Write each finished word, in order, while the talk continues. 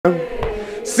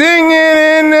Singing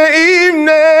in the evening,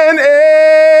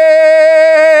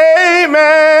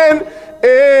 amen,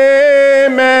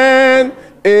 amen,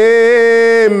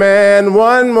 amen.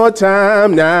 One more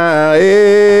time now,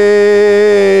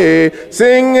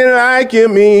 singing like you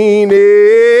mean it.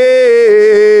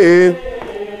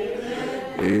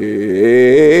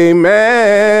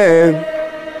 Amen,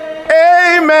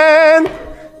 amen,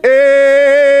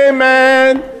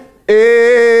 amen,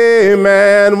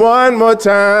 amen. One more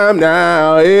time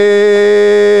now, amen.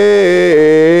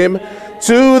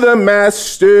 To the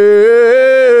Master,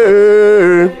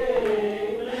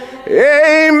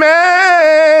 amen,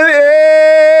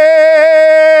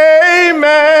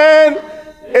 amen,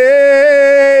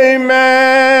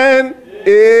 amen,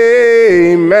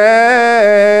 amen.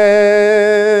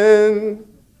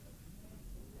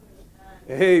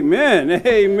 Amen,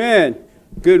 amen.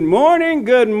 Good morning,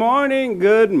 good morning,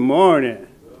 good morning.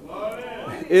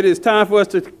 It is time for us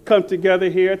to come together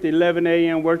here at the 11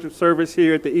 a.m. worship service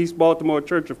here at the East Baltimore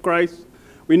Church of Christ.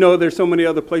 We know there's so many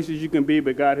other places you can be,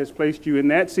 but God has placed you in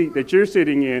that seat that you're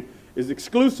sitting in is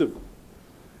exclusively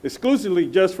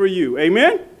just for you.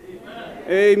 Amen? Amen.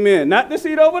 Amen. Not the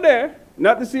seat over there.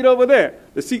 Not the seat over there.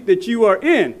 The seat that you are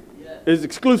in is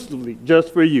exclusively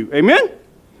just for you. Amen?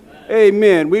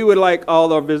 Amen. We would like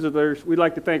all our visitors, we'd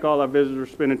like to thank all our visitors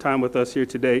for spending time with us here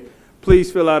today. Please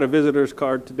fill out a visitor's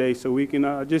card today so we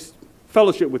can just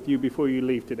fellowship with you before you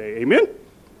leave today. Amen?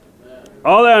 Amen.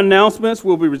 All our announcements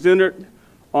will be presented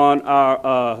on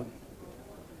our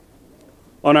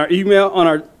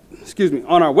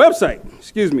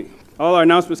website. All our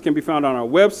announcements can be found on our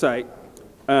website,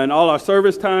 and all our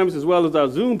service times as well as our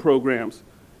Zoom programs.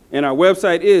 And our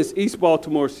website is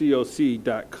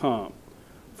eastbaltimorecoc.com.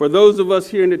 For those of us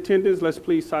here in attendance, let's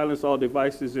please silence all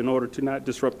devices in order to not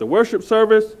disrupt the worship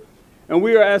service. And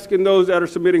we are asking those that are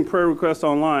submitting prayer requests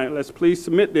online, let's please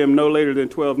submit them no later than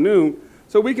 12 noon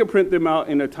so we can print them out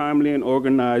in a timely and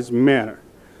organized manner.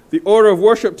 The order of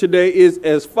worship today is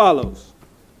as follows.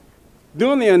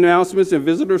 Doing the announcements and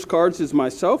visitors cards is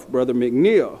myself, Brother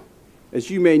McNeil. As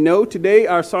you may know, today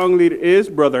our song leader is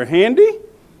Brother Handy.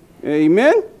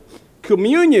 Amen.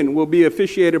 Communion will be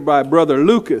officiated by Brother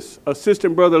Lucas.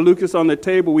 Assistant Brother Lucas on the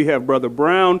table, we have Brother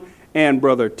Brown and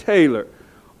Brother Taylor.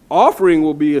 Offering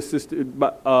will be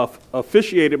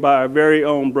officiated by our very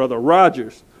own Brother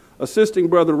Rogers. Assisting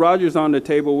Brother Rogers on the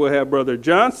table, we'll have Brother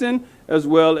Johnson as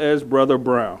well as Brother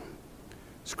Brown.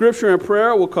 Scripture and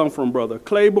prayer will come from Brother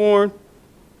Claiborne.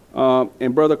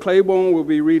 And Brother Claiborne will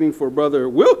be reading for Brother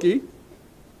Wilkie,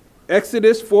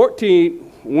 Exodus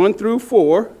 14, 1 through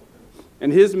 4.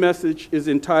 And his message is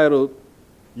entitled,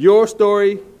 Your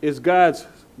Story is God's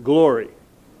Glory.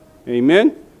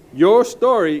 Amen. Your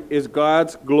story is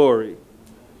God's glory.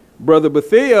 Brother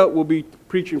Bethea will be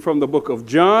preaching from the book of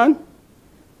John,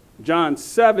 John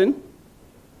 7,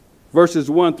 verses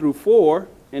 1 through 4,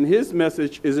 and his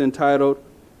message is entitled,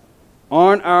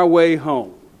 On Our Way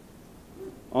Home.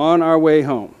 On Our Way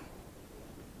Home.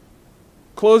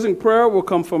 Closing prayer will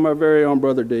come from our very own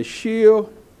Brother Deshiel.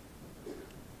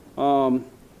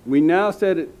 We now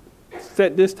set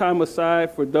this time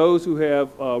aside for those who have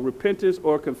repentance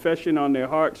or confession on their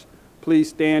hearts. Please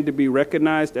stand to be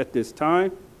recognized at this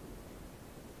time.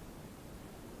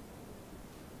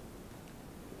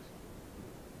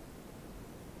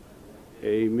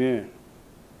 Amen.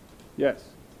 Yes.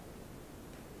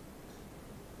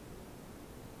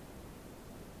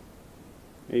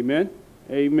 Amen.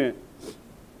 Amen.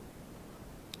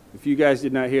 If you guys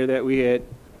did not hear that, we had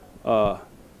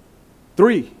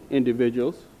 3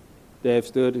 individuals that have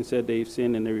stood and said they've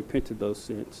sinned and they repented those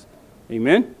sins.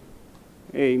 Amen?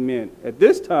 Amen. At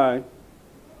this time,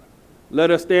 let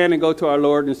us stand and go to our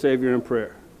Lord and Savior in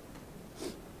prayer.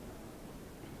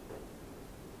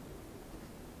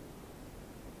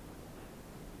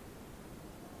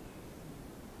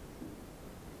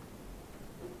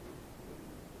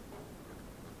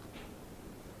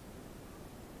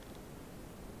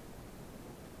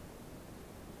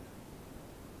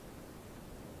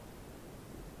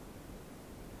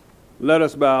 Let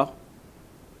us bow.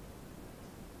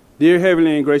 Dear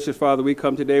Heavenly and Gracious Father, we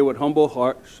come today with humble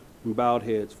hearts and bowed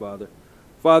heads, Father.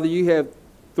 Father, you have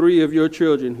 3 of your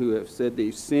children who have said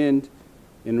they've sinned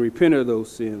and repented of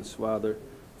those sins, Father.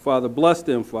 Father, bless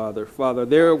them, Father. Father,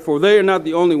 for they are not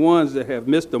the only ones that have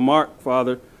missed the mark,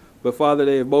 Father, but Father,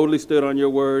 they have boldly stood on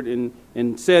your word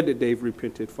and said that they've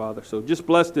repented, Father. So just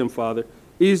bless them, Father.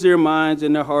 Ease their minds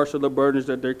and their hearts of the burdens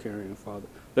that they're carrying, Father.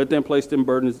 Let them place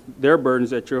their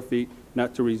burdens at your feet,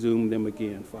 not to resume them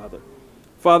again, Father.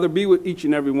 Father, be with each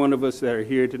and every one of us that are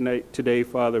here today,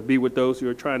 Father. Be with those who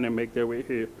are trying to make their way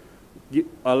here.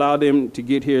 allow them to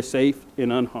get here safe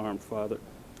and unharmed, Father.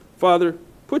 Father,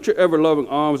 put your ever-loving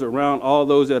arms around all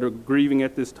those that are grieving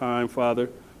at this time, Father.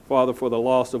 Father, for the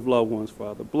loss of loved ones,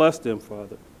 Father. Bless them,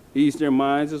 Father. Ease their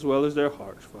minds as well as their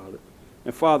hearts, Father.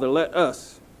 And Father, let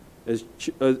us, as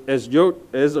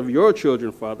of your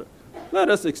children, Father, let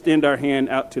us extend our hand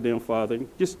out to them, Father.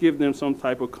 Just give them some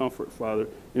type of comfort, Father,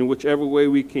 in whichever way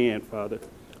we can, Father.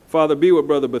 Father, be with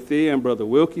Brother Bethea and Brother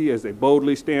Wilkie as they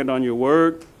boldly stand on your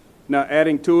word, not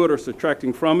adding to it or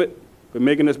subtracting from it, but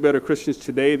making us better Christians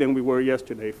today than we were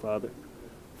yesterday, Father.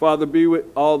 Father, be with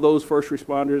all those first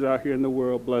responders out here in the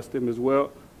world. Bless them as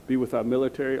well. Be with our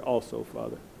military also,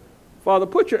 Father. Father,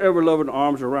 put your ever-loving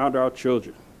arms around our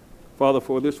children. Father,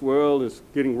 for this world is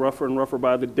getting rougher and rougher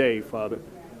by the day, Father.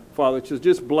 Father,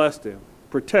 just bless them.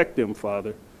 Protect them,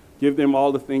 Father. Give them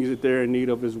all the things that they're in need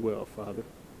of as well, Father.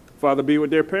 Father, be with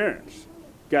their parents.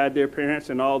 Guide their parents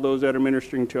and all those that are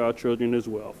ministering to our children as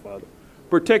well, Father.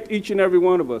 Protect each and every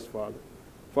one of us, Father.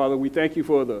 Father, we thank you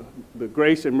for the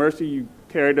grace and mercy you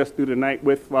carried us through the night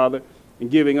with, Father, and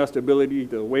giving us the ability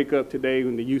to wake up today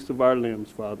in the use of our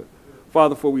limbs, Father.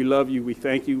 Father, for we love you, we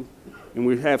thank you, and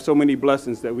we have so many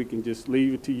blessings that we can just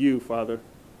leave it to you, Father.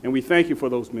 And we thank you for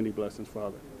those many blessings,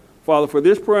 Father. Father, for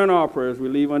this prayer and all prayers, we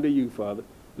leave unto you, Father.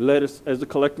 Let us, as a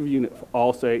collective unit,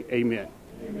 all say amen.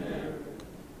 Amen.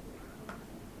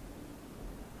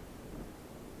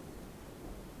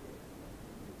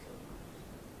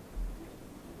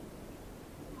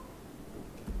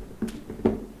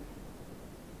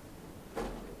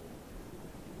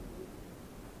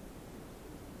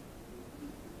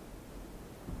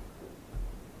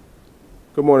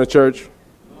 Good morning, church.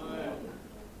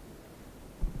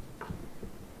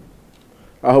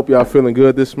 I hope y'all feeling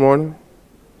good this morning.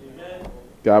 Amen.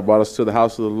 God brought us to the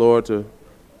house of the Lord to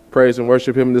praise and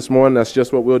worship him this morning. That's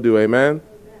just what we'll do. Amen.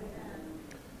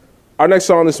 Our next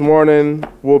song this morning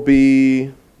will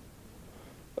be,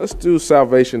 let's do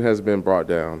Salvation Has Been Brought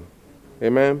Down.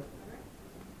 Amen.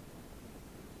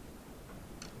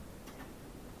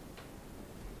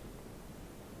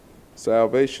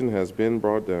 Salvation has been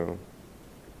brought down.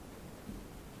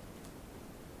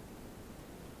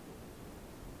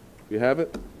 You have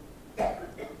it?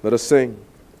 Let us sing.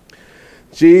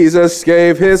 Jesus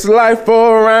gave his life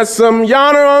for ransom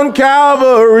yonder on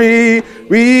Calvary.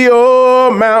 We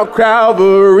owe Mount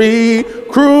Calvary,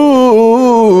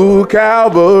 cruel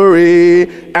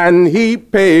Calvary. And he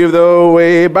paved the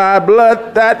way by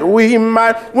blood that we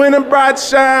might win a bright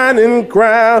shining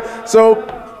crown. So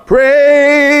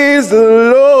praise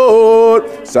the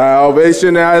Lord,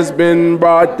 salvation has been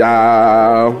brought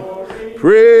down.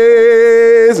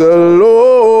 Praise the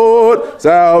Lord,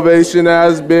 salvation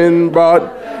has been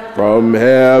brought from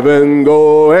heaven.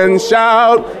 Go and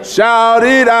shout, shout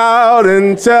it out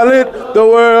and tell it the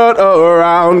world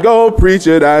around. Go preach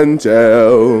it and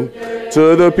tell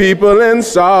to the people in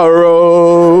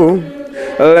sorrow.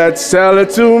 Let's tell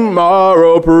it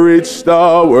tomorrow, preach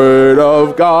the word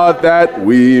of God that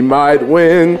we might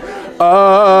win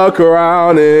a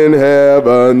crown in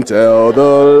heaven. Tell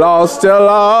the lost, tell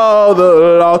all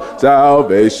the lost,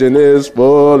 salvation is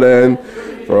full and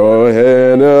for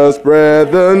Hannah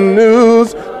spread the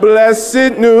news,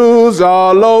 blessed news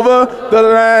all over the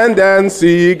land and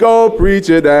sea. Go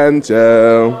preach it and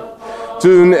tell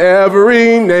to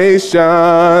every nation,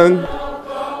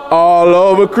 all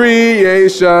over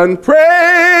creation.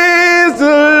 Praise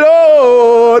the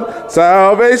Lord,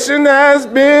 salvation has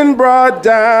been brought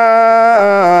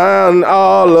down.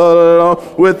 All alone,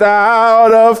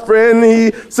 without a friend,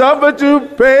 he suffered to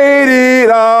pay it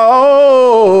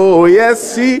all.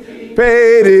 Yes, he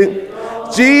paid it.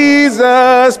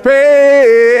 Jesus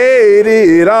paid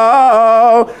it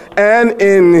all. And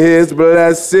in his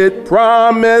blessed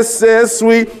promises,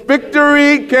 sweet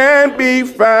victory can be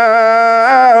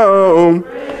found.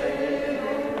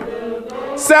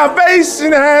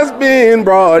 Salvation has been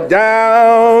brought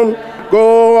down.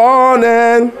 Go on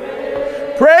and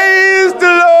praise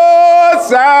the Lord.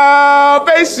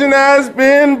 Salvation has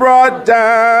been brought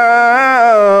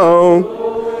down.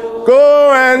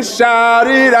 Go and shout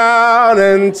it out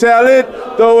and tell it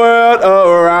the world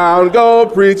around. Go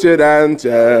preach it and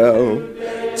tell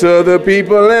to the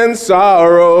people in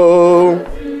sorrow.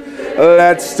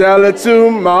 Let's tell it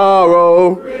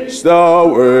tomorrow. It's the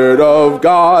word of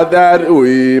God that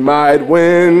we might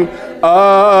win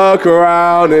a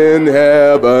crown in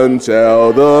heaven.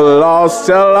 Tell the lost,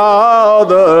 tell all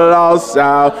the lost,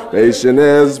 salvation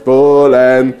is full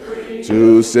and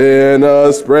to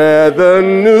sinners spread the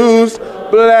news,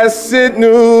 blessed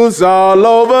news all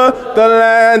over the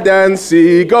land and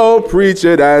sea. Go preach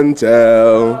it and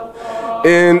tell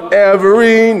in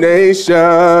every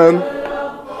nation,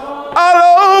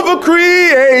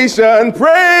 creation,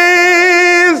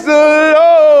 praise the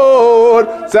Lord.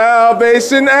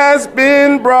 Salvation has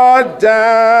been brought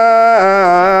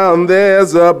down.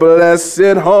 There's a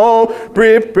blessed home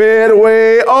prepared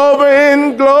way over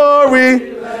in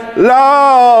glory,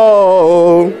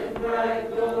 Lord.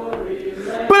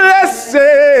 Blessed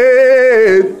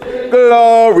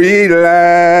glory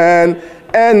land.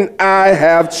 And I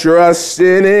have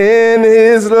trusted in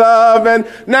his love, and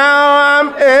now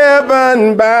I'm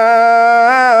heaven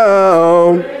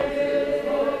bound.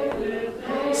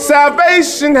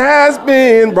 Salvation has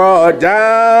been brought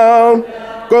down.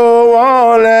 Go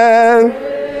on and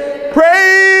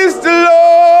praise the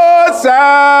Lord.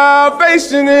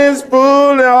 Salvation is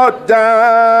fully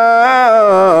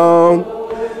down.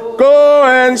 Go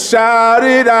and shout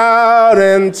it out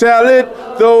and tell it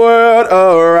the world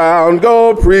around.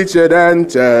 Go preach it and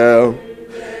tell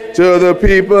to the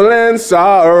people in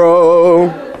sorrow.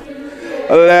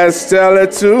 Let's tell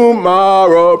it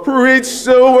tomorrow. Preach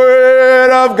the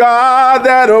word of God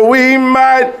that we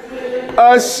might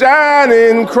a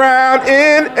shining crown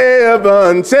in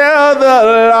heaven. Tell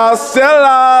the lost, tell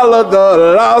all of the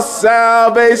lost,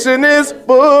 salvation is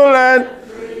full and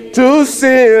to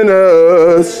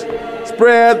sinners.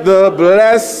 Spread the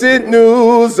blessed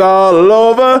news all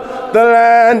over the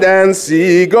land and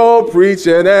sea. Go preach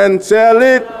it and tell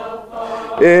it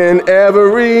in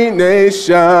every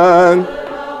nation.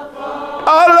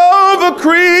 All over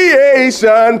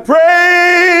creation,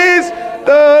 praise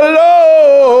the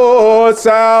Lord.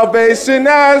 Salvation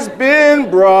has been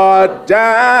brought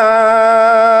down.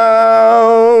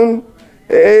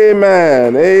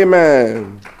 Amen,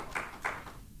 amen.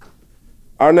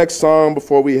 Our next song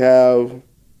before we have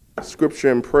scripture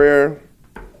and prayer,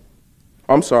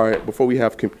 before we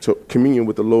have communion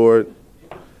with the Lord,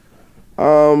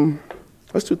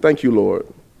 let's do Thank You, Lord.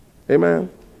 Amen.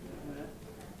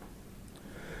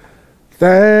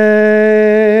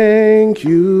 Thank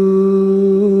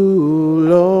you,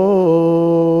 Lord.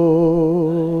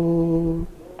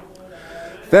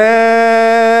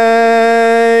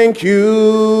 Thank you,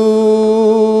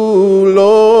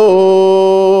 Lord.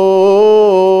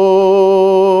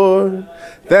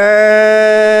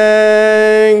 Thank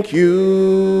you,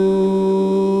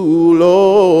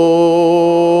 Lord.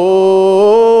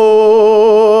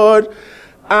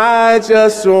 I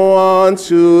just want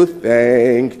to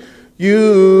thank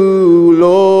you,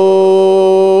 Lord.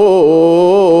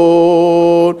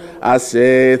 I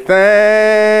say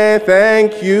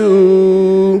thank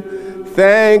you,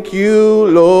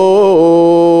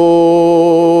 Lord.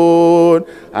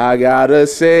 I gotta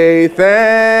say thank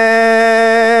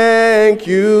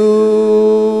you,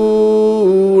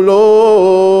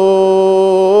 Lord.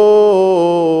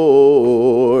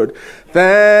 Thank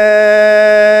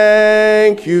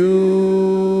you,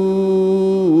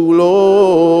 Lord.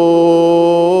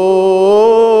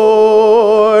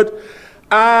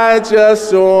 I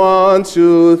just want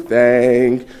to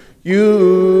thank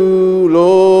you,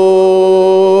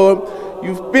 Lord.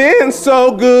 You've been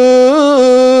so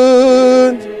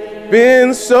good,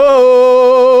 been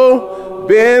so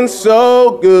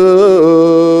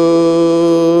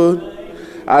good.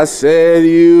 I said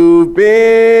you've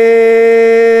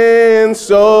been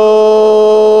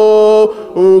so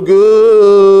good.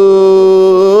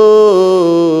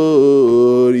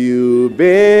 You've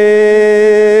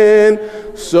been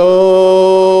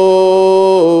so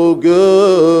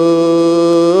good.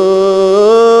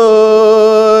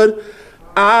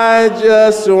 I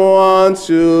just want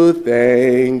to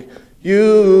thank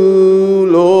you,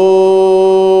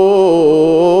 Lord.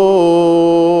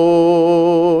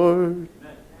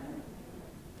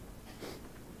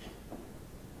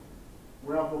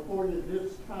 Well, before you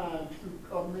this time to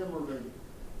commemorate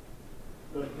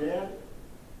the death,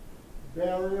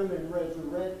 burial, and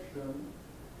resurrection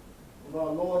of our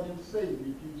Lord and Savior,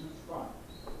 Jesus Christ.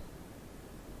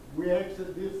 We ask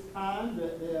at this time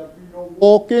that there be no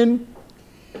walking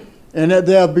and that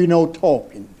there be no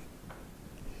talking.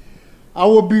 I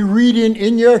will be reading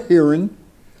in your hearing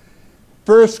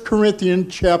 1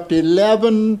 Corinthians chapter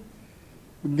 11,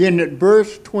 beginning at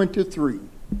verse 23.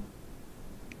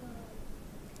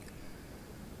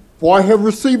 For I have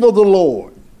received of the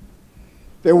Lord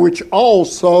that which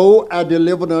also I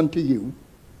delivered unto you,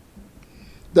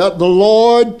 that the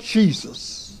Lord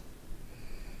Jesus,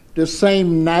 the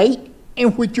same night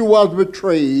in which he was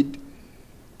betrayed,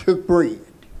 took bread.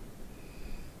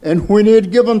 And when he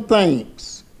had given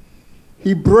thanks,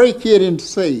 he brake it and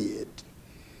said,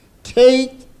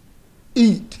 Take,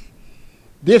 eat.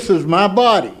 This is my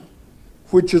body,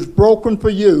 which is broken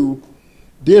for you.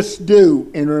 This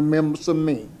do in remembrance of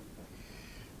me.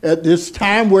 At this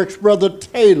time works Brother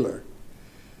Taylor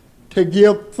to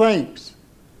give thanks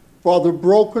for the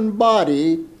broken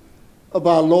body of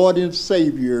our Lord and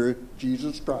Savior,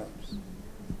 Jesus Christ.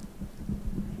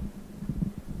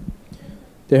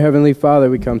 Dear Heavenly Father,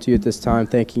 we come to you at this time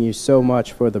thanking you so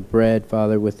much for the bread,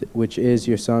 Father, which is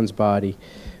your Son's body.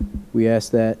 We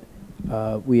ask that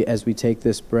as we take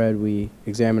this bread, we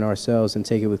examine ourselves and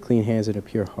take it with clean hands and a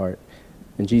pure heart.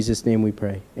 In Jesus' name we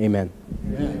pray. Amen.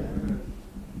 Amen.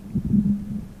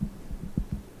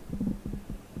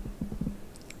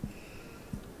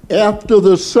 After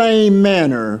the same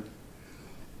manner,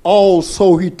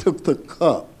 also he took the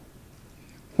cup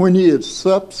when he had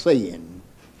supped, saying,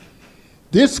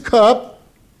 This cup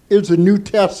is the New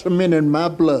Testament in my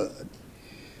blood.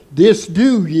 This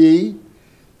do ye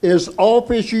as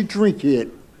oft as you drink it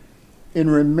in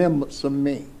remembrance of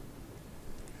me.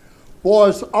 For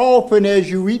as often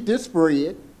as you eat this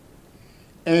bread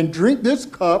and drink this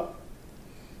cup,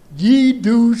 ye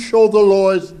do show the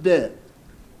Lord's death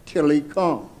till he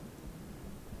come.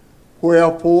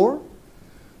 Wherefore,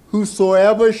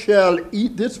 whosoever shall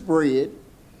eat this bread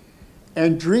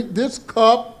and drink this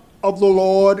cup of the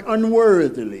Lord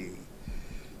unworthily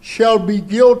shall be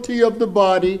guilty of the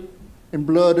body and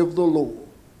blood of the Lord.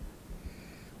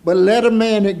 But let a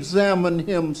man examine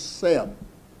himself,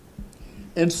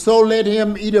 and so let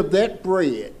him eat of that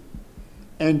bread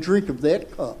and drink of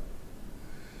that cup.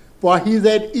 For he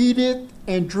that eateth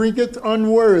and drinketh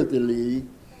unworthily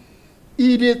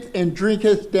eateth and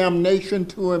drinketh damnation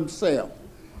to himself,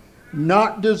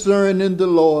 not discerning the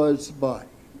Lord's body.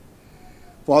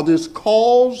 For this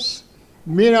cause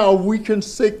many are weak and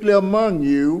sickly among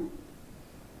you,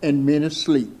 and many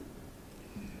sleep.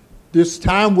 This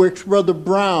time works Brother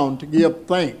Brown to give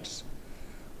thanks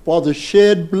for the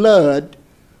shed blood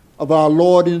of our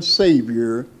Lord and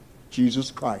Savior,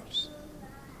 Jesus Christ.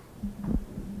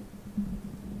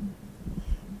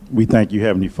 We thank you,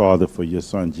 Heavenly Father, for your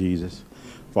Son, Jesus.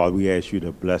 Father, we ask you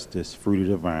to bless this fruit of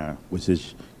the vine, which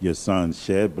is your Son's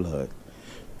shed blood.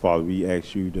 Father, we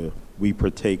ask you we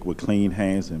partake with clean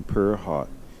hands and pure heart,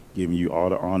 giving you all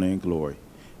the honor and glory.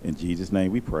 In Jesus'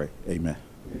 name we pray. Amen.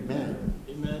 Amen.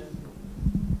 Amen.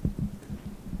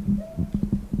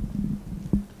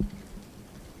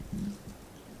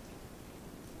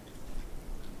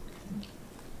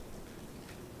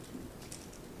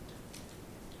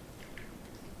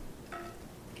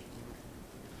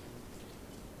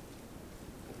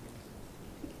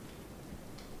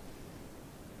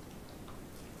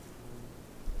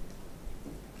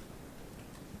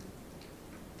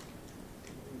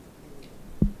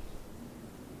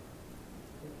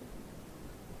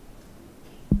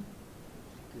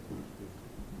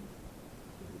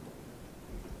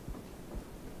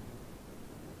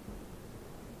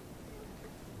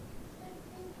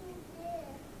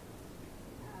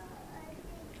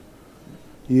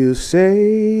 You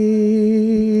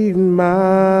saved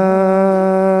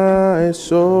my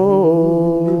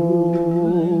soul.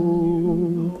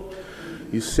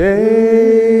 You saved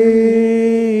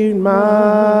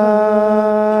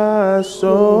my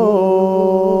soul.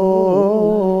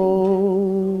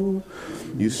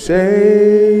 You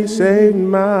saved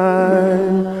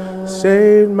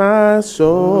my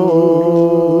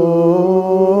soul.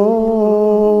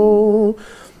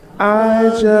 I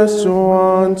just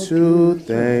want to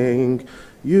thank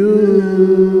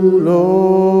you, Lord.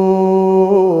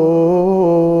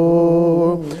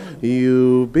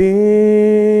 You've been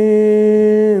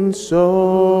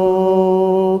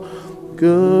so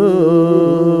good.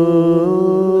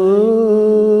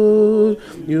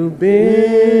 You've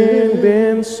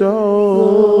been so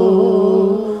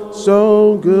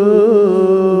good.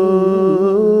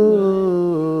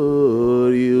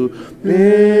 You've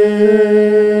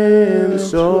been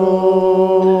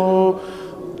so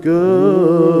good.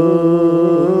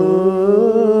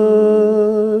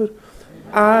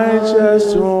 I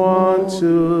just want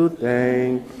to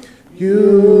thank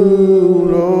you,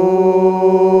 Lord.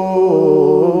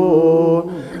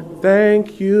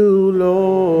 Thank you,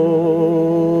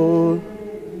 Lord.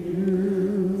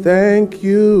 Thank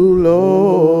you, Lord.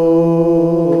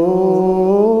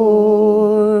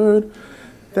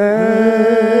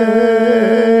 Thank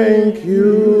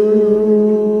you,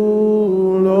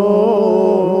 Lord.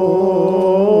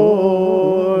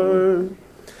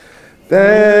 Thank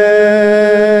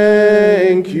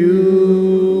you,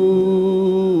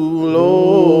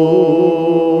 Lord.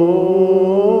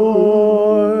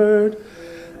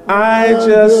 I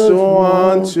just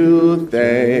want to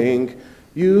thank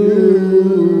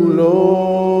you, Lord.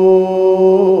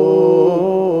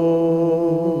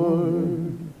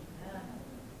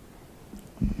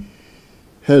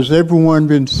 Has everyone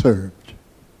been served?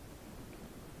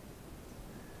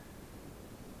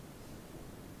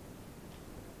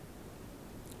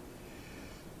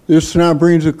 This now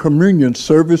brings the communion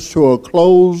service to a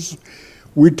close.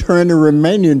 We turn the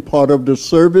remaining part of the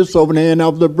service over the hand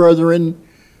of the brethren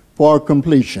for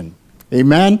completion.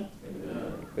 Amen?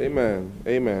 Amen.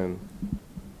 Amen.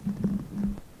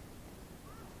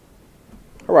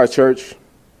 All right, church.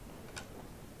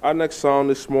 Our next song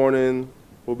this morning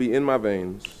will be In My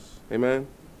Veins. Amen.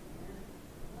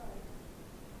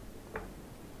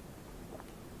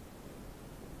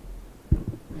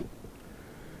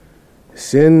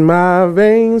 It's in my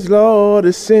veins, Lord,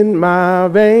 it's in my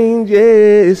veins, yeah,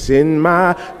 it's in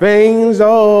my veins,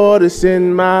 Lord, it's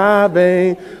in my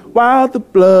veins. While the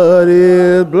blood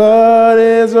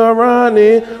is a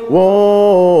running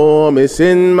warm. It's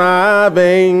in my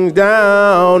veins,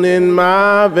 down in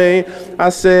my veins. I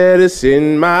said it's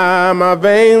in my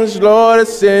veins, Lord,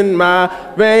 it's in my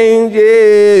veins,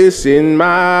 yeah, it's in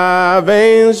my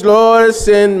veins, Lord, it's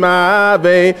in my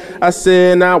veins. I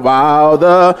said now while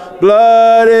the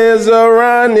blood is a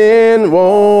running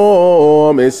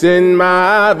warm, it's in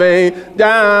my veins,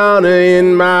 down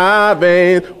in my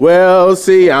veins. Well,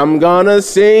 see, I'm gonna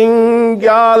sing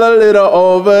y'all a little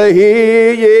over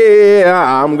here,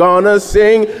 yeah. I'm gonna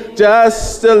sing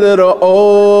just a little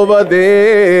over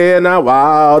there. Now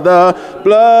while the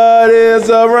blood is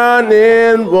a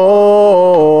running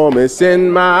warm, it's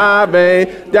in my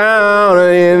vein, down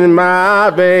in my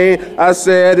vein. I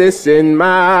said it's in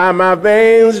my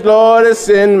veins, Lord, it's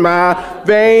in my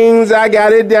veins. I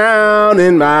got it down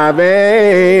in my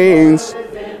veins.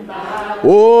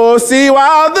 Oh, see,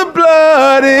 while the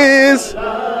blood is,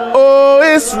 oh,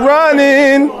 it's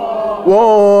running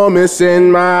warm, it's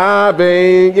in my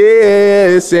vein,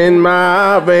 yeah, it's in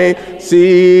my vein.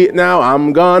 See, now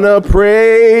I'm gonna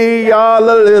pray y'all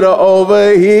a little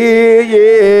over here,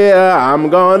 yeah, I'm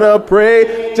gonna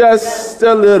pray just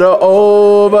a little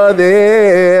over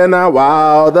there. Now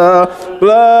while the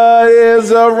blood is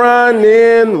a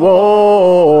running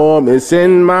warm, it's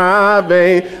in my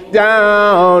vein,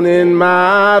 down in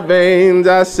my veins.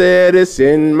 I said it's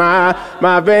in my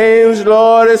veins,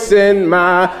 Lord, it's in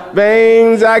my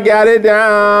veins. I got it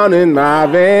down in my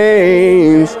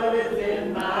veins.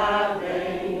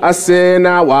 I said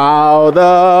now while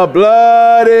the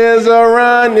blood is a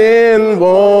running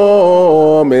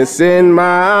warm, it's in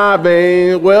my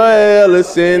veins. Well,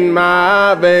 it's in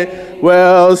my veins.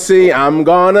 Well, see, I'm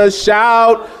gonna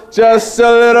shout just a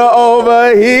little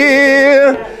over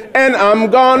here, and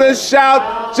I'm gonna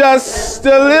shout just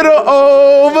a little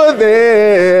over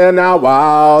there. Now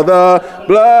while the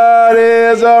blood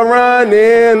is a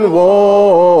running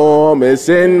warm, it's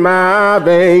in my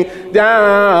vein,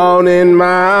 down in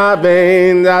my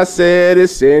veins. I said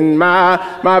it's in my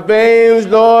veins,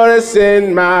 Lord, it's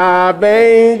in my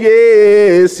veins,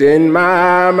 yeah, it's in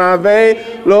my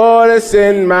veins, Lord, it's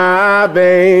in my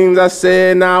veins. I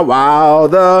said now while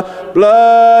the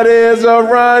blood is a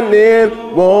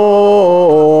running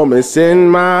warm, it's in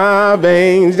my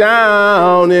veins,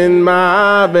 down in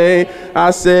my veins.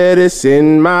 I said it's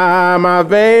in my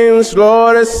veins,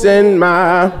 Lord, it's in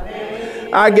my,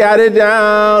 I got it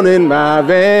down in my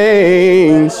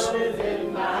veins.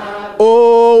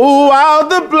 Oh, while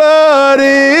the blood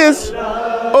is,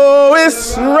 oh,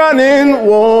 it's running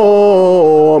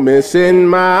warm, it's in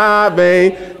my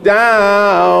veins,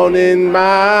 down in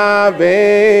my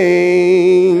veins.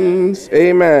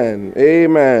 Amen.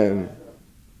 Amen.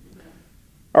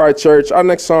 All right, church, our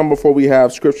next song before we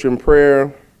have scripture and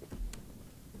prayer,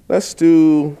 let's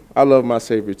do I Love My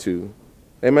Savior Too.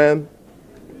 Amen.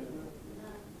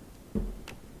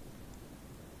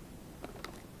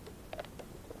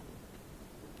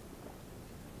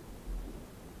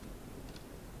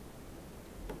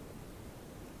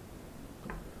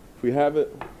 If we have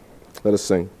it, let us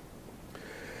sing.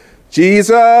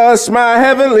 Jesus, my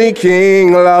heavenly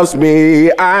King, loves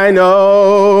me, I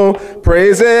know.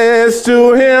 Praises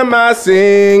to him I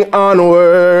sing,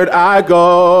 onward I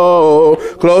go.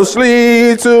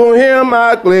 Closely to him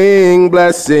I cling,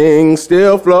 blessings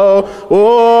still flow.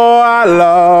 Oh, I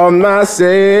love my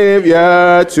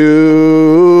Savior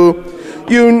too.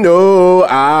 You know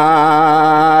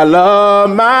I love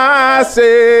my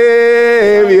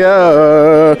Savior.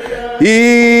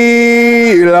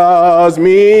 He loves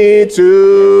me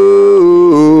too.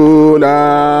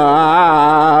 Now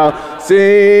I'll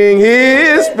sing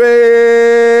his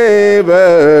favor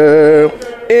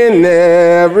in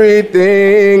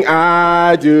everything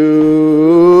I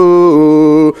do.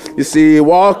 You see,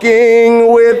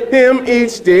 walking with him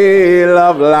each day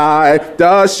of life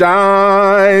does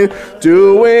shine.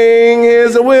 Doing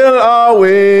his will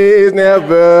always,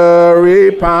 never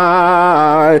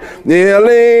repine.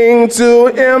 Kneeling to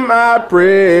him I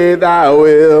pray, thy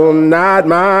will not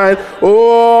mine.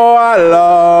 Oh, I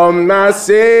love my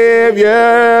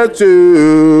Savior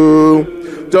too.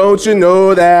 Don't you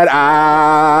know that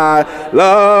I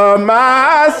love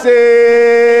my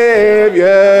Savior?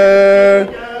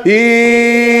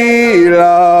 He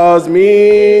loves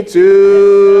me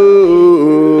too.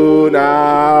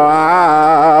 Now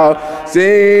I'll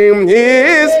sing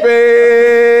his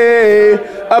praise,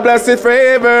 a blessed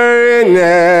favor in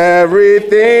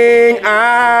everything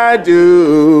I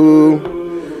do.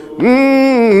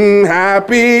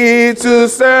 Happy to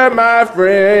serve my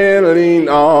friend, lean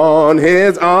on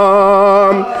his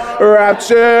arm.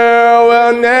 Rapture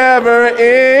will never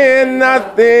end,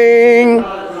 nothing.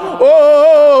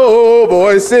 Oh,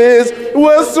 voices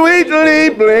will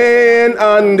sweetly blend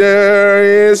under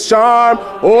his charm.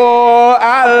 Oh,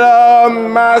 I love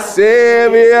my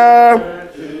Savior.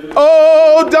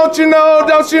 Oh, don't you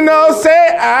know,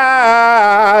 say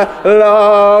I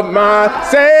love my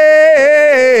Savior.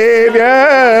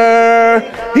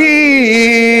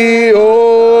 He,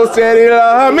 said he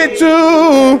loved me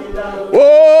too.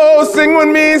 Oh, sing with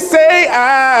me, say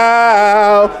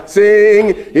I'll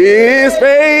sing his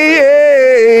favor.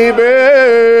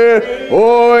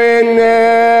 Oh, in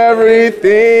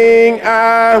everything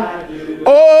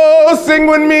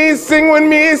sing with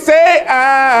me, say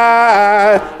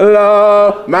I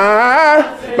love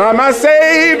my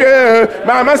Savior,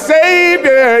 my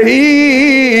Savior.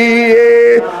 He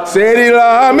said he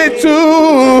loved me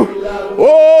too.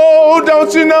 Oh,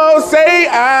 don't you know, say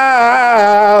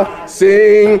I'll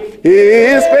sing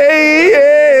his favor.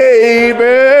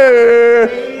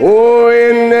 Oh,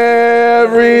 in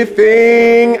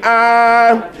everything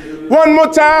one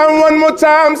more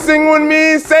time, sing with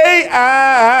me, say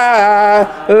I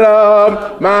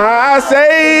love my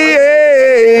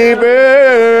Savior.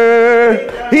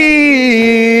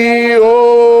 He,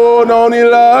 don't he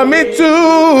love me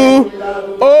too?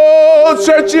 Oh,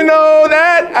 church, you know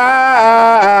that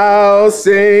I'll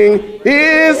sing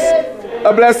his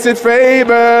a blessed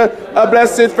favor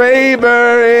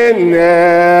in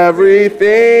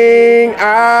everything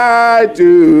I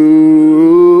do.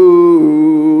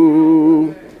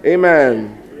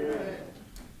 Amen.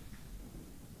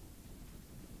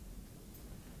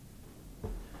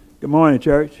 Good morning,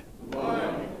 church. Good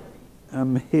morning.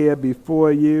 I'm here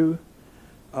before you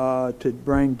to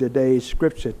bring today's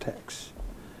scripture text.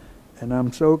 And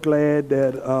I'm so glad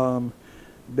that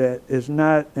that it's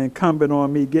not incumbent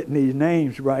on me getting these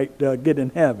names right to get in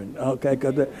heaven, okay?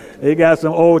 Because they got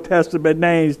some Old Testament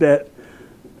names that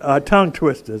are tongue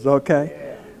twisters, okay?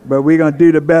 Yeah. But we're going to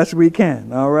do the best we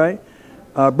can, all right?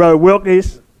 Brother Wilkie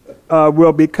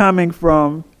will be coming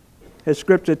from, his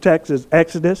scripture text is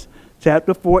Exodus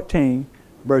chapter 14,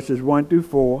 verses 1 through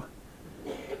 4.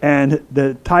 And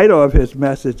the title of his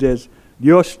message is,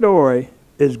 Your Story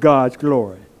is God's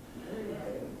Glory.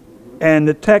 And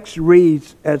the text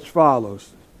reads as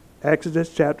follows.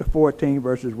 Exodus chapter 14,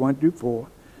 verses 1 through 4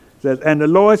 says, And the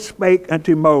Lord spake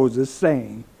unto Moses,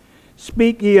 saying,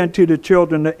 Speak ye unto the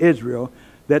children of Israel,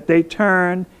 that they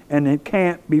turn and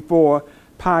encamp before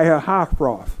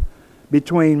Pi-hahiroth,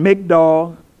 between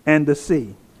Migdol and the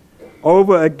sea,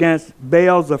 over against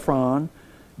Baal-zephon,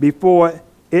 before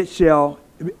it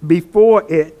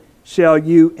shall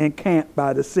you encamp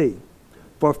by the sea.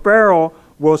 For Pharaoh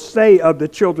will say of the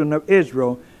children of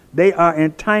Israel, They are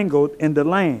entangled in the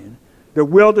land. The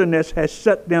wilderness has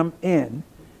shut them in,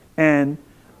 and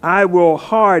I will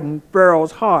harden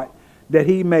Pharaoh's heart, that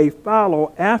he may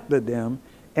follow after them,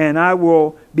 and I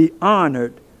will be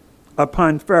honored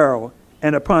upon Pharaoh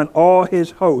and upon all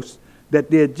his hosts, that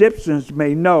the Egyptians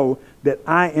may know that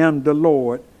I am the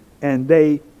Lord. And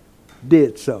they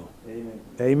did so. Amen.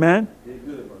 Amen?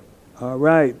 All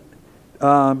right.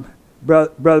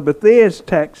 Brother Bethea's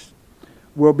text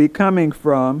will be coming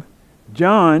from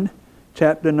John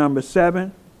chapter number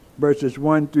 7, verses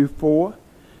 1 through 4.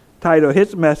 Title,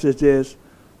 his message is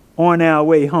On Our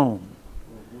Way Home.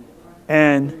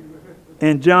 And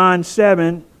in John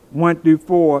 7, 1 through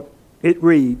 4, it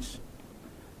reads,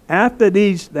 After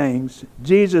these things,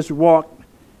 Jesus walked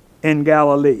in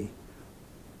Galilee,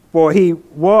 for he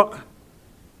would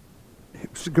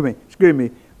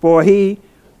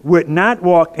not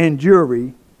walk in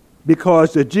Jewry,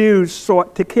 because the Jews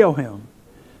sought to kill him.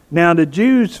 Now the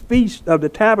Jews' feast of the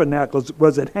tabernacles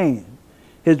was at hand.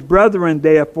 His brethren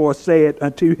therefore said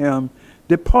unto him,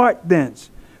 Depart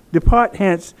hence,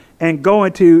 and go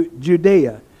into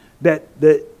Judea,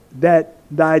 that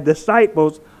thy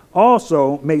disciples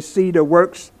also may see the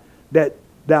works that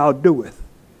thou doest.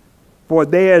 For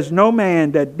there is no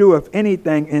man that doeth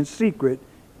anything in secret,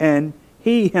 and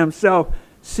he himself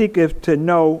seeketh to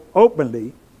know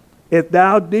openly. If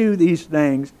thou do these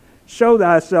things, show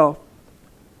thyself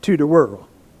to the world.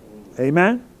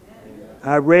 Amen?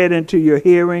 I read into your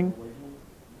hearing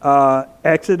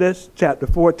Exodus chapter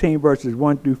 14, verses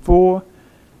 1 through 4,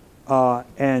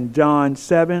 and John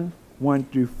 7, 1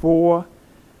 through 4.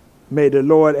 May the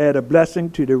Lord add a blessing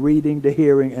to the reading, the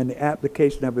hearing, and the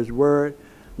application of his word.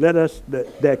 Let us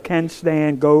that can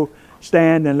stand, go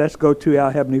stand, and let's go to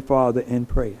our Heavenly Father in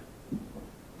prayer.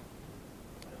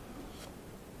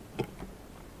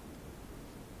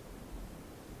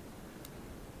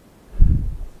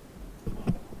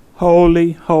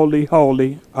 Holy, holy,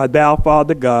 holy art thou,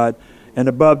 Father God, and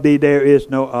above thee there is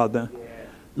no other.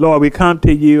 Lord, we come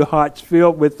to you, hearts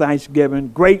filled with thanksgiving,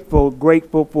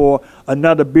 grateful for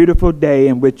another beautiful day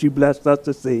in which you blessed us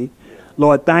to see.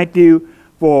 Lord, thank you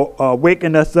for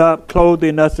waking us up,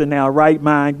 clothing us in our right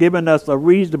mind, giving us a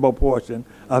reasonable portion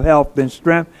of health and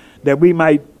strength that we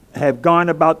might have gone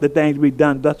about the things we've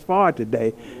done thus far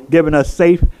today, giving us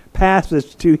safe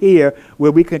passage to here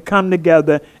where we can come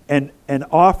together and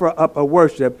offer up a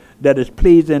worship that is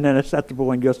pleasing and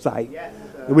acceptable in your sight. Yes,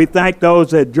 we thank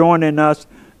those that are joining us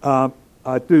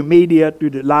through media, through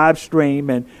the live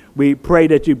stream, and we pray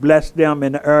that you bless them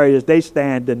in the areas they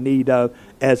stand in need of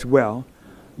as well.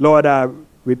 Lord, I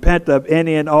repent of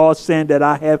any and all sin that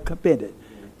I have committed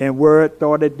in word,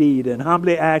 thought, or deed, and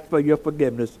humbly ask for your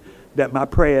forgiveness that my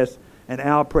prayers and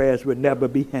our prayers would never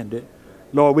be hindered.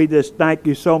 Lord, we just thank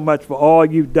you so much for all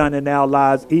you've done in our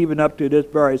lives, even up to this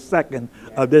very second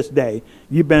of this day.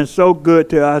 You've been so good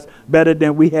to us, better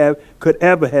than we could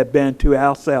ever have been to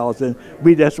ourselves, and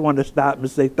we just want to stop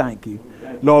and say thank you.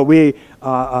 Lord, we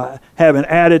have an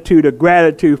attitude of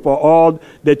gratitude for all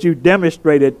that you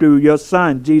demonstrated through your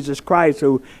Son, Jesus Christ,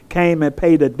 who came and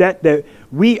paid a debt that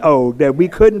we owed, that we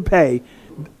couldn't pay,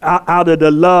 out of the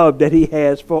love that he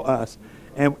has for us.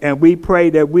 And we pray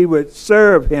that we would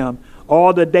serve him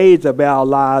all the days of our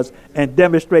lives and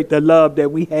demonstrate the love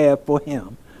that we have for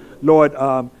him. Lord,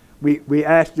 we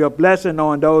ask your blessing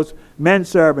on those men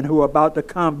servants who are about to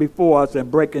come before us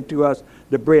and break into us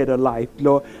the bread of life.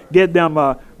 Lord, give them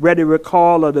a ready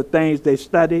recall of the things they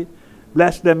studied.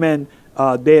 Bless them in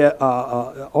their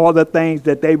all the things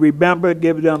that they remember.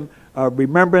 Give them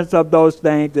remembrance of those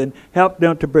things and help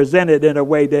them to present it in a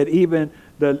way that even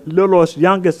the littlest,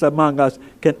 youngest among us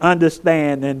can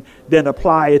understand and then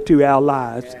apply it to our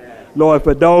lives. Yeah. Lord,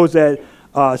 for those that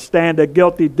stand a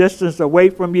guilty distance away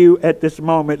from you at this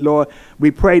moment, Lord, we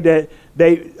pray that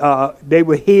they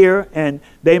will hear and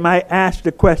they might ask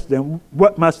the question,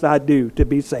 what must I do to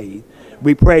be saved?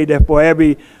 We pray that for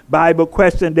every Bible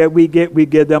question that we get, we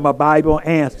give them a Bible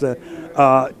answer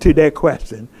to their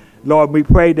question. Lord, we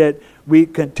pray that we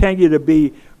continue to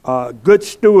be good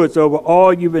stewards over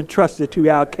all you've entrusted to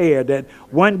our care, that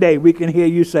one day we can hear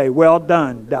you say, well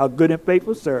done, thou good and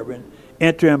faithful servant,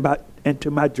 enter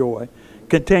into my joy.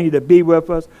 Continue to be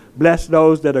with us. Bless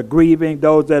those that are grieving,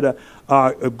 those that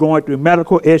are going through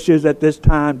medical issues at this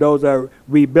time, those that are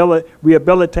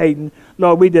rehabilitating.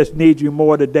 Lord, we just need you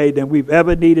more today than we've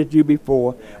ever needed you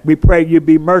before. We pray you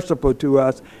be merciful to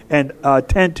us and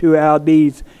tend to our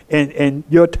needs in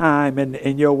your time and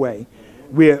in your way.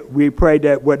 We pray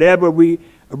that whatever we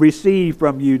receive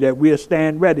from you, that we'll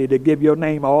stand ready to give your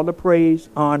name all the praise,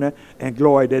 honor, and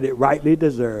glory that it rightly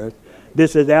deserves.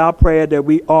 This is our prayer that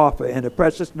we offer in the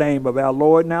precious name of our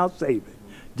Lord and our Savior,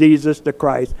 Jesus the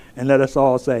Christ. And let us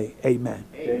all say, amen.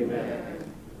 Amen.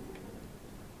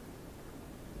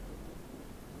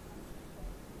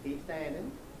 Keep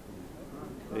standing.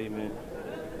 Amen.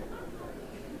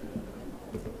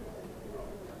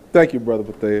 Thank you, Brother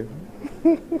Bethea.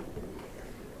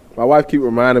 My wife keep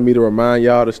reminding me to remind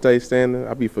y'all to stay standing.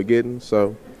 I be forgetting.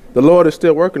 So the Lord is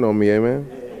still working on me.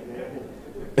 Amen.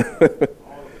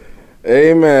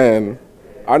 Amen.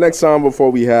 Our next song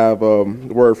before we have the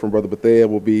word from Brother Bethea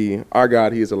will be Our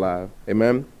God, He is Alive.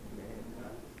 Amen.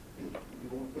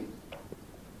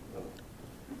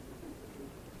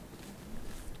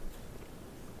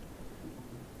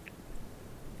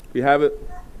 We have it.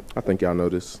 I think y'all know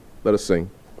this. Let us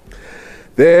sing.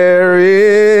 There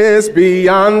is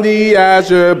beyond the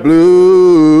azure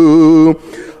blue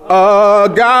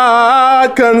a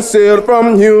God concealed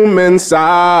from human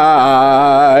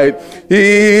sight.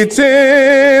 He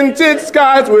tinted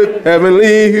skies with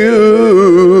heavenly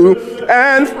hue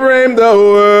and framed the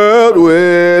world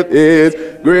with His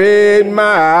great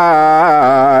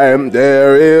might.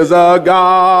 There is a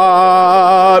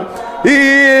God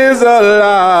He is alive.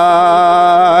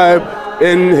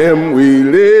 In him we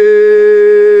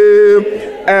live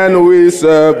and we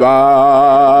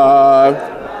survive.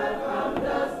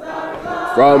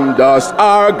 From dust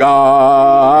our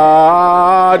God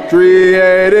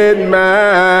created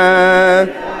man.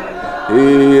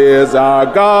 He is our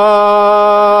God,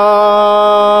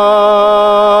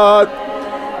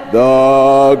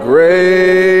 the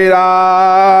great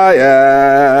I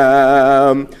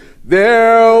am.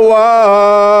 There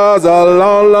was a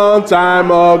long, long time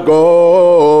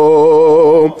ago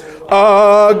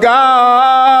a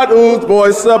God whose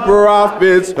voice the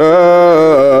prophets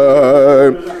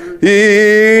heard. He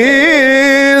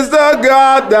is the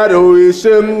God that we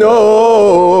should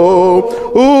know,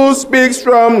 who speaks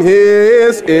from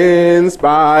his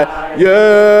inspired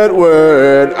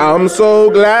word. I'm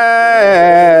so glad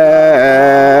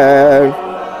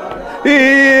he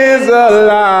is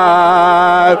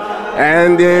alive,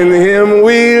 and in him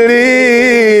we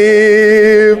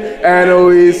live and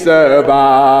we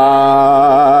survive.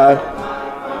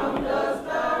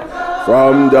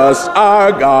 From dust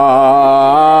our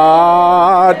God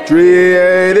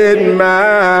created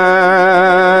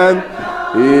man.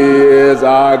 He is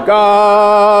our God,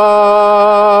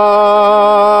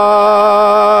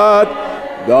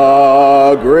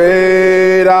 the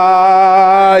great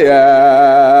I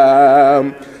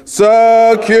am.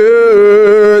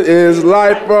 Secure is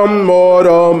light from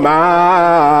mortal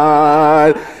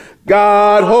mind.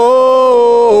 God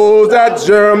holds that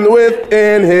germ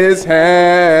within his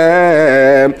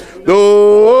hand.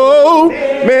 Though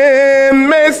men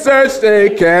may search, they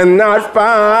cannot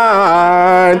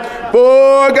find.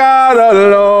 For God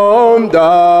alone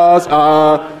does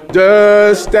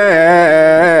understand.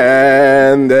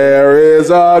 There is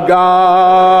a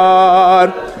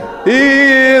God. He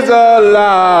is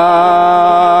alive.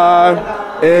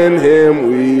 In him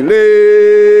we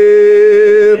live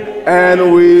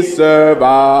and we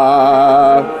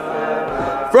survive.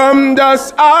 From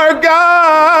dust our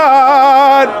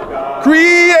God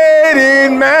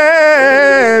created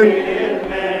man.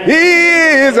 He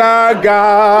is our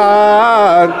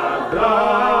God,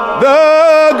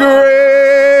 the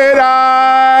great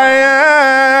I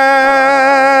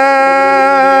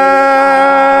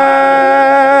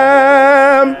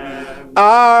am.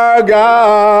 Our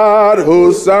God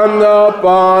who sung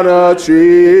upon a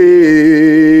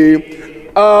tree,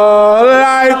 a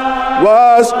life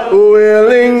was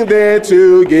willing there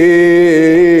to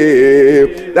give,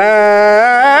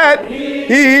 that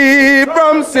he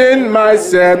from sin might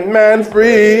set man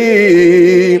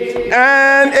free,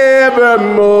 and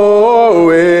evermore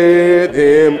with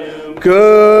him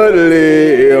could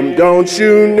live. Don't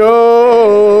you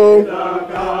know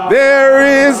there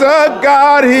is a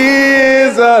God, he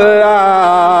is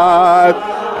alive,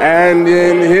 and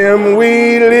in him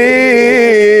we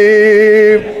live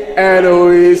and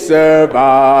we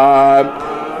survive.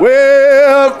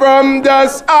 Well, from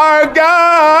dust our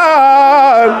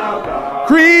God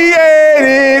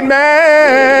created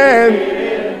man.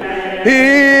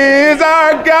 He is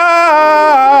our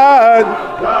God,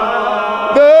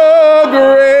 the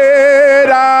great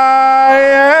I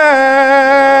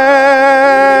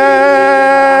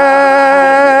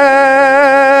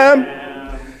am.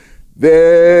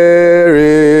 There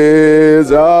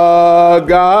is a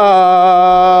God.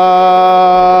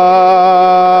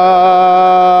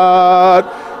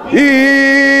 He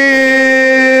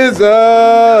is alive.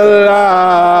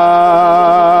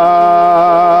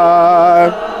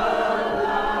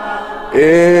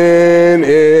 In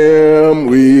him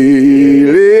we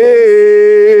live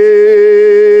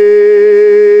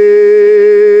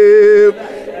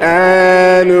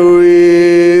and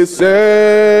we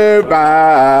survive.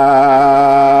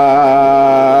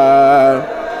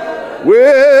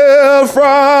 Well,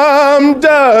 from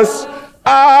dust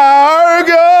our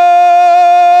God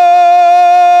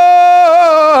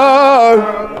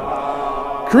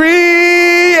created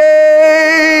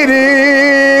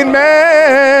man.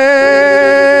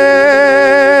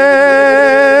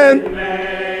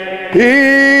 He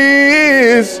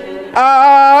is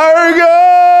our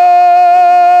God,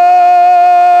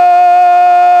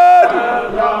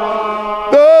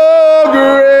 the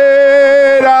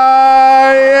great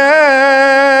I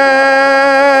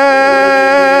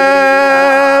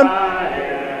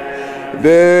am.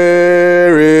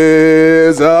 There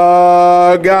is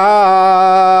a God.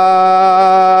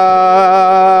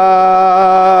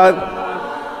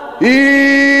 He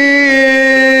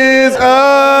is alive.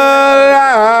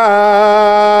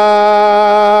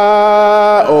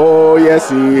 Oh, yes,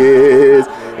 he is.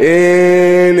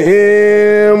 In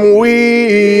him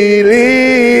we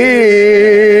live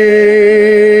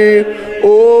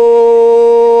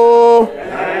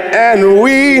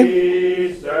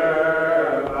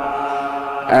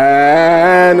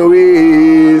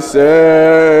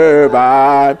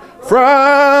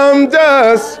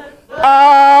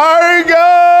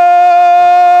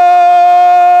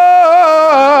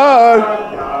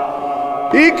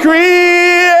created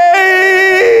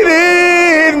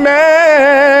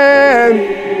man.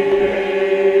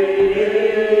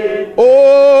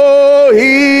 Oh,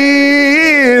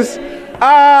 he is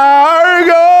our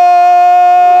God.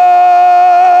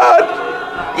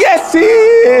 Yes, he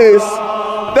is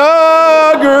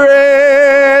the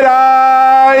great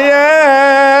I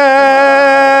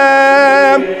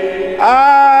am.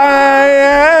 I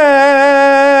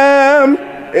am.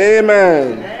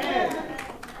 Amen.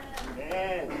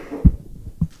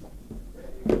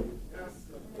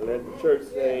 Let the church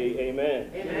say amen.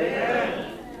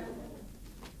 Amen.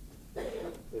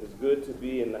 It is good to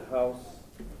be in the house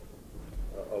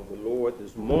of the Lord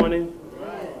this morning.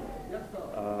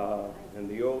 In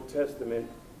the Old Testament,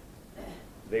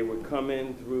 they would come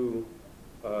in through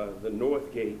the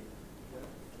north gate,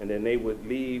 and then they would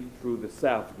leave through the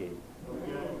south gate.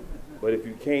 But if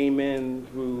you came in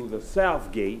through the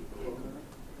south gate,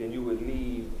 then you would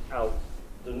leave out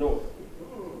the north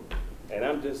gate. And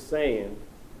I'm just saying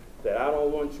that I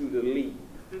don't want you to leave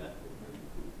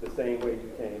the same way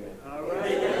you came in. All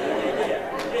right.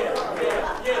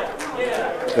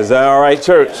 Is that all right,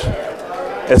 church?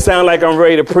 It sounds like I'm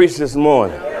ready to preach this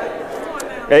morning.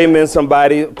 Amen,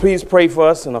 somebody. Please pray for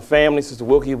us and our family. Sister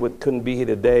Wilkie couldn't be here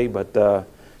today, but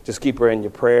just keep her in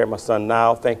your prayer. My son,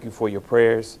 Niall, thank you for your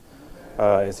prayers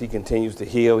as he continues to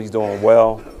heal. He's doing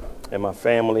well. And my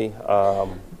family,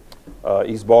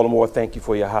 East Baltimore, thank you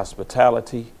for your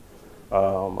hospitality.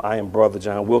 I am Brother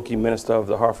John Wilkie, minister of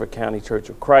the Harford County Church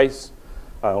of Christ.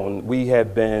 We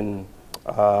have been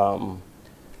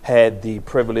had the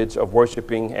privilege of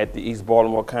worshiping at the East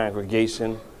Baltimore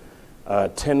congregation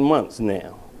 10 months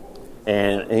now.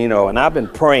 And, you know, and I've been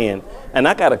praying. And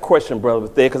I got a question, Brother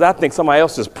Bethea, because I think somebody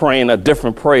else is praying a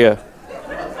different prayer.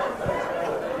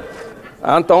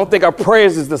 I don't think our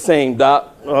prayers is the same,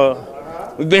 Doc.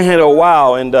 We've been here a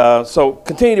while. And so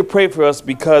continue to pray for us,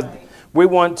 because we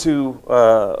want to,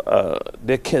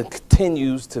 there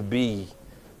continues to be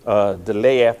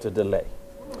delay after delay.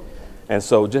 And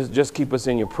so just keep us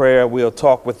in your prayer. We'll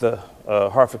talk with the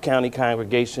Harford County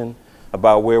congregation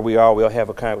about where we are. We'll have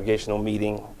a congregational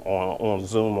meeting on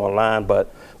Zoom online,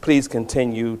 but please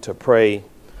continue to pray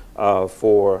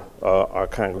for our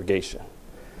congregation.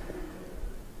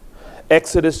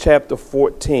 Exodus chapter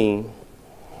 14,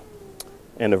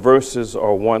 and the verses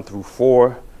are 1 through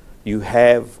 4. You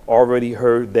have already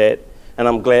heard that, and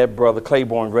I'm glad Brother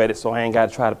Claiborne read it, so I ain't got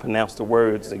to try to pronounce the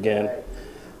words again.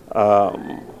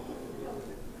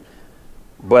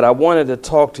 But I wanted to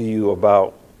talk to you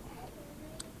about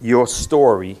your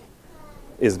story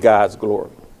is God's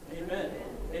glory. Amen.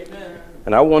 Amen.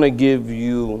 And I want to give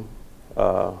you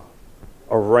a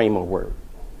rhema word.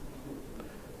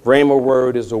 Rhema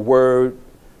word is a word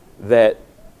that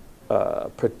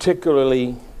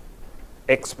particularly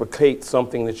explicates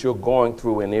something that you're going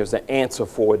through, and there's an answer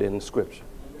for it in the scripture.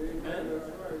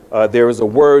 There is a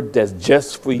word that's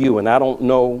just for you, and I don't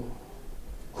know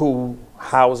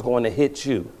how it's going to hit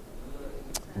you,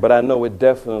 but I know it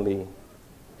definitely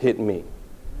hit me,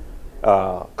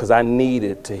 because I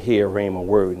needed to hear rhema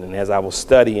word. And as I was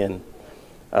studying,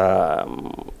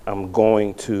 I'm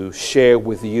going to share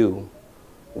with you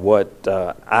what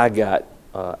I got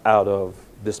out of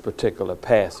this particular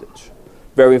passage.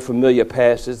 Very familiar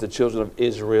passage. The children of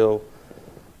Israel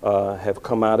have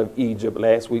come out of Egypt.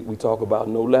 Last week we talked about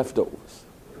no leftovers,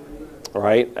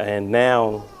 right? And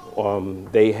now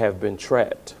they have been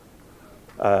trapped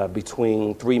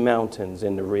between 3 mountains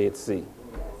in the Red Sea.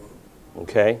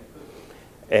 Okay?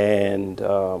 And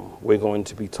we're going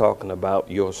to be talking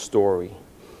about your story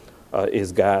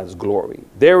is God's glory.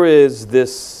 There is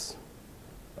this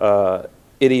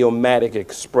idiomatic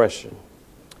expression,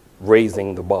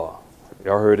 raising the bar.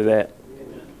 Y'all heard of that?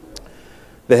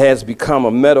 That has become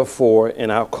a metaphor in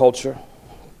our culture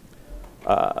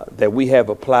that we have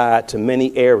applied to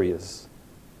many areas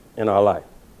in our life.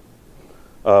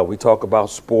 We talk about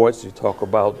sports, you talk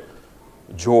about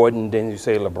Jordan, then you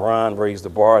say LeBron raised the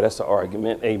bar. That's an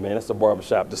argument. Amen. That's a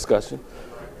barbershop discussion.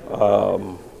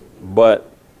 But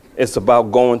it's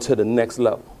about going to the next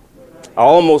level. I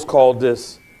almost called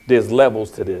this, there's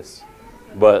levels to this,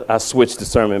 but I switched the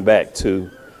sermon back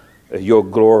to your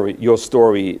glory. Your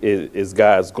story is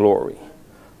God's glory.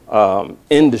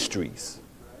 Industries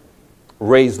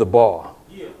raise the bar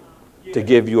to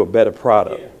give you a better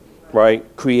product, right?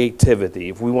 Creativity.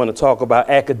 If we want to talk about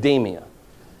academia,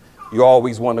 you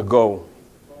always want to go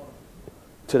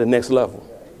to the next level,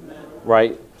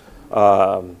 right?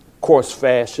 Course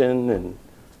fashion and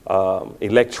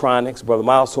electronics. Brother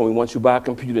Miles told me once you buy a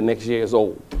computer, next year is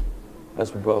old.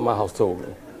 That's what Brother Miles told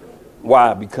me.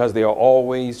 Why? Because they are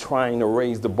always trying to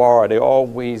raise the bar. They're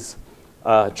always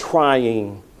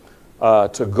trying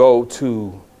to go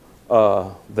to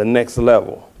the next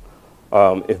level.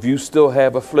 If you still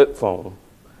have a flip phone,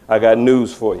 I got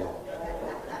news for you.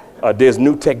 There's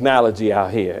new technology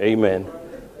out here, amen,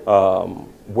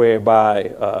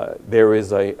 whereby there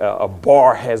is a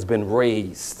bar has been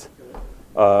raised.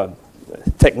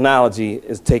 Technology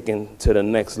is taken to the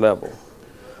next level.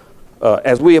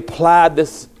 As we apply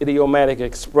this idiomatic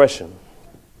expression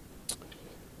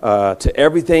to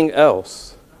everything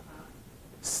else,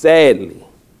 sadly,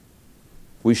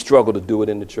 we struggle to do it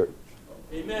in the church.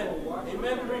 Amen.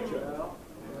 Amen, preacher.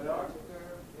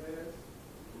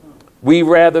 We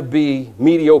rather be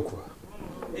mediocre.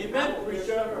 Amen,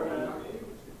 preacher.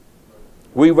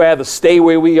 We rather stay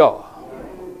where we are.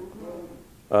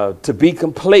 To be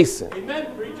complacent.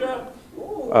 Amen, preacher.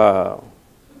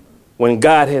 When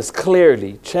God has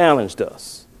clearly challenged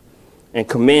us and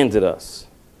commanded us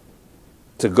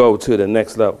to go to the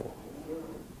next level.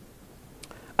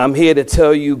 I'm here to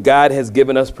tell you God has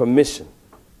given us permission.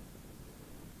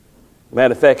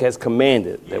 Matter of fact, has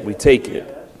commanded that we take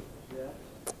it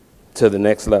to the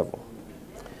next level.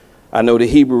 I know the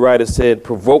Hebrew writer said,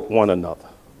 provoke one another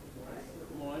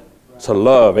to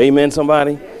love. Amen,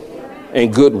 somebody?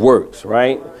 And good works,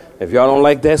 right? If y'all don't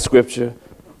like that scripture,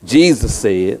 Jesus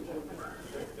said,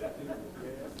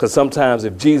 because sometimes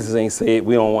if Jesus ain't say it,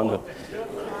 we don't want to.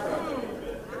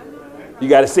 You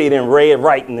got to say it in red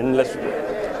writing. And let's.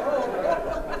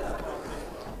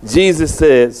 Jesus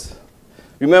says,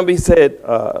 remember he said,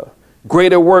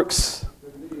 greater works,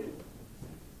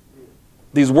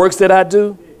 these works that I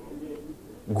do,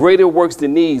 greater works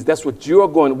than these. That's what you're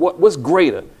going, what's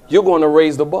greater? You're going to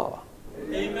raise the bar.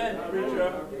 Amen,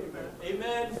 preacher.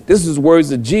 Amen. This is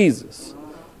words of Jesus.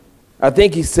 I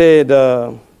think he said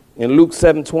in Luke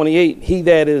 7:28, he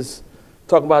that is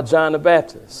talking about John the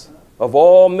Baptist, of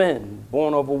all men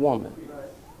born of a woman,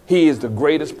 he is the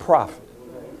greatest prophet.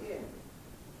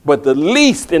 But the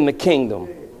least in the kingdom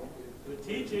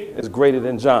is greater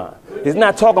than John. He's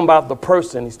not talking about the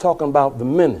person, he's talking about the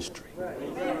ministry.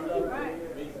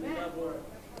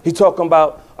 He's talking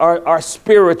about our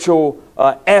spiritual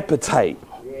appetite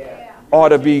ought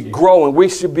to be growing. We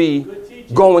should be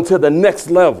going to the next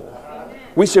level.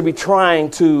 We should be trying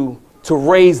to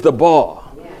raise the bar.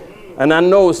 And I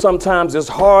know sometimes it's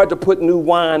hard to put new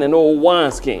wine in old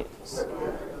wineskins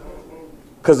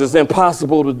because it's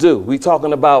impossible to do. We're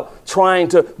talking about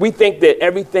we think that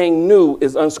everything new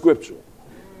is unscriptural.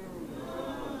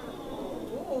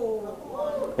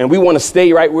 And we want to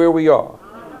stay right where we are.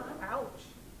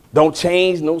 Don't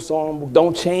change no song,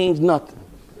 don't change nothing.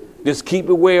 Just keep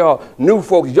it where are. New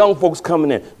folks, young folks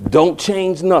coming in, don't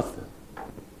change nothing.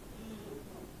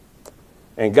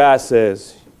 And God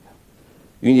says,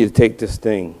 you need to take this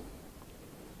thing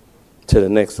to the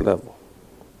next level.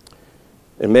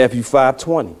 In Matthew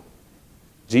 5:20,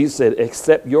 Jesus said,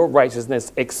 except your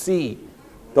righteousness exceed.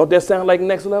 Don't that sound like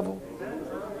next level?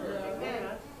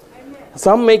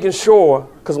 So I'm making sure,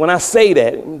 because when I say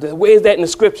that, where's that in the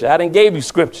scripture? I didn't give you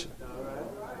scripture.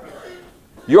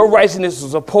 Your righteousness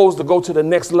is supposed to go to the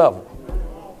next level.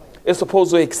 It's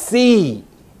supposed to exceed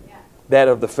that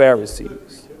of the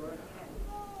Pharisees.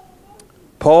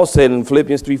 Paul said in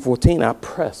Philippians 3:14, I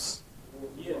press.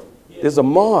 There's a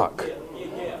mark.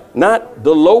 Not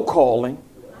the low calling.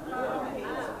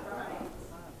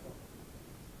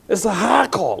 It's a high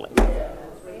calling.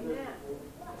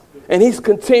 And he's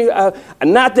continuing,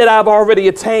 not that I've already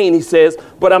attained, he says,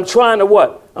 but I'm trying to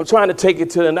what? I'm trying to take it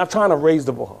to, and I'm trying to raise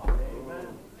the bar.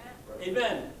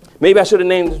 Amen. Maybe I should have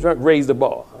named it Raise the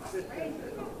Bar.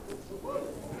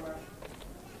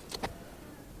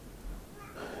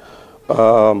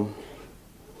 I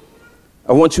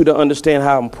want you to understand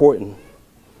how important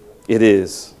it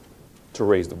is to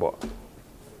raise the bar.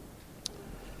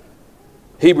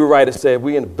 Hebrew writer said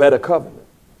we're in a better covenant.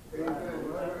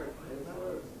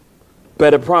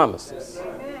 Better promises.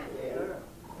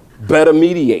 Better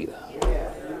mediator.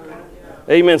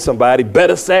 Amen, somebody.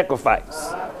 Better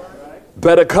sacrifice.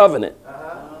 Better covenant.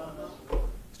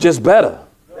 Just better.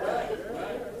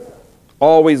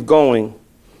 Always going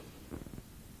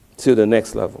to the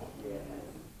next level.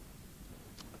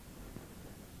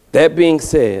 That being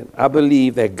said, I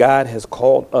believe that God has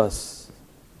called us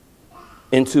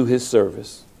into his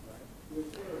service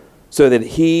so that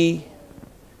he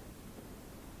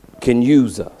can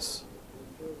use us.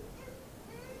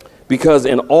 Because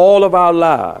in all of our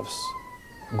lives,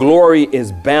 glory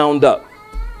is bound up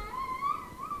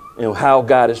in how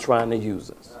God is trying to use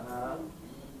us.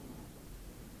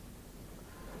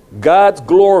 God's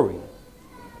glory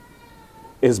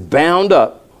is bound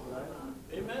up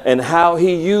in how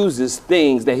he uses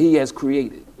things that he has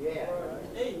created.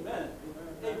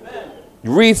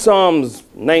 You read Psalms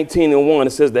 19:1,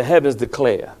 it says the heavens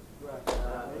declare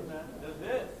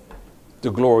the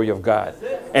glory of God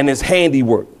and his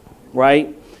handiwork,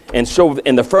 right? And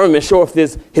the firmament showeth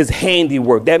his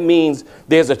handiwork. That means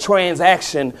there's a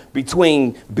transaction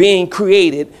between being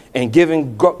created and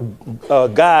giving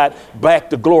God back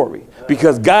the glory.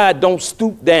 Because God don't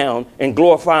stoop down and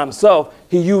glorify himself.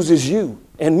 He uses you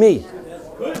and me.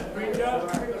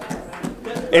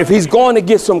 If he's going to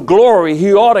get some glory,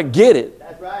 he ought to get it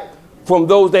from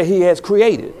those that he has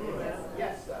created.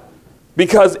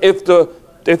 Because if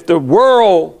the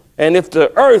world and if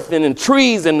the earth and the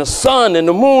trees and the sun and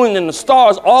the moon and the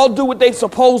stars all do what they're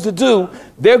supposed to do,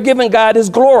 they're giving God his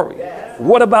glory.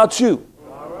 What about you?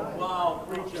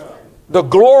 The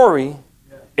glory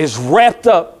is wrapped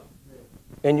up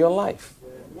in your life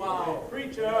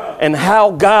and how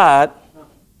God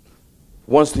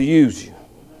wants to use you.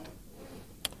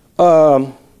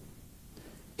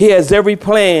 He has every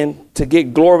plan to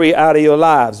get glory out of your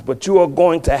lives, but you are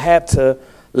going to have to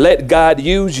let God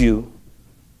use you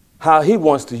how he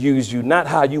wants to use you, not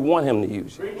how you want him to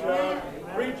use you.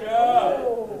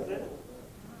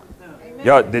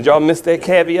 Y'all, did y'all miss that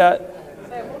caveat?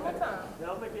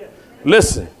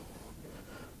 Listen.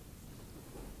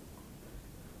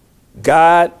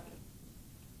 God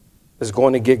is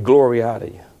going to get glory out of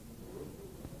you.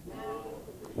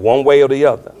 One way or the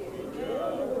other.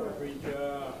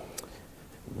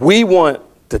 We want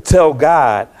to tell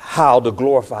God how to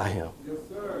glorify him.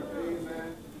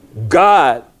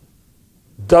 God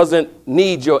doesn't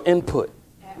need your input.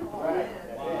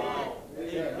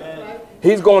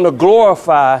 He's going to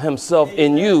glorify himself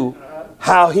in you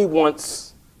how he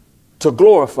wants to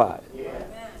glorify it.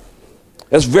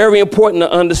 It's very important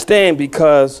to understand,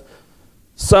 because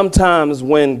sometimes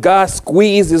when God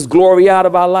squeezes glory out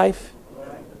of our life,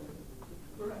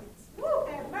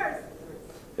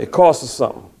 it costs us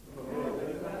something.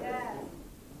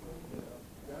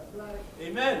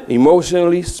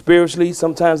 Emotionally, spiritually,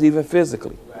 sometimes even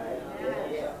physically.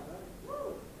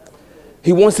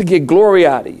 He wants to get glory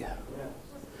out of you.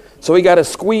 So he got to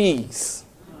squeeze.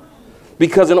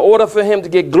 Because in order for him to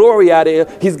get glory out of you,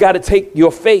 he's got to take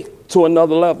your faith to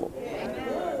another level.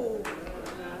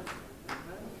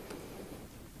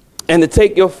 And to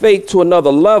take your faith to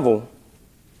another level,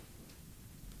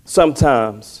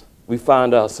 sometimes we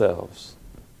find ourselves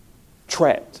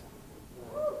trapped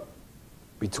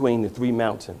between the three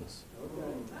mountains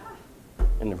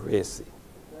and the Red Sea.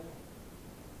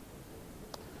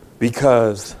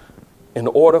 Because in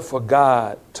order for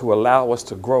God to allow us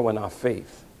to grow in our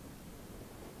faith,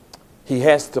 he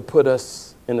has to put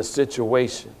us in a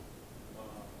situation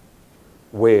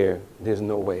where there's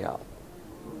no way out.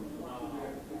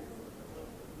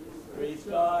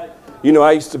 You know,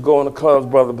 I used to go in the clubs,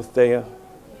 Brother Bethea.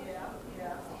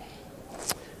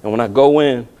 And when I go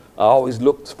in, I always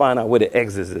look to find out where the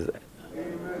exit is at.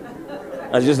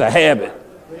 That's just a habit.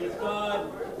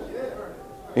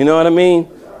 You know what I mean?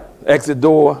 Exit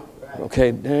door. Okay,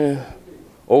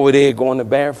 over there, go in the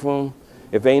bathroom.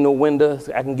 If ain't no windows,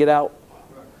 I can get out.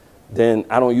 Then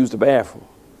I don't use the bathroom.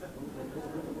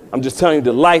 I'm just telling you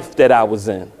the life that I was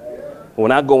in.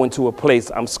 When I go into a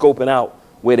place, I'm scoping out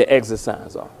where the exit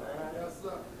signs are.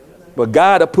 But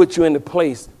God will put you in the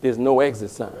place there's no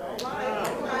exit sign.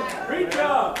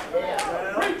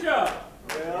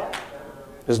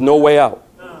 There's no way out.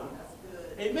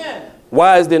 Amen.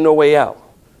 Why is there no way out?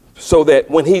 So that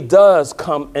when he does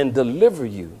come and deliver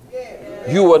you,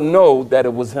 you will know that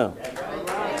it was him.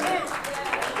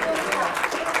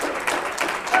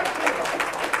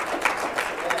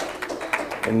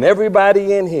 And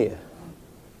everybody in here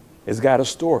has got a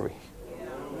story.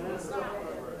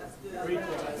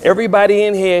 Everybody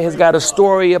in here has got a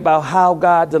story about how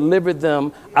God delivered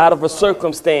them out of a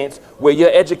circumstance where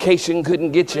your education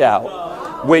couldn't get you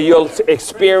out, where your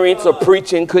experience of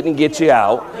preaching couldn't get you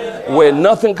out, where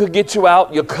nothing could get you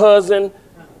out, your cousin,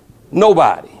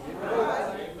 nobody.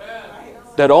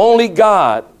 That only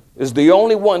God is the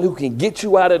only one who can get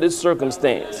you out of this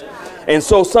circumstance. And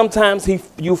so sometimes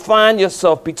you find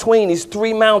yourself between these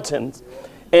three mountains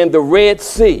and the Red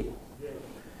Sea.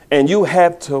 And you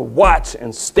have to watch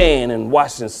and stand and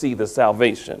watch and see the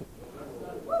salvation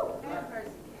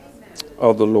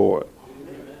of the Lord.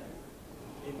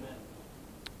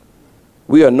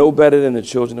 We are no better than the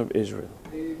children of Israel.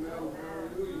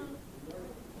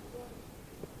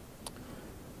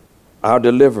 Our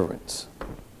deliverance,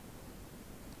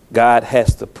 God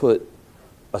has to put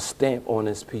a stamp on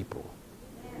his people.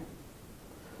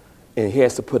 And he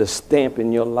has to put a stamp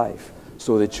in your life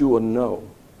so that you will know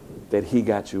that he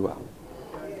got you out.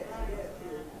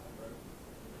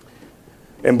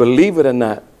 And believe it or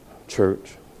not,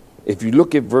 church, if you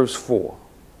look at verse 4,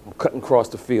 I'm cutting across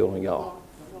the field on y'all.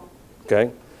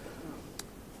 Okay?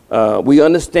 We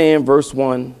understand verse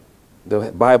 1.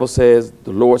 The Bible says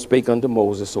the Lord spake unto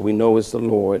Moses, so we know it's the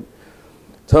Lord.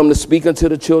 Tell him to speak unto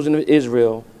the children of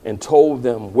Israel and told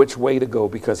them which way to go,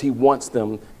 because he wants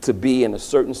them to be in a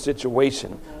certain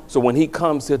situation. So when he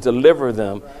comes to deliver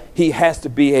them, he has to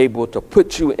be able to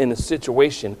put you in a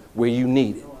situation where you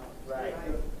need it.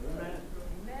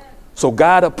 So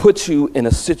God will put you in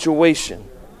a situation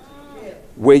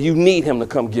where you need him to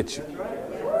come get you.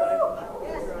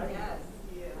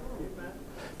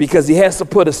 Because he has to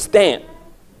put a stamp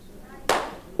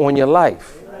on your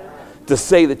life to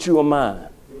say that you are mine.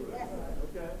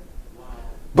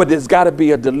 But there's got to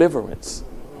be a deliverance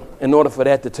in order for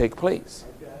that to take place.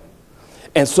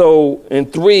 And so in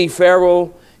 3,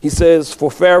 Pharaoh, he says, for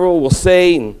Pharaoh will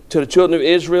say to the children of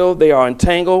Israel, they are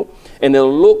entangled, and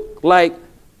it'll look like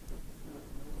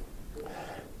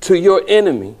to your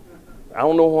enemy, I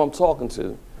don't know who I'm talking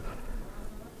to,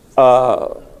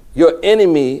 your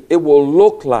enemy, it will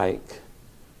look like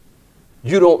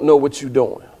you don't know what you're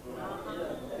doing.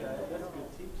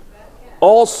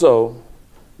 Also,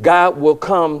 God will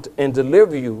come and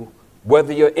deliver you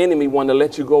whether your enemy want to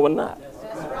let you go or not.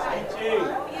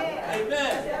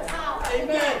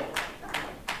 Amen.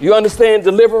 You understand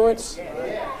deliverance?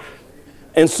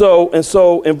 And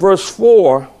so in verse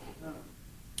 4,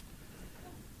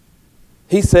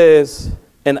 he says,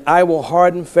 and I will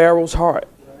harden Pharaoh's heart,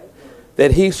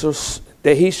 that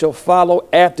he shall follow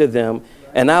after them,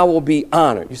 and I will be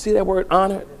honored. You see that word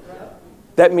honored?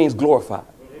 That means glorified.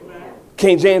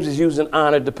 King James is using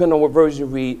honored, depending on what version you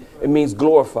read, it means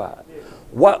glorified.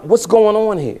 What's going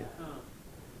on here?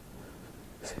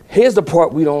 Here's the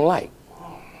part we don't like.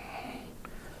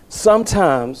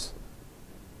 Sometimes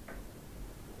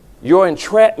your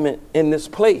entrapment in this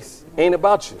place ain't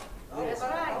about you. That's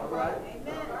right.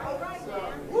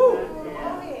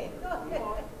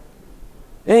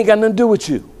 It ain't got nothing to do with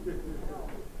you.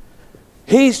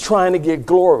 He's trying to get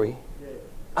glory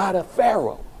out of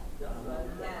Pharaoh.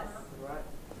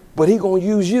 But he's going to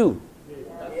use you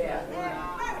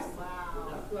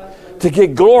to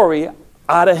get glory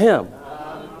out of him.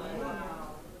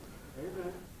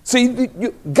 See,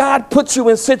 God puts you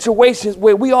in situations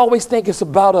where we always think it's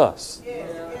about us.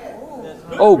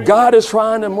 Oh, God is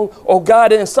trying to move. Oh,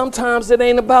 God, and sometimes it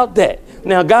ain't about that.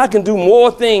 Now, God can do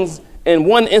more things in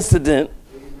one incident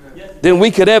than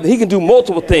we could ever. He can do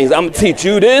multiple things. I'm going to teach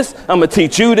you this. I'm going to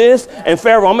teach you this. And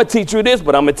Pharaoh, I'm going to teach you this,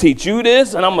 but I'm going to teach you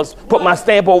this. And I'm going to put my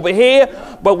stamp over here.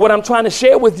 But what I'm trying to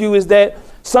share with you is that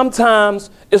sometimes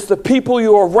it's the people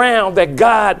you're around that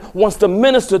God wants to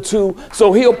minister to.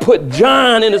 So he'll put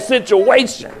John in a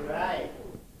situation.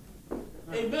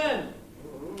 Amen.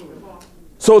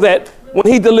 So that when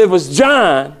he delivers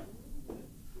John,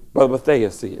 Brother Bethea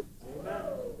see it.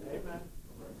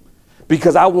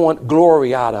 Because I want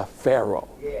glory out of Pharaoh.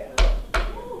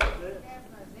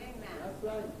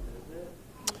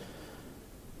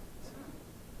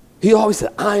 He always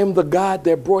said, I am the God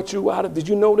that brought you out of. Did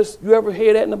you notice? You ever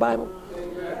hear that in the Bible?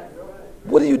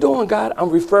 What are you doing, God? I'm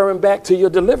referring back to your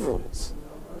deliverance.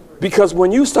 Because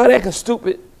when you start acting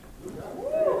stupid,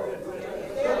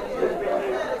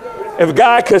 if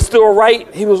God could still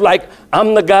write, he was like,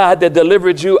 I'm the God that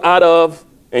delivered you out of,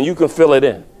 and you can fill it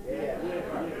in.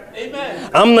 Amen.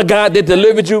 I'm the God that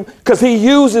delivered you, because he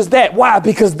uses that. Why?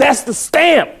 Because that's the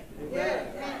stamp.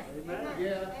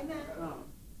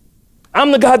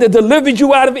 I'm the God that delivered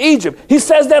you out of Egypt. He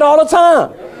says that all the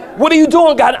time. What are you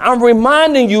doing, God? I'm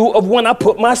reminding you of when I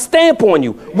put my stamp on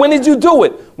you. When did you do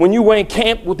it? When you were in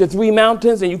camp with the 3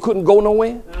 mountains and you couldn't go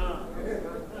nowhere?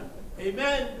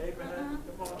 Amen.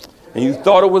 And you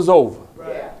thought it was over.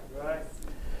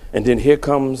 And then here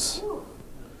comes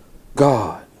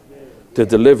God to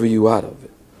deliver you out of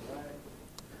it.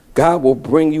 God will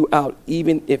bring you out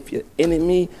even if your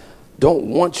enemy don't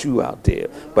want you out there.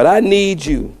 But I need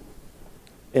you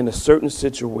in a certain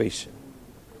situation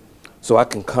so I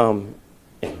can come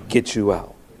and get you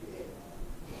out.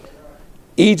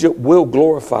 Egypt will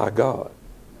glorify God,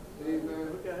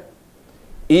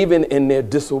 even in their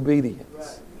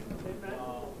disobedience.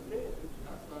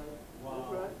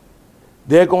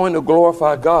 They're going to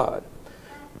glorify God.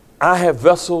 I have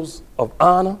vessels of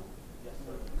honor,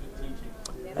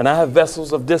 and I have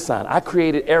vessels of dishonor. I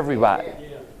created everybody,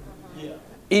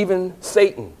 even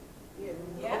Satan.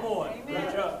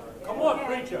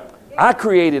 I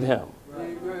created him.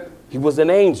 He was an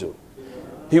angel.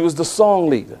 He was the song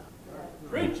leader.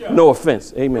 No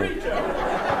offense. Amen.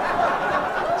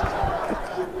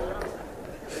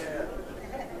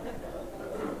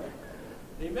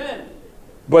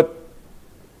 But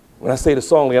when When I say the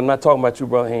song leader, I'm not talking about you,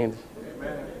 Brother Handy.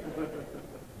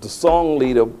 The song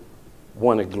leader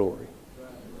wanted glory.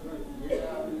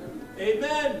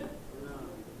 Amen.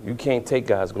 You can't take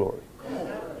God's glory.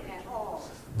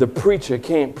 The preacher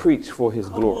can't preach for his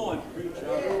glory.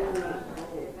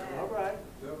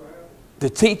 The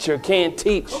teacher can't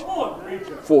teach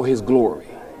for his glory.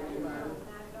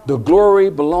 The glory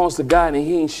belongs to God, and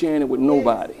he ain't sharing it with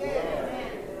nobody.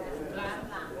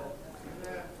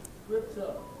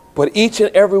 But each and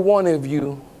every one of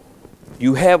you,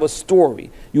 you have a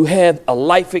story. You have a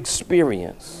life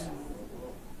experience.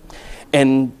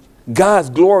 And God's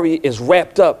glory is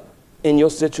wrapped up in your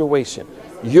situation.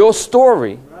 Your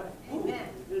story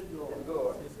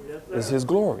is his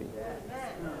glory.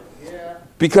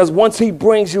 Because once he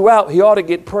brings you out, he ought to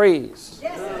get praised.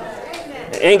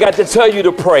 Ain't got to tell you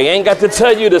to pray. Ain't got to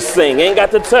tell you to sing. Ain't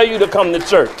got to tell you to come to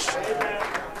church.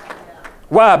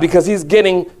 Why? Because he's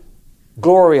getting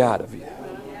glory out of you.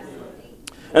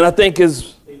 And I think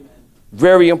it's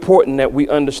very important that we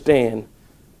understand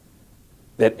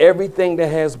that everything that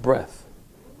has breath,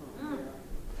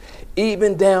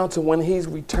 even down to when he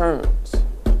returns,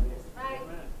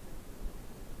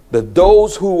 that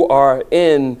those who are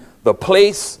in the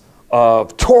place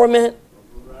of torment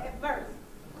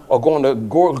are going to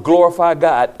glorify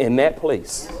God in that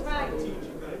place.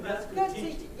 That's good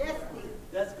teaching. Yes,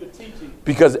 that's good teaching.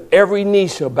 Because every knee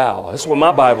shall bow. That's what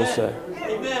my Bible says.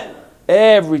 Amen.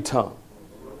 Every tongue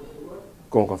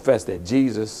going to confess that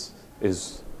Jesus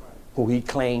is who he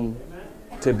claimed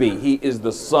to be. He is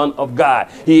the Son of God.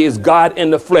 He is God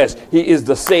in the flesh. He is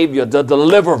the Savior, the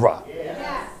deliverer.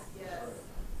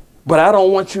 But I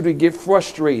don't want you to get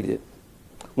frustrated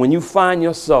when you find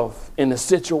yourself in a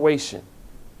situation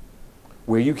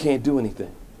where you can't do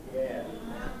anything.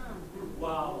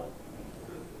 Wow.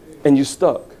 And you're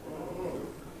stuck.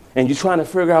 And you're trying to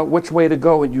figure out which way to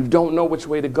go, and you don't know which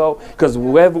way to go, because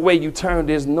whatever way you turn,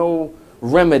 there's no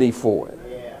remedy for it.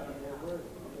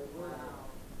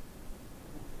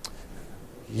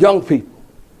 Young people,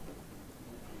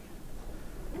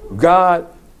 God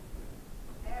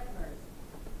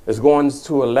is going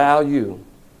to allow you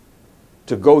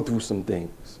to go through some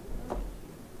things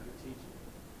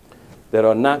that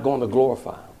are not going to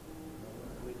glorify him.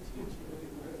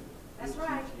 That's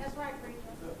right. That's right, preacher.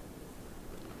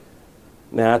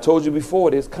 Now, I told you before,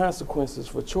 there's consequences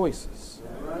for choices.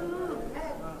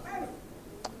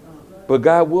 But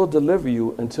God will deliver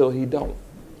you until he don't.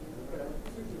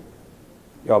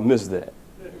 Y'all missed that.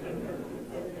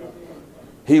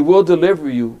 He will deliver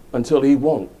you until he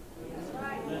won't.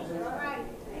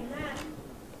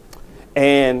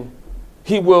 And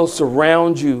he will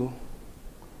surround you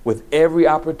with every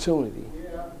opportunity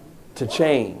to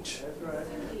change,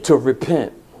 to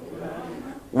repent.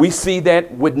 We see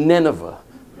that with Nineveh.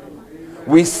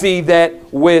 We see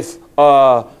that with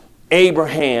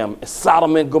Abraham,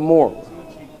 Sodom and Gomorrah.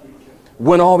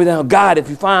 Went all the way down. God, if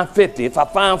you find 50, if I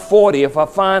find 40, if I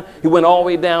find, he went all the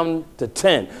way down to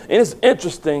 10. And it's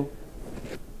interesting.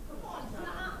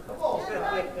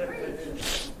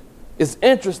 It's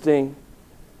interesting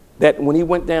that when he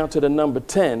went down to the number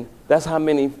 10, that's how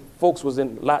many folks was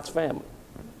in Lot's family.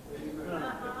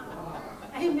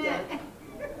 Amen.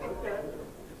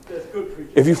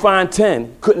 If you find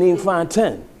 10, couldn't even find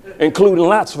 10, including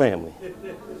Lot's family.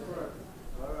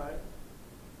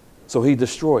 So he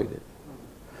destroyed it.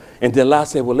 And then Lot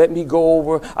said, well, let me go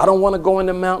over. I don't want to go in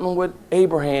the mountain with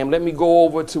Abraham. Let me go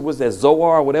over to, what's that,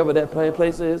 Zoar, or whatever that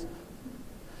place is.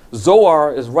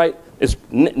 Zoar is right, it's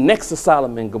next to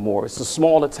Sodom and Gomorrah. It's a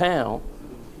smaller town,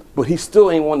 but he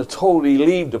still ain't want to totally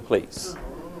leave the place.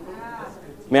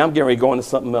 Man, I'm getting ready to go into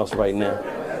something else right now.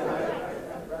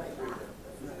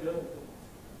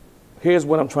 Here's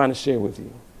what I'm trying to share with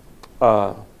you.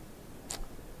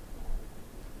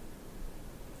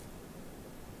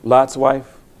 Lot's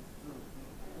wife,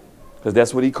 because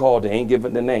that's what he called her, ain't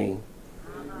given the name.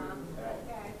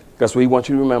 That's what he wants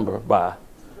you to remember by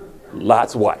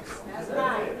Lot's wife.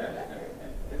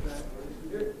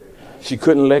 She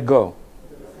couldn't let go.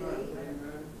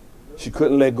 She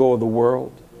couldn't let go of the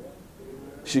world.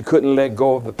 She couldn't let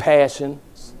go of the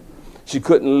passions. She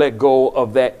couldn't let go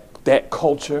of that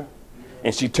culture.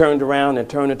 And she turned around and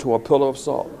turned into a pillar of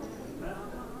salt.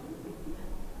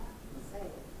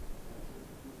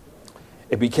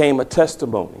 It became a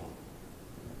testimony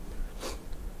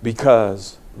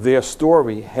because their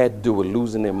story had to do with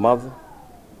losing their mother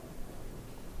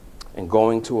and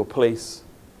going to a place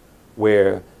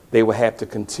where they would have to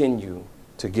continue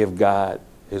to give God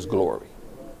his glory.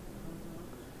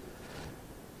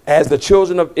 As the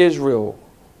children of Israel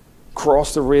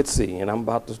crossed the Red Sea, and I'm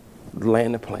about to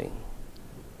land the plane,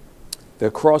 They're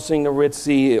crossing the Red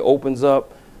Sea. It opens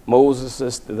up.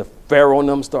 Moses, the Pharaoh and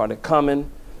them started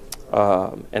coming.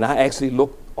 And I actually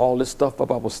looked all this stuff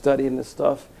up. I was studying this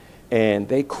stuff. And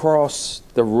they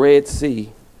crossed the Red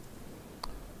Sea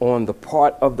on the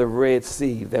part of the Red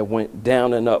Sea that went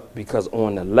down and up, because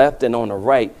on the left and on the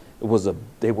right,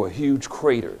 they were huge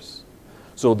craters.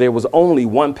 So there was only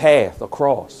one path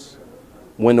across.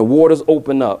 When the waters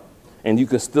open up, and you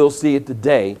can still see it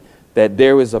today, that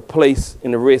there is a place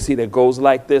in the Red Sea that goes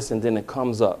like this and then it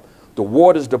comes up. The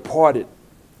waters departed,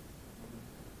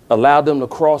 allowed them to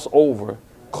cross over,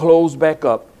 closed back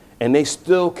up, and they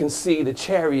still can see the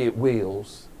chariot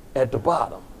wheels at the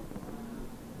bottom.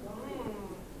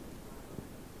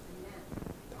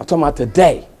 I'm talking about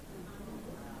today.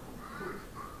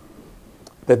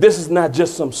 That this is not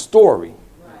just some story.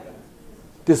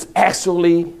 This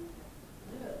actually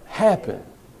happened.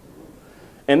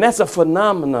 And that's a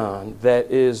phenomenon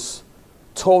that is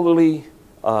totally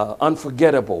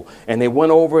unforgettable. And they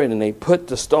went over it and they put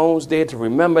the stones there to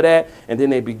remember that. And then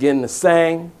they began to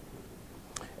sing.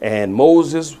 And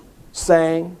Moses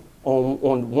sang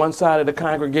on one side of the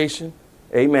congregation.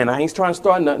 Amen. I ain't trying to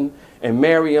start nothing. And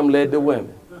Miriam led the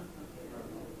women.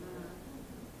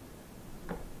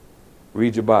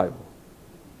 Read your Bible.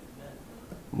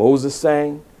 Moses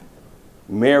sang.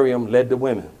 Miriam led the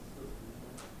women.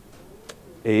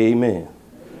 Amen.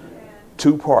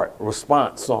 Two-part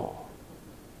response song.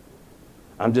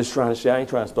 I'm just trying to share. I ain't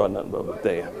trying to start nothing but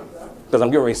Bethea, because I'm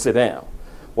getting ready to sit down.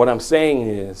 What I'm saying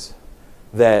is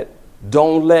that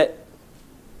don't let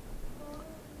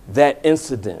that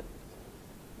incident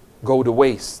go to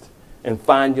waste and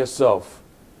find yourself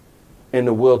in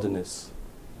the wilderness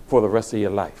for the rest of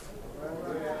your life.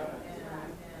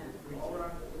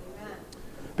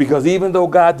 Because even though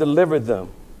God delivered them,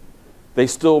 they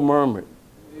still murmured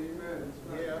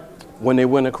when they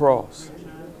went across.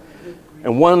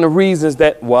 And one of the reasons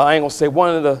that, well, I ain't going to say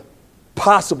one of the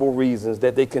possible reasons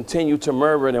that they continued to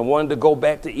murmur and wanted to go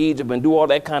back to Egypt and do all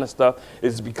that kind of stuff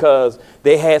is because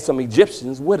they had some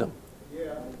Egyptians with them.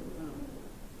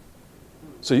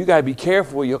 So you got to be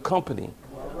careful of your company.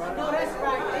 No, that's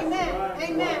right. Amen.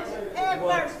 Amen. Have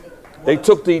mercy. They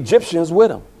took the Egyptians with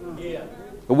them.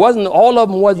 It wasn't, all of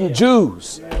them wasn't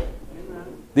Jews.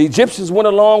 The Egyptians went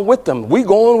along with them. We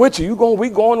going with you. We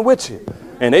going with you.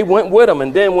 And they went with them.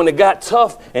 And then when it got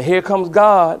tough, and here comes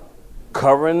God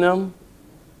covering them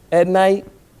at night,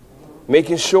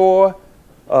 making sure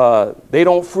they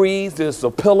don't freeze. There's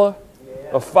a pillar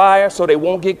of fire so they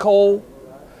won't get cold.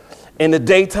 In the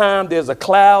daytime, there's a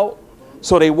cloud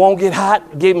so they won't get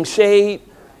hot, give them shade.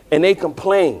 And they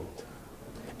complained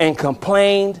and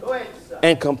complained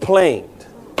and complained.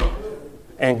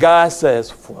 And God says,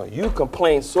 for you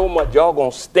complain so much, y'all going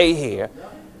to stay here,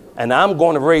 and I'm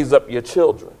going to raise up your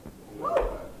children.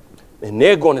 And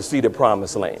they're going to see the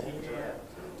promised land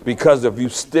because of you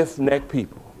stiff-necked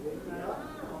people.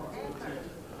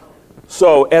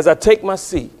 So as I take my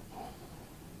seat,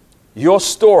 your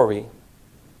story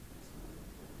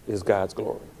is God's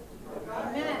glory.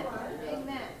 Amen.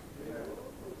 Amen.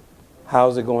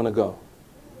 How's it going to go?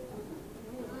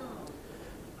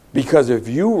 Because if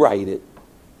you write it,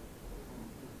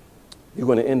 you're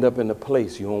going to end up in a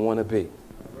place you don't want to be.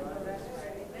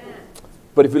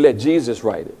 But if you let Jesus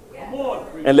write it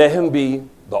and let him be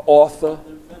the author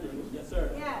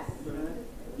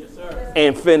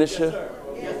and finisher,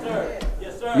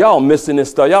 y'all missing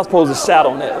this stuff. Y'all supposed to shout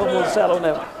on that.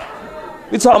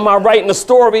 We're talking about writing the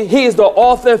story. He is the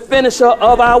author and finisher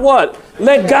of our what?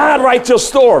 Let God write your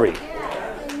story.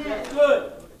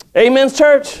 Amen,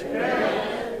 church?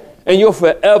 And you'll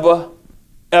forever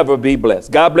ever be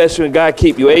blessed. God bless you and God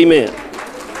keep you. Amen.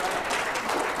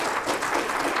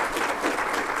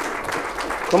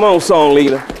 Come on, song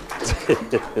leader.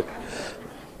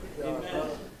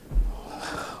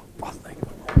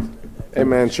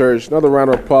 Amen, church. Another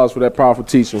round of applause for that powerful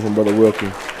teaching from Brother Wilkie.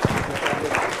 You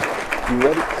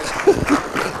ready?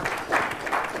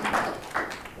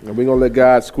 And we're going to let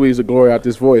God squeeze the glory out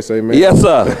this voice. Amen. Yes,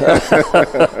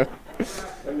 sir.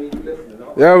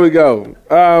 There we go.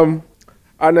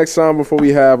 Our next song before we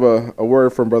have a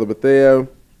word from Brother Bethea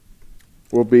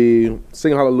will be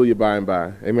Sing Hallelujah by and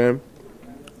by. Amen.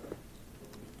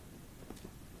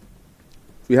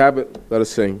 If you have it, let us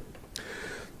sing.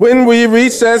 When we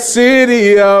reach that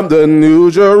city of the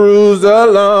New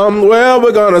Jerusalem, well,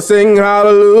 we're gonna sing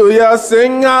hallelujah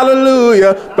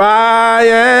by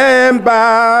and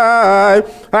by.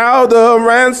 How the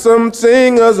ransomed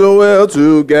singers will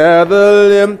together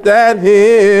lift that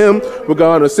hymn. We're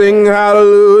gonna sing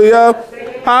hallelujah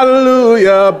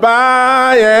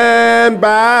by and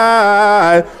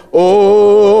by.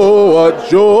 Oh, what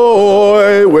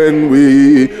joy when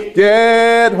we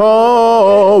get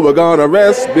home. We're gonna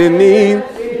rest beneath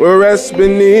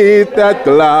that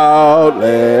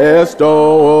cloudless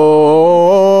dome.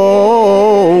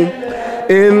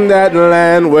 In that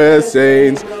land where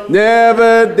saints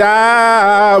never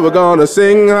die, we're gonna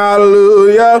sing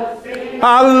hallelujah,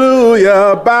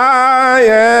 hallelujah, by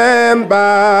and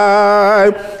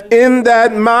by. In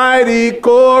that mighty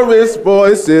chorus,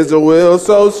 voices will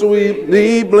so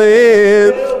sweetly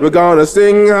blend. We're gonna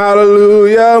sing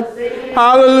hallelujah,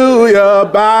 hallelujah,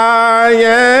 by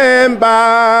and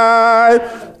by.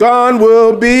 Gone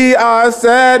will be our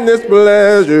sadness,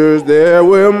 pleasures there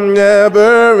will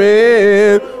never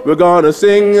end. We're gonna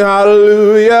sing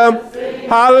hallelujah,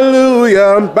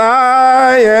 hallelujah,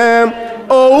 by and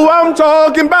oh, I'm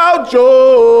talking about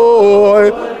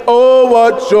joy. Oh,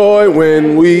 what joy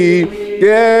when we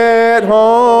get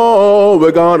home.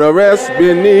 We're gonna rest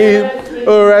beneath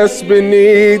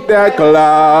that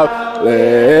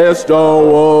cloudless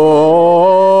dome.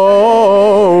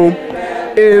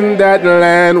 In that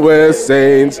land where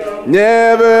saints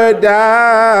never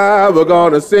die, we're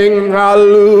gonna sing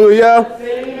hallelujah,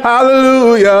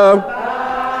 hallelujah,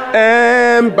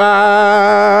 and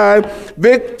by.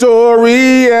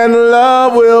 Victory and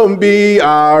love will be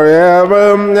our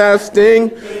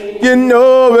everlasting. You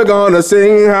know we're gonna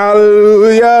sing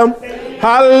hallelujah,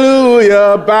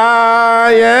 hallelujah,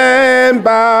 by and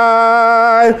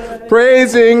by.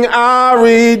 Praising our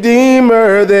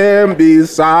Redeemer there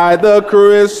beside the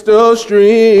crystal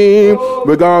stream.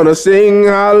 We're gonna sing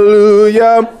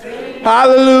hallelujah,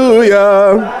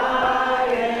 hallelujah.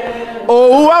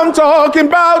 Oh, I'm talking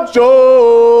about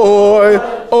joy.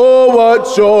 Oh, what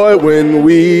joy when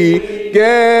we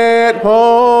get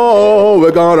home.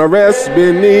 We're gonna rest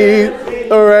beneath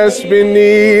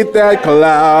that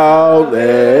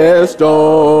cloudless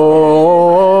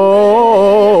dome.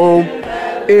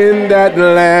 In that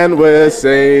land where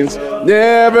saints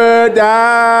never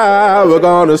die, we're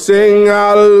gonna sing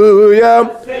hallelujah,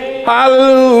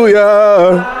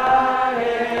 hallelujah.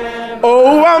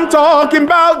 Oh, I'm talking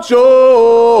about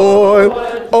joy.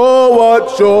 Oh,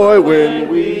 what joy when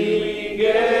we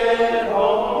get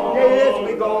home. Yes,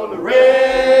 we're gonna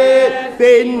rest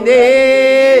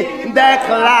beneath that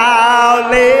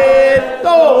cloudless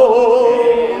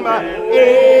dome.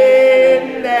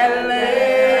 In that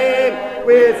land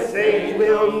where saints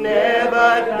will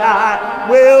never die.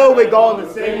 Well, we're gonna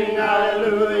sing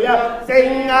hallelujah,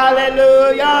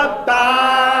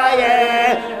 by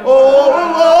and oh,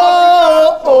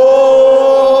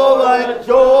 what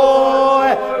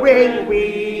joy when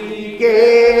we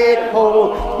get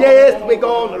home. Yes, we're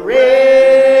gonna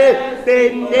rest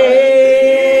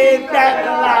beneath that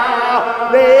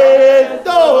cloudless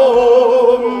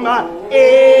dome.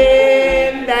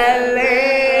 In that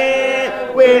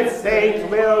land where saints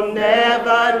will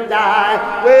never die.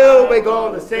 Well, we're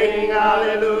gonna sing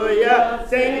hallelujah,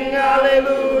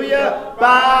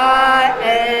 by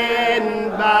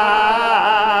and by.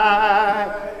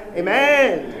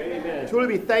 Amen. Amen. Truly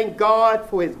we thank God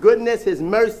for his goodness, his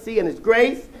mercy, and his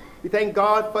grace. We thank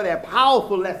God for that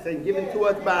powerful lesson given to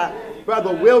us by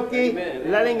Brother Wilkie,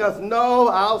 letting us know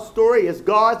our story is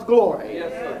God's glory.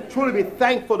 Yes, truly be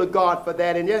thankful to God for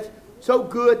that, and it's so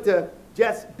good to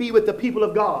just be with the people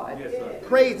of God,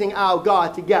 praising our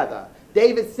God together.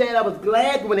 David said, I was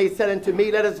glad when they said unto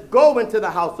me, let us go into the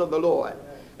house of the Lord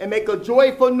and make a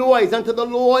joyful noise unto the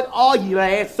Lord, all ye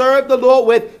lands. Serve the Lord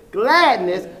with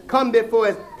gladness. Come before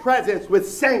his presence with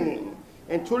singing.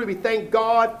 And truly we thank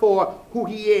God for who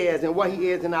he is and what he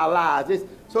is in our lives. It's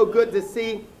so good to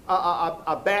see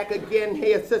back again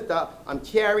here, Sister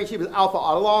Cherry. She was out for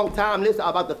a long time. This is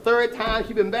about the third time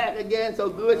she's been back again. So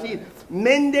good. She's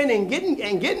mending and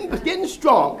getting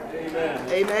strong. Amen.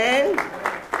 Amen.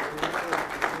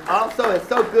 Also, it's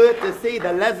so good to see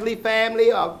the Leslie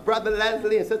family, Brother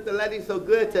Leslie and Sister Leslie. So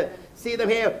good to see them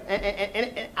here.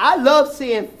 And I love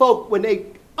seeing folk when they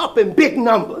up in big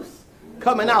numbers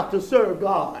coming out to serve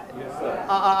God. Yes, sir.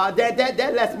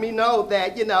 That lets me know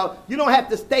that, you know, you don't have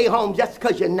to stay home just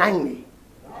because you're 90.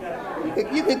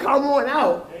 You can come on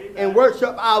out and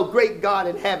worship our great God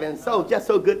in heaven. So just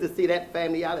so good to see that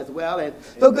family out as well. And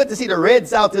so good to see the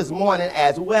Reds out this morning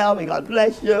as well. May God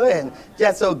bless you. And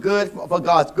just so good for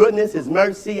God's goodness, his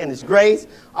mercy, and his grace.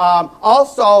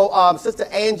 Also, Sister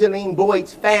Angeline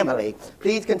Boyd's family.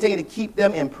 Please continue to keep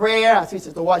them in prayer. I see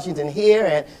Sister Washington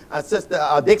here and Sister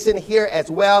Dixon here as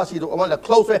well. She's one of the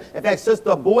closer. In fact,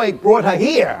 Sister Boyd brought her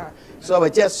here. So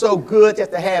it's just so good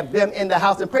just to have them in the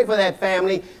house, and pray for that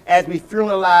family as we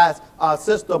funeralize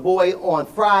Sister Boy on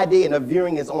Friday, and the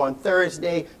viewing is on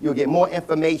Thursday. You'll get more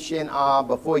information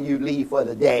before you leave for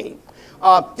the day.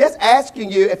 Just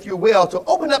asking you, if you will, to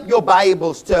open up your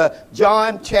Bibles to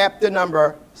John chapter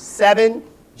number 7.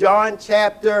 John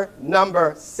chapter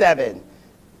number 7.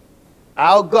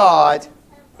 Our God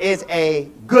is a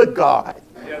good God.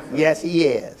 Yes, He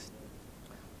is.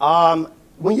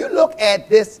 When you look at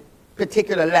this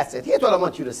particular lesson, here's what I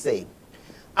want you to see.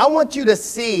 I want you to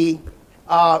see,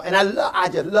 and I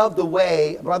just love the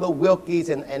way Brother Wilkie's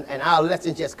and our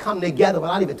lessons just come together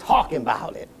without even talking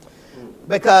about it.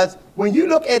 Because when you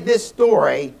look at this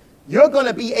story, you're going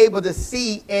to be able to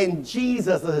see in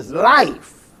Jesus'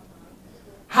 life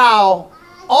how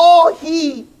all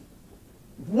He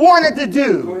wanted to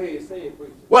do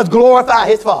was glorify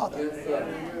His Father.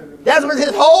 That was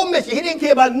His whole mission. He didn't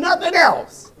care about nothing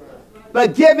else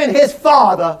but giving His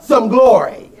Father some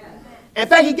glory. In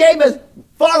fact, He gave His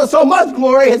Father so much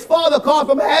glory, His Father called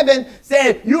from heaven,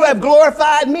 said, "You have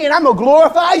glorified me, and I'm going to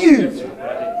glorify you."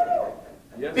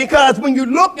 Because when you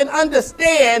look and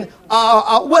understand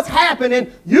what's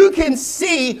happening, you can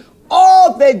see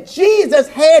all that Jesus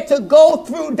had to go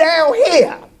through down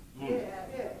here.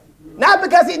 Not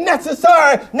because He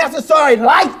necessarily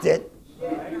liked it,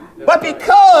 but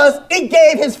because it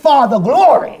gave His Father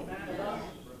glory.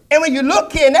 And when you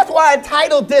look here, and that's why I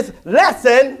titled this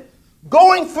lesson,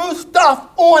 Going Through Stuff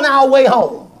on Our Way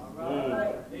Home.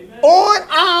 On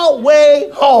our way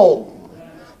home.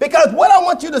 Because what I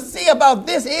want you to see about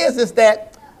this is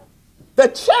that the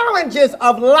challenges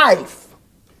of life,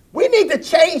 we need to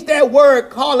change that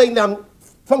word,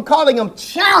 from calling them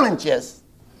challenges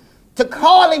to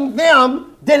calling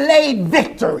them delayed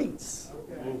victories.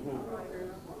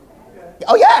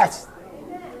 Oh, yes.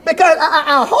 Because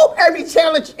I hope every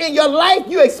challenge in your life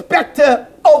you expect to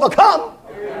overcome.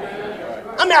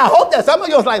 I mean, I hope that some of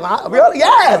you is like, really?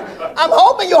 Yes. I'm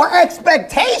hoping your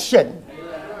expectation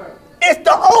is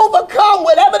to overcome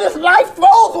whatever this life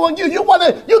throws on you. You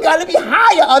got to be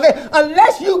higher of it.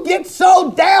 Unless you get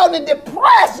so down and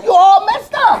depressed, you're all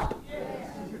messed up.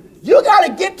 You got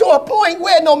to get to a point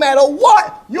where no matter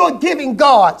what, you're giving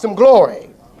God some glory.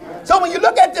 So when you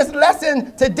look at this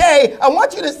lesson today, I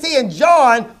want you to see in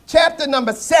John chapter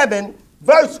number 7,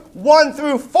 verse 1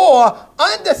 through 4,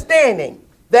 understanding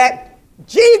that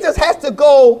Jesus has to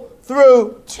go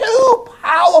through two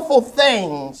powerful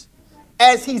things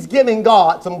as He's giving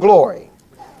God some glory.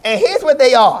 And here's what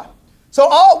they are. So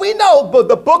all we know, but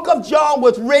the book of John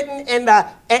was written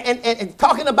and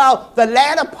talking about the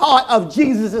latter part of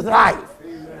Jesus' life.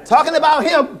 Amen. Talking about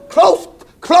Him close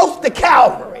to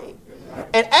Calvary.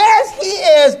 And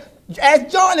as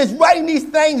John is writing these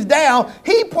things down,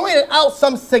 he pointed out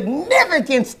some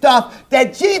significant stuff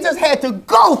that Jesus had to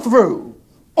go through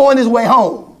on His way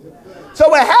home. So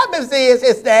what happens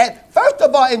is that, first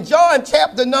of all, in John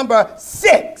chapter number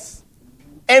 6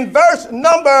 and verse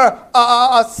number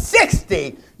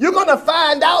 60, you're going to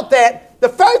find out that the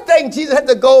first thing Jesus had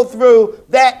to go through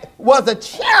that was a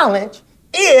challenge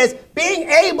is being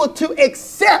able to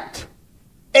accept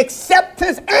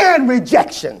acceptance and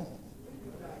rejection.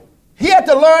 He had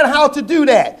to learn how to do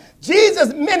that.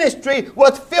 Jesus' ministry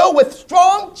was filled with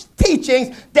strong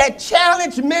teachings that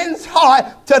challenged men's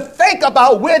heart to think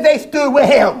about where they stood with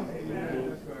Him.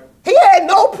 Amen. He had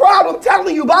no problem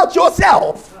telling you about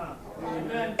yourself.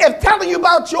 Amen. If telling you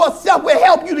about yourself will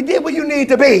help you to get where you need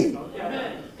to be.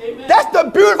 Amen. That's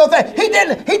the beautiful thing. He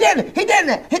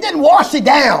didn't wash it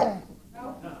down.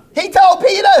 He told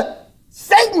Peter,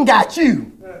 Satan got you.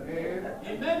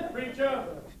 Amen, preacher.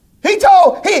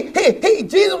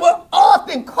 Jesus would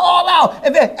often call out,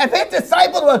 if his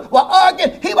disciples were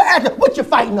arguing, he would ask them, what you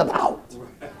fighting about?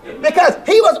 Because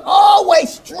he was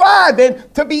always striving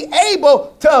to be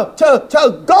able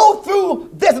to go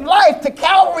through this life to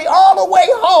Calvary all the way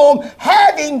home,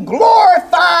 having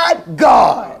glorified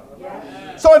God.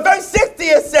 So in verse 60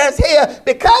 it says here,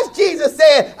 because Jesus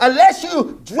said, unless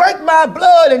you drink my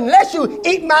blood, unless you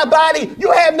eat my body,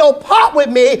 you have no part with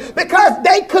me, because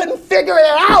they couldn't figure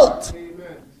it out.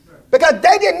 Because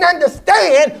they didn't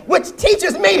understand, which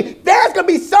teaches me there's going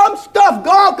to be some stuff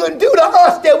God can do to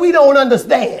us that we don't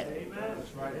understand.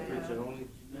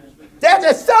 There's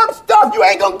just some stuff you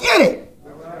ain't going to get it.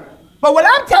 But what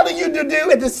I'm telling you to do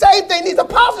is the same thing these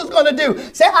apostles going to do.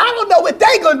 Say, I don't know what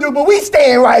they're going to do, but we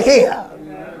stand right here.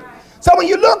 So when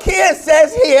you look here, it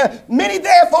says here, many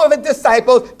therefore of the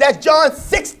disciples, that's John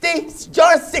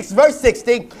 6, verse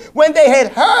 60, when they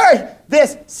had heard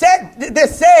this saying,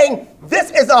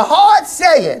 this is a hard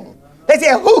saying, they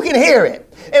said, who can hear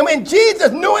it? And when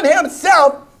Jesus knew in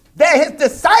himself that his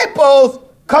disciples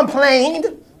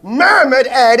complained, murmured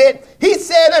at it, he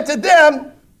said unto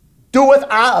them, doeth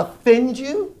I offend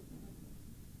you?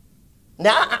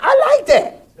 Now, I like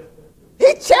that.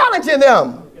 He's challenging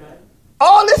them.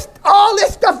 All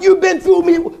this stuff you've been through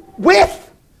me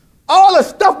with, all the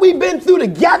stuff we've been through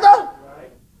together,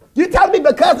 you tell me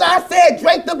because I said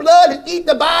drink the blood and eat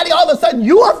the body, all of a sudden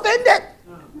you offended?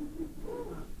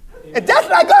 And that's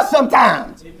like us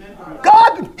sometimes.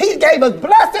 God, he gave us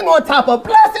blessing on top of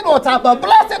blessing on top of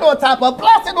blessing on top of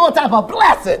blessing on top of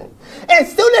blessing. And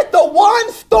soon as the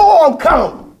one storm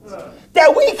comes,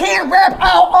 that we can't wrap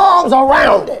our arms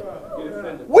around it,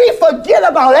 we forget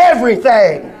about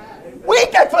everything. We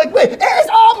can forget. It's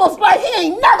almost like he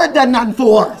ain't never done nothing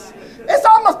for us. It's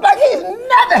almost like he's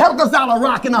never helped us out of a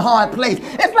rock in a hard place.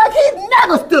 It's like he's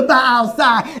never stood by our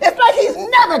side. It's like he's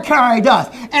never carried us.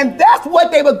 And that's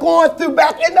what they were going through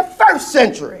back in the first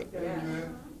century.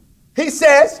 He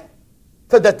says,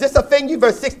 so does this offend you?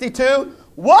 Verse 62,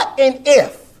 what and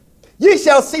if ye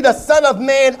shall see the Son of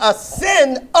Man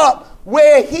ascend up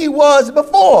where he was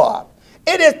before?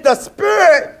 It is the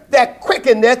spirit that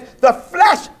quickeneth, the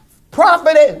flesh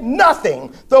profited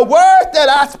nothing. The words that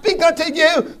I speak unto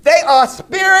you, they are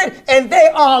spirit and they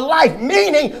are life.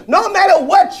 Meaning, no matter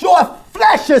what your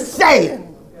flesh is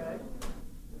saying,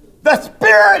 the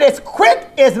spirit is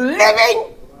quick, is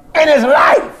living, and is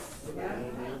life.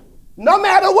 No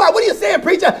matter what. What are you saying,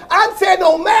 preacher? I'm saying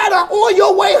no matter on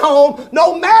your way home,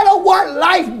 no matter what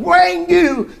life brings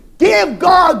you, give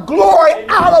God glory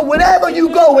out of whatever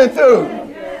you're going through.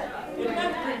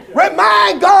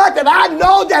 Remind God that I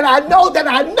know that I know that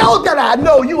I know that I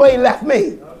know you ain't left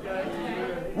me.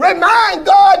 Remind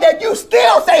God that you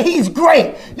still say he's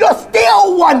great. You're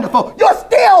still wonderful. You're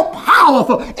still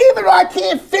powerful. Even though I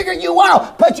can't figure you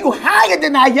out, but you higher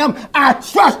than I am, I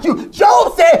trust you.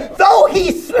 Job said, though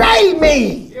he slay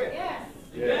me,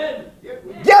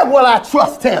 yet will I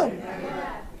trust him.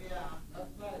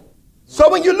 So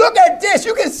when you look at this,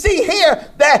 you can see here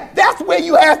that that's where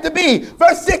you have to be.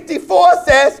 Verse 64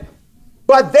 says,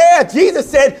 but there, Jesus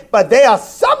said, but there are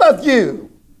some of you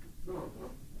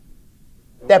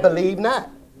that believe not.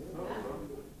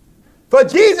 For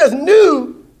Jesus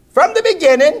knew from the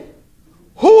beginning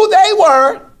who they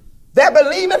were that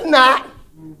believeth not.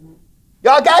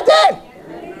 Y'all got that?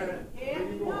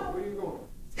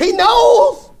 He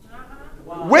knows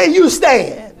where you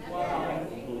stand.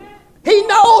 He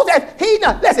knows that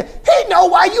listen, he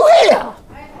knows why you here.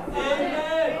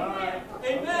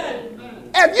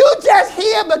 Amen. If you just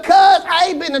here because I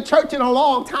ain't been to church in a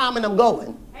long time and I'm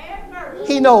going,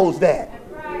 he knows that.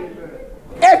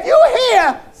 If you're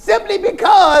here simply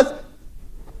because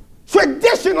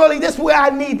traditionally this is where I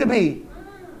need to be,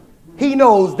 he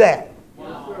knows that.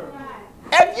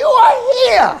 If you are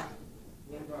here,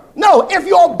 no, if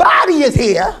your body is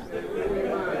here,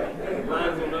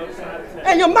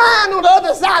 and your mind on the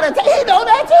other side of he know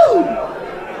that too.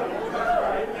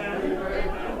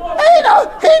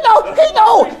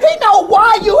 He know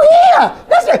why you here.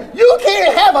 Listen, you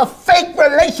can't have a fake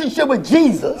relationship with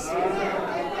Jesus.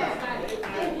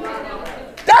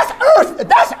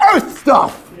 That's earth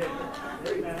stuff.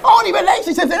 Only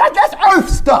relationships, that's earth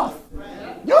stuff.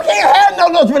 You can't have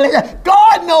no those relationships.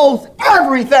 God knows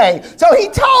everything. So he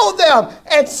told them,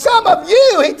 and some of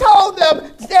you, he told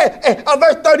them,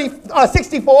 verse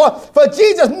 64, for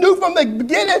Jesus knew from the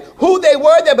beginning who they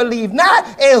were that believed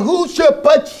not and who should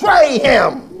betray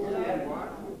him.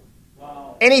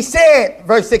 And he said,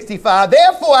 verse 65,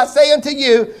 therefore I say unto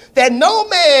you that no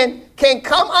man can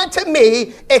come unto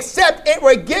me except it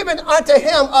were given unto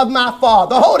him of my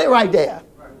Father. Hold it right there.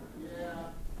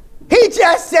 He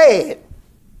just said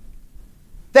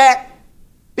that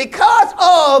because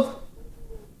of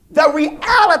the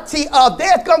reality of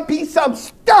there's going to be some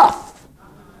stuff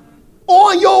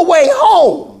on your way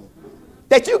home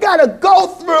that you got to go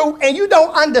through and you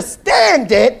don't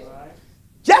understand it,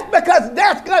 just because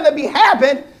that's going to be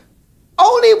happening,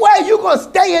 only way you're going to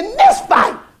stay in this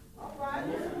fight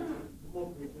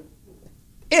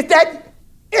is that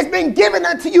it's been given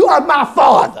unto you of my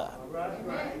Father.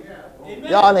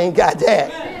 Y'all ain't got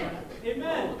that.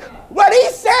 Amen. What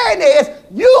he's saying is,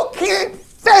 you can't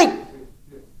fake.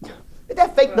 Is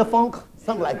that fake the funk?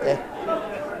 Something like that.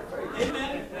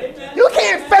 You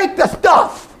can't fake the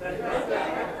stuff.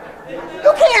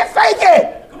 You can't fake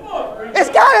it. It's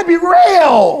got to be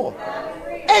real.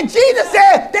 And Jesus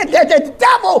said that the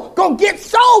devil gonna get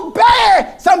so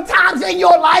bad sometimes in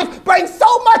your life, bring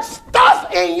so much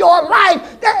stuff in your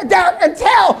life that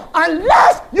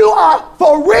unless you are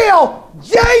for real,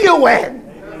 genuine,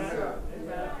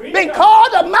 been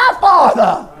called of my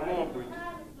Father,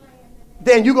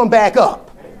 then you're gonna back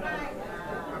up.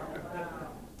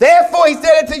 Therefore he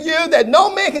said unto you that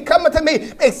no man can come unto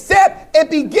me except it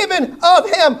be given of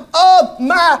him of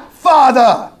my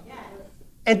Father. Yes.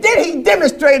 And then he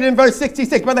demonstrated in verse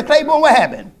 66. Brother Claiborne, what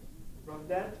happened? From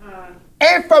that time.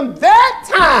 And from that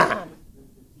time.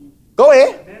 Go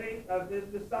ahead. Many of his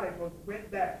disciples went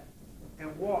back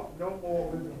and walked no more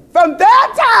with him. From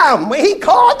that time, when he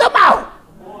called them out.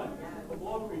 Come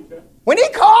on, preacher. When he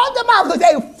called them out, because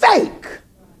they were fake.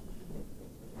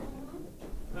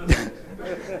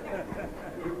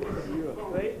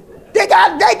 They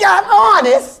got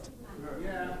honest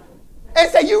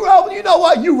and said, you know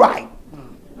what? You right.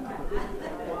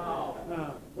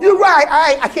 You right.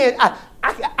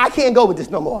 I can't go with this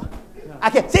no more. I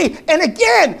can't. See, and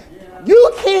again,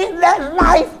 you can't let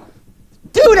life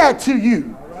do that to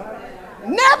you.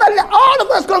 All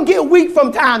of us going to get weak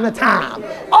from time to time.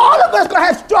 All of us going to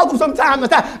have struggles from time to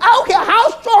time. I don't care how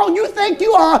strong you think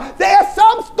you are, there's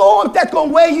some storms that's going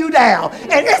to weigh you down.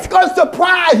 And it's going to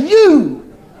surprise you.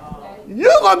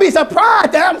 You're going to be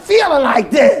surprised that I'm feeling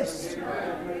like this.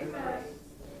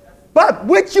 But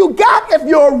what you got, if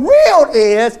you're real,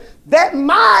 is that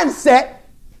mindset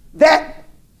that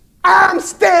I'm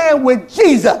staying with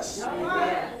Jesus.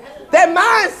 That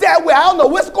mindset where I don't know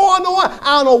what's going on,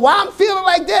 I don't know why I'm feeling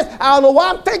like this, I don't know why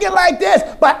I'm thinking like this,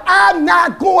 but I'm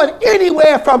not going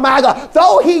anywhere from my God.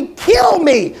 Though he kill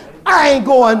me, I ain't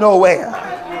going nowhere.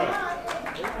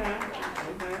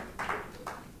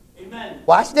 Amen.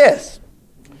 Watch this.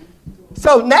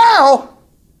 So now,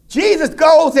 Jesus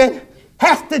goes and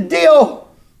has to deal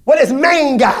with his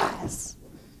main guys.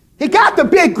 He got the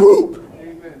big group,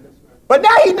 but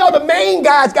now he know the main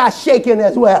guys got shaken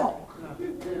as well.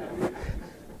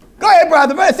 Go ahead,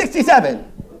 brother, verse 67.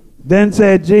 Then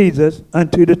said Jesus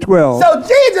unto the 12. So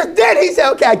Jesus did, he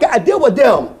said, okay, I got to deal with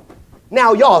them.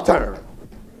 Now y'all turn.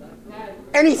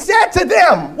 And he said to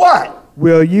them, what?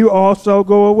 Will you also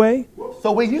go away?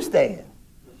 So where you stand?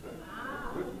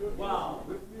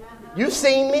 You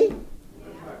seen me?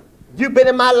 You've been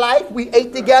in my life. We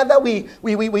ate together. We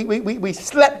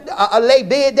slept, laid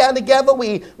bed down together.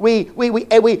 We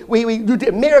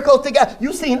did miracles together.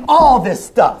 You seen all this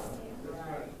stuff.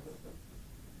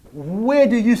 Where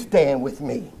do you stand with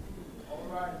me?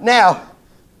 Now,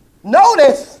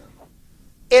 notice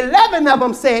 11 of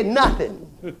them said nothing.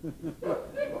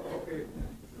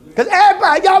 Because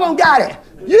everybody, y'all don't got it.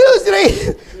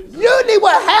 Usually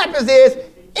what happens is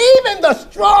even the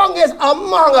strongest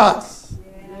among us,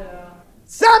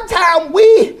 sometimes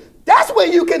that's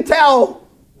when you can tell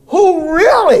who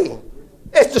really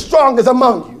is the strongest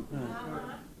among you.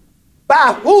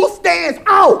 By who stands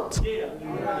out.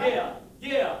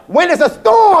 When there's a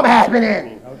storm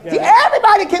happening. Okay. See,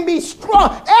 everybody can be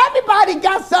strong. Everybody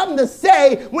got something to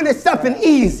say when it's something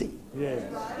easy. Yes.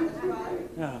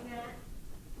 Yeah.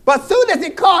 But soon as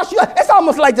it costs you, it's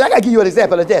almost like this. I got to give you an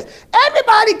example of this.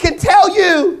 Everybody can tell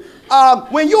you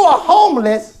when you are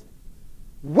homeless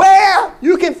where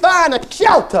you can find a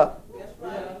shelter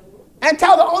and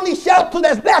tell the only shelter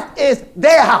that's left is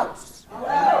their house.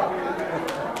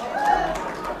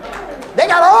 They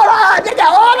got all the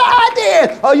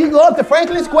ideas. Or you can go up to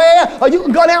Franklin Square, or you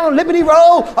can go down on Liberty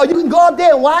Road, or you can go up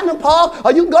there in Wyndham Park,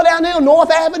 or you can go down there on North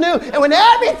Avenue. And when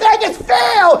everything is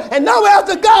failed and nowhere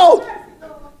else to go,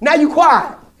 now you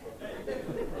quiet.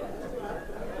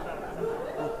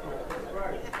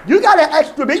 You got an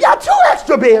extra bed. You got 2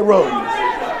 extra bedrooms.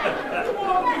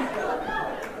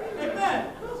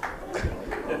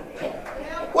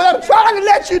 What I'm trying to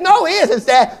let you know is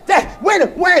that when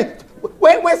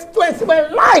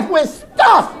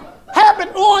stuff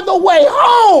happens on the way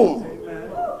home,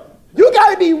 you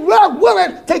got to be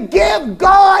willing to give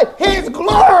God his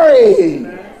glory.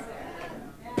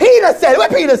 Peter said,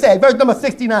 what Peter said, verse number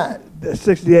 69.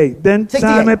 68. Then 68.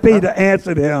 Simon Peter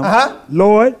answered him,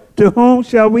 Lord, to whom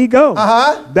shall we go?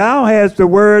 Thou hast the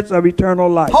words of eternal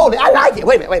life. Hold it, I like it.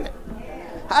 Wait a minute.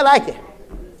 I like it.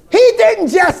 He didn't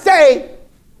just say,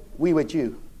 we with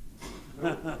you.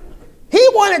 He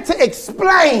wanted to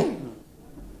explain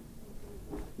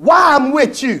why I'm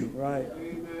with you. Right.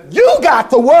 You got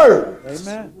the words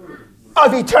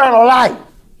of eternal life.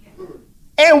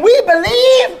 And we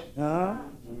believe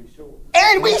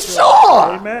and we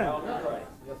sure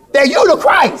that you the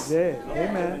Christ.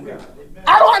 Amen.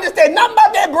 I don't understand nothing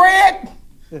about that bread.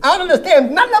 I don't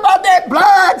understand nothing about that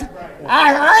blood.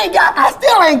 I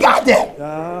still ain't got that.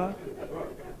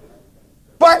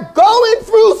 But going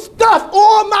through stuff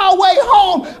on my way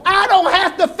home, I don't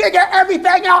have to figure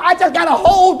everything out. I just got to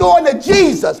hold on to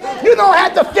Jesus. You don't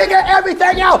have to figure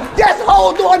everything out. Just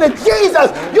hold on to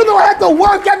Jesus. You don't have to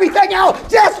work everything out.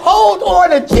 Just hold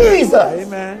on to Jesus.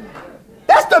 Amen.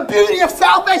 That's the beauty of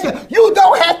salvation. You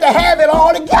don't have to have it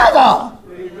all together.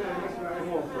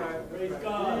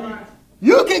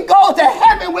 You can go to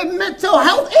heaven with mental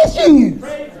health issues.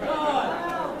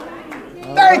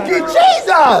 Thank you,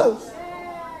 Jesus.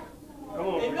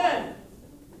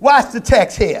 Watch the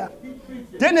text here.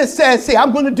 Then it says here,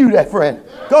 I'm going to do that, friend.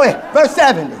 Go ahead, verse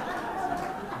 70.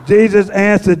 Jesus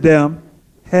answered them,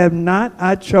 have not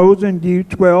I chosen you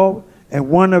 12, and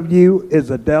one of you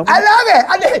is a devil? I love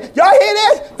it. Y'all hear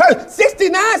this? Verse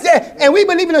 69 says, and we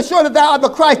believe in the sure that thou art the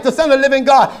Christ, the Son of the living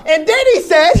God. And then he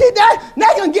says, now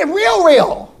he's going to get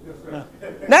real.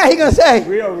 Now he's going to say,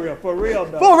 Real, for real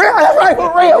though. For real, that's right,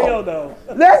 for real. For real though.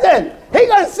 Listen, he's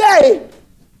going to say,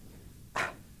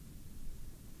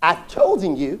 I've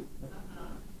chosen you.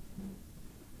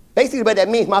 Basically what that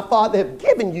means, my Father has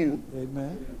given you.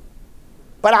 Amen.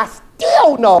 But I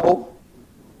still know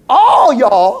all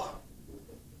y'all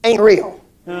ain't real.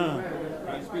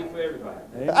 Speak for everybody.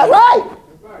 That's right.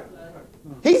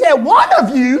 He said one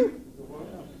of you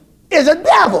is a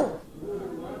devil.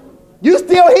 You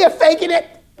still here faking it?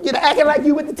 You know, acting like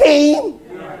you with the team?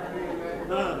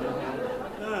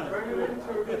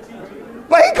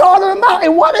 But he called him out,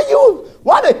 and I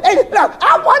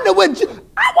wonder what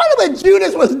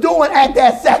Judas was doing at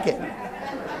that second.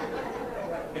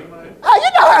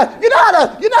 You know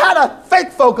how the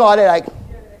fake folk are. They're like,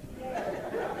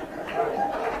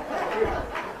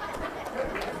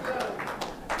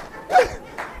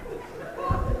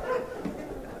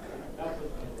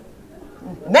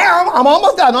 now I'm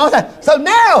almost done. So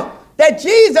now that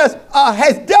Jesus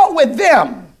has dealt with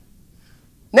them,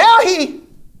 now he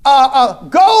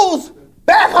goes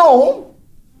back home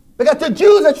because the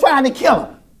Jews are trying to kill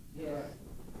him.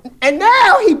 And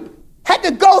now he had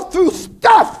to go through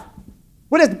stuff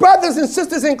with his brothers and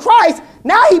sisters in Christ.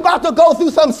 Now he's about to go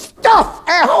through some stuff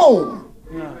at home.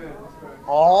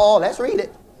 Oh, let's read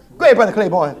it. Go ahead, Brother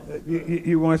Claiborne.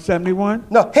 You want 71?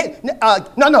 No,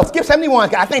 skip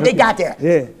 71. I think they got there.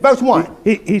 Yeah. Verse 1.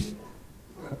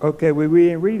 Okay, we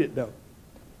didn't read it though.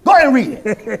 Go ahead and read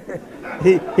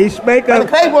it. He spake Brother of...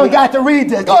 Claiborne got to read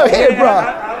this. Go ahead, bro.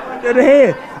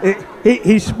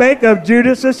 He spake of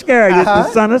Judas Iscariot, the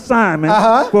son of Simon,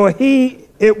 for he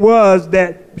it was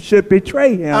that should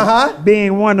betray him,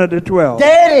 being one of the 12.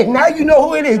 There it is. Now you know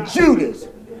who it is, Judas.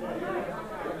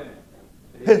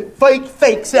 His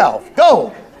fake self.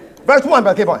 Go. Verse 1,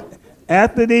 Brother Claiborne.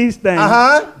 After these things,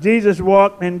 Jesus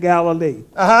walked in Galilee,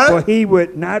 for he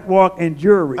would not walk in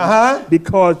Jewry,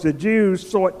 because the Jews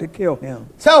sought to kill him.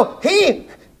 So he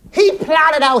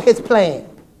plotted out his plan.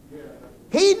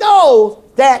 He knows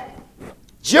that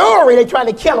Jewry, they're trying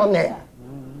to kill him there.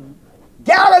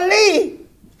 Galilee,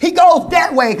 he goes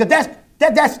that way because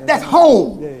that's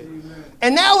home.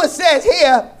 And now it says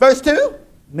here, verse 2.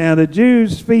 Now the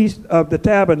Jews' feast of the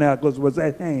tabernacles was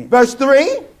at hand. Verse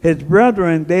 3. His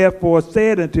brethren therefore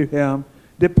said unto him,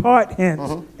 depart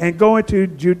hence and go into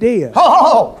Judea.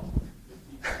 Oh,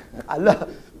 I love,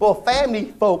 well,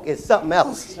 family folk is something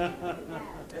else. So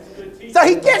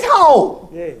he gets home.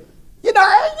 Yeah. You know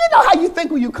how you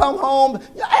think when you come home?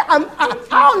 I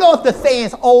don't know if the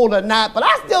saying's old or not, but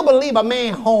I still believe a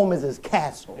man's home is his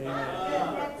castle.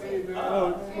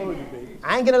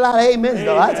 I ain't getting a lot of amens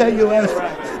though. I tell you what.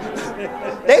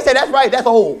 They say that's right, that's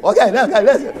old. Okay,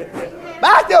 listen. But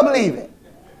I still believe it.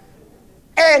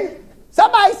 And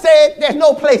somebody said there's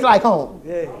no place like home.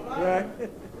 Yeah, right.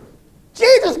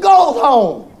 Jesus goes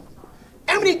home.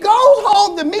 And when he goes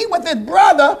home to meet with his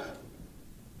brother,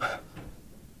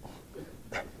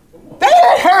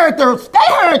 they heard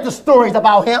the stories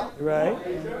about him. Right.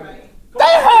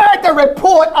 They heard the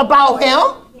report about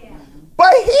him.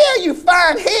 But here you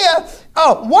find here,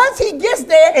 once he gets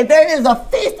there and there is a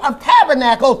Feast of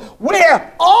Tabernacles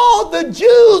where all the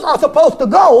Jews are supposed to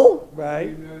go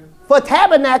for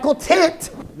tabernacle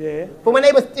tent. Yeah. For when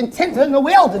they was in tents in the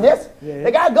wilderness, they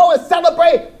got to go and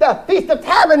celebrate the Feast of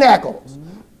Tabernacles.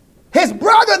 His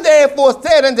brother therefore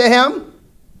said unto him,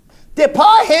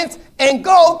 depart hence and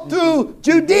go through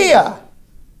Judea,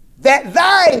 that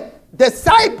thy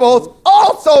disciples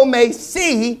also may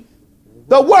see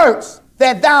the works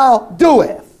that thou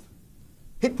doest.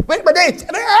 What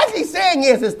they're actually saying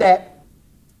is that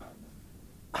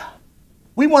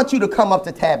we want you to come up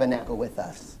to tabernacle with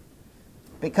us.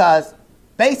 Because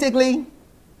basically,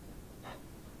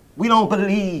 we don't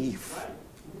believe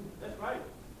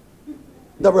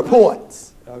the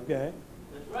reports. Okay.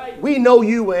 We know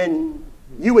you when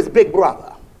you was big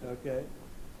brother. Okay.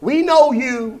 We know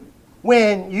you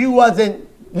when you wasn't,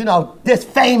 this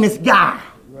famous guy.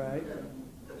 Right.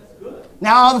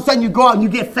 Now all of a sudden you go out and you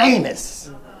get famous.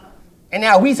 And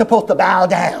now we supposed to bow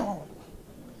down.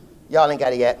 Y'all ain't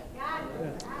got it yet.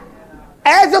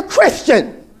 as a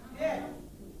Christian,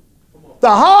 the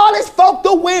hardest folk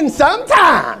to win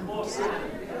sometimes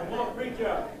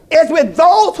is with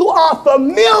those who are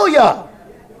familiar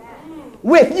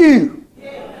with you.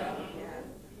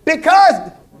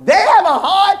 Because they have a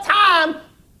hard time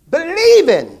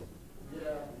believing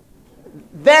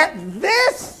that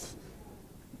this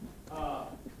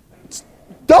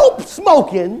dope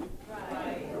smoking,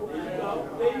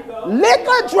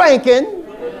 liquor drinking,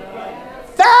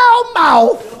 foul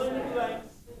mouth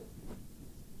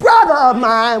brother of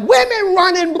mine, women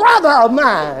running brother of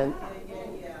mine,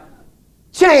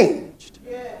 changed.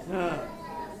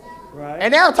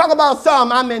 And they'll talk about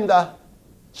some, I'm in the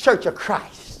Church of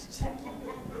Christ,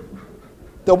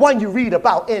 the one you read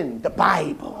about in the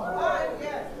Bible.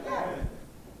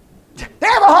 They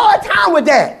have a hard time with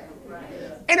that.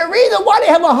 And the reason why they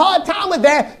have a hard time with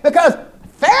that, because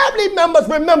family members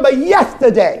remember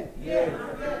yesterday.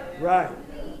 Right.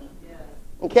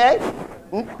 Okay?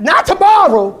 Not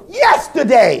tomorrow,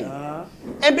 yesterday.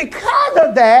 And because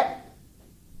of that,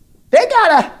 they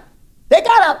gotta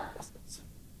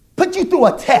put you through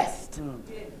a test.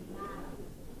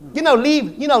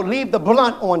 Leave the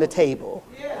blunt on the table.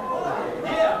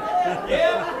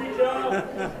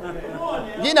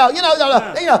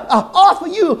 Offer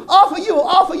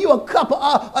you a cup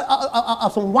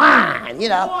of some wine.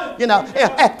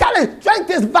 Tell them, drink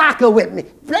this vodka with me.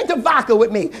 Drink the vodka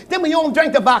with me. Then when you don't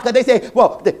drink the vodka, they say,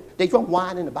 well, they drunk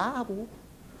wine in the Bible.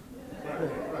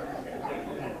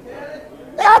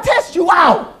 They'll test you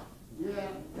out.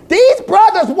 These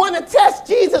brothers want to test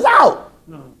Jesus out.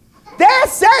 They're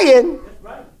saying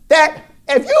that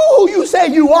if you who you say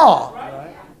you are,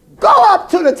 go up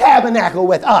to the tabernacle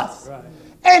with us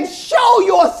and show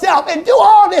yourself and do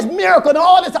all this miracle and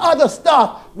all this other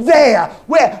stuff there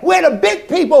where the big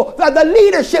people, the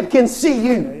leadership can see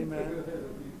you. Amen.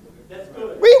 That's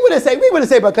good. Read what it say,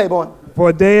 Brother Claiborne.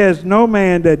 For there is no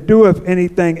man that doeth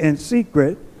anything in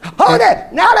secret. Hold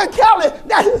it. Now they're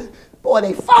telling, boy,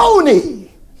 they phony.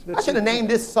 I should have named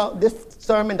this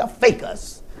sermon the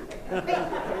Fakers.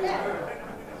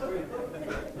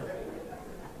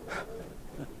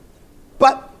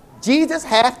 But Jesus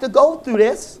has to go through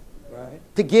this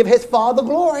to give his Father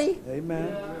glory.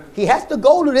 Amen. He has to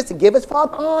go through this to give his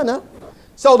Father honor.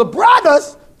 So the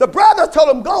brothers told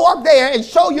him, go up there and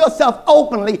show yourself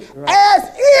openly, as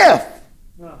if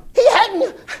he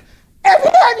hadn't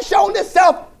shown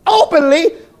himself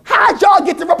openly, how'd y'all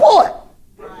get the report?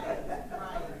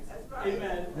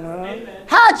 Amen.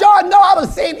 How'd y'all know I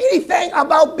was saying anything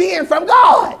about being from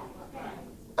God?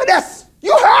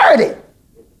 You heard it.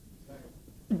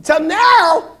 So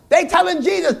now they telling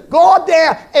Jesus, go up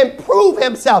there and prove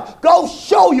himself. Go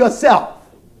show yourself.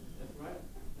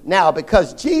 Now,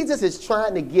 because Jesus is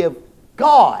trying to give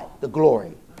God the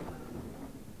glory,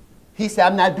 he said,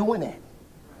 I'm not doing that.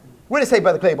 What did it say,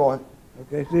 Brother Claiborne?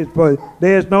 Okay, it says, for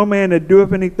there is no man that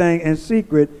doeth anything in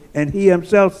secret, and he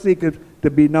himself seeketh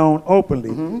to be known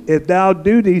openly. If thou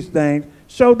do these things,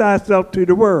 show thyself to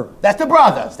the world. That's the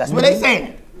brothers. That's what they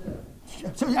saying.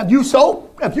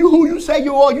 So if you who you say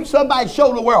you are, you somebody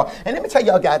show the world. And let me tell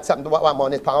y'all guys something while I'm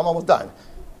on this part. I'm almost done.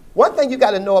 One thing you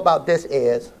got to know about this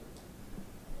is,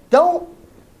 don't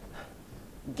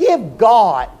give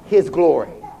God his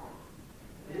glory.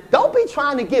 Don't be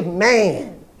trying to give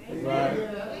man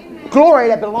glory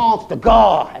that belongs to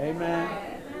God. Amen.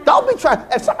 Don't be trying.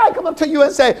 If somebody come up to you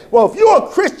and say, well, if you're a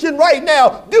Christian right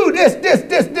now, do this.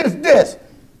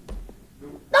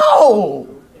 No.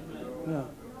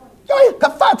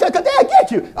 Because they'll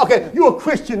get you. Okay, you're a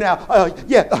Christian now.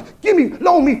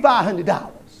 Loan me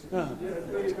 $500.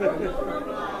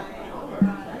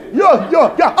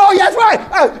 Oh, that's right.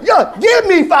 Give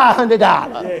me $500.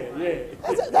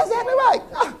 That's exactly right.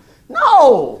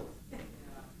 No.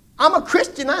 I'm a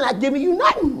Christian. I'm not giving you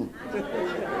nothing.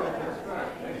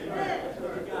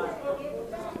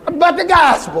 But the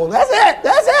gospel. That's it.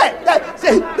 That's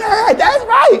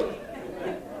right.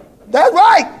 That's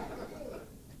right.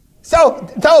 So,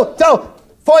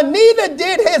 for neither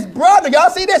did his brother. Y'all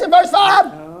see this in verse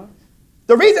 5?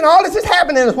 The reason all this is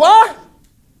happening is why?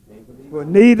 For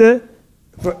neither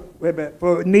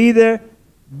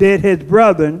did his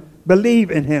brethren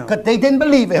believe in him. Because they didn't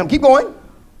believe in him. Keep going.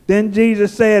 Then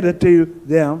Jesus said unto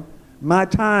them, my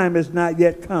time is not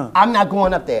yet come. I'm not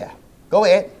going up there. Go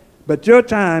ahead. But your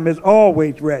time is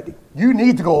always ready. You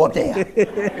need to go up there.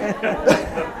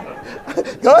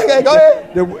 Go ahead.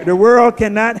 The world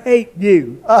cannot hate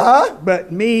you.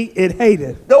 But me it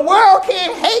hateth. The world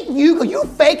can't hate you because you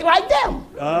fake like them.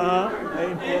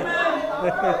 Amen.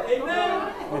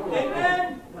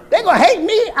 Amen. They're going to hate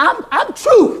me. I'm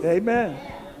truth. Amen.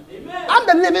 I'm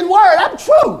the living word. I'm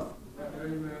truth.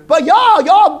 But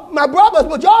y'all, my brothers,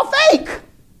 but y'all fake.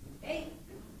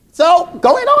 So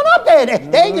go ahead on up there.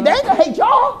 They ain't gonna hate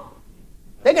y'all.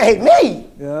 They gonna hate me.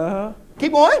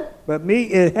 Keep going. But me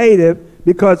is hated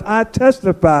because I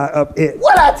testify of it.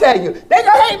 What I tell you? They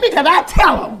gonna hate me because I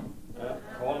tell them.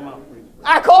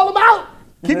 I call them out.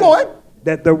 Keep going.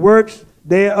 That the works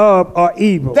thereof are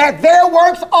evil. That their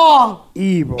works are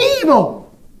evil. Evil.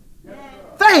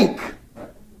 Fake.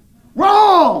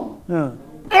 Wrong.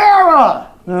 Error.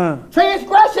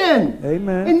 Transgression.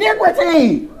 Amen.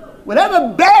 Iniquity.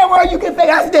 Whatever bad word you can say,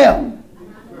 that's them.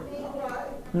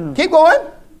 Keep going.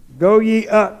 Go ye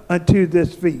up unto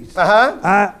this feast.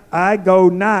 I go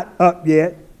not up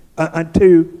yet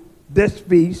unto this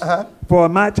feast, for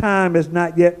my time is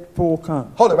not yet full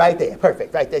come. Hold it right there.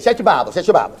 Perfect. Right there. Shut your Bible. Shut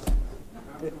your Bible.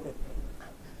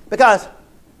 Because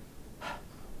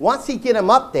once he get him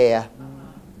up there,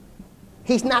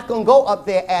 he's not going to go up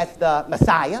there as the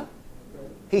Messiah.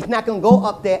 He's not going to go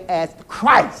up there as the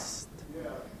Christ.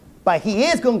 But he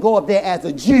is going to go up there as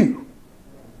a Jew.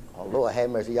 Oh, Lord have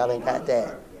mercy. Y'all ain't got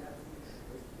that.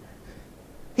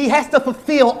 He has to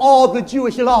fulfill all the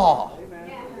Jewish law.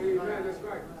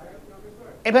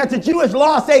 If the Jewish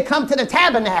law say come to the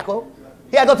tabernacle,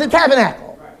 he has to go to the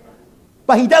tabernacle.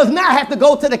 But he does not have to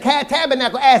go to the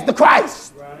tabernacle as the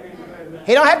Christ.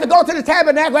 He don't have to go to the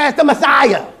tabernacle as the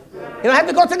Messiah. He don't have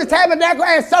to go to the tabernacle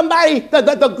as somebody,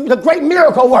 the great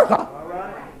miracle worker.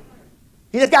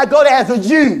 He just got to go there as a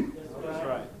Jew.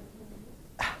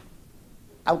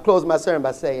 I'll close my sermon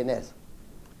by saying this.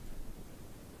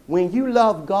 When you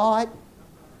love God,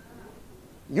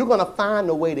 you're going to find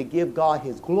a way to give God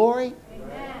his glory,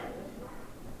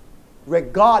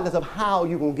 regardless of how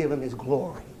you're going to give him his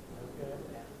glory.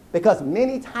 Because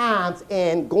many times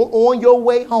on your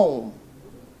way home,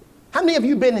 how many of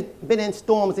you been in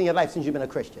storms in your life since you've been a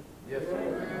Christian? Yes,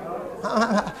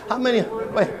 how many?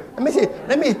 Wait,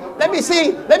 let me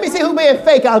see who being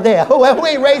fake out there. Who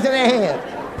ain't raising their hand?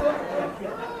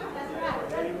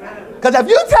 Because if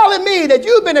you're telling me that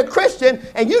you've been a Christian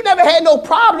and you never had no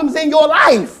problems in your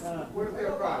life, where's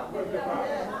their problem?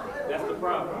 That's the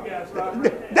problem. You gotta stop.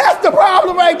 That's the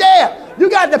problem right there. You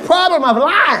got the problem of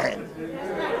lying.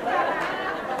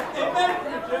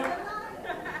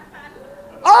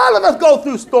 All of us go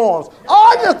through storms.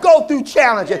 All of us go through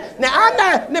challenges.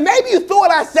 Now, maybe you thought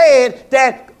I said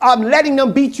that I'm letting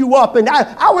them beat you up, and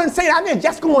I wouldn't say that. I mean,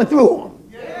 just going through them.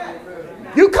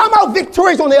 You come out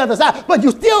victorious on the other side, but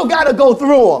you still got to go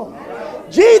through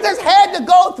them. Jesus had to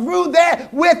go through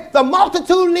that with the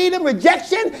multitude leading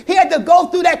rejection. He had to go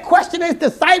through that questioning his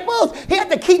disciples. He had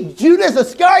to keep Judas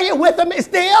Iscariot with him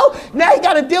still. Now he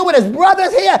got to deal with his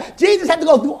brothers here. Jesus had to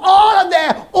go through all of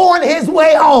that on his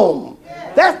way home.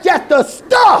 That's just the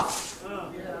stuff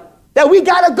that we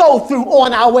got to go through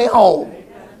on our way home.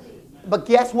 But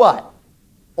guess what?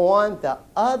 On the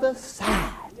other side,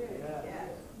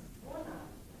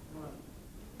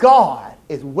 God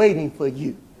is waiting for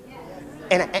you.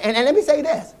 And let me say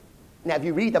this. Now, if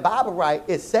you read the Bible right,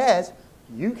 it says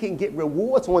you can get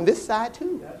rewards on this side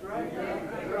too. That's right.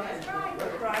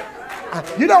 That's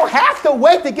right. You don't have to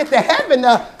wait to get to heaven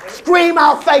to scream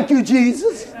out, "Thank you,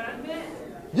 Jesus."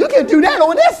 You can do that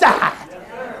on this side.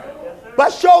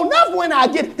 But sure enough, when I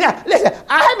get now, listen,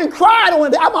 I haven't cried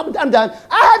on. I'm done.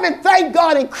 I haven't thanked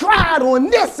God and cried on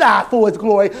this side for His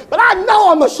glory. But I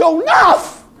know I'm gonna show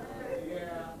enough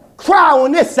cry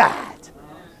on this side,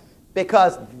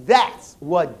 because that's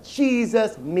what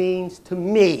Jesus means to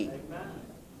me.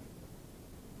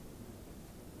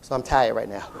 So I'm tired right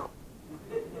now.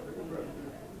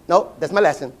 Nope, that's my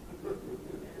lesson.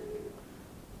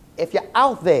 If you're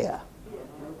out there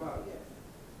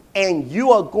and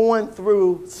you are going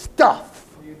through stuff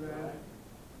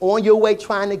on your way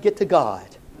trying to get to God,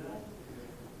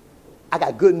 I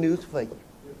got good news for you.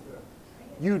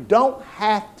 You don't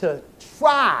have to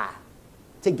try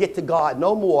to get to God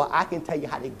no more. I can tell you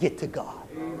how to get to God.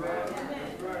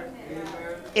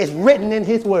 It's written in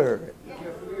His Word.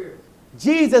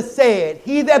 Jesus said,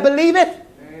 "He that believeth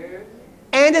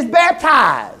and is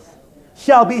baptized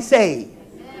shall be saved."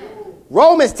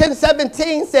 Romans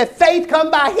 10:17 said, "Faith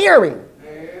come by hearing,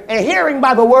 and hearing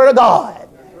by the word of God."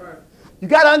 You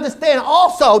got to understand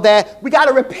also that we got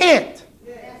to repent.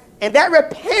 And that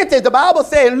repentance, the Bible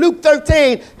said in Luke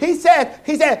 13, he said,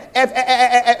 I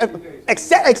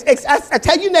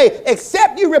tell you, nay,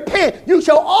 except you repent, you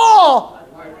shall all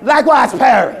likewise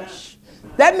perish.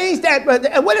 That means that,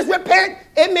 and what is repent?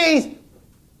 It means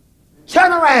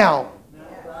turn around,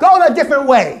 go a different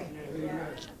way.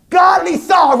 Godly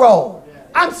sorrow.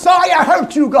 I'm sorry I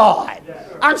hurt you, God.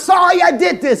 I'm sorry I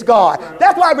did this, God.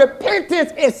 That's why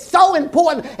repentance is so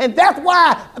important. And that's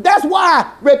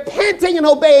why repenting and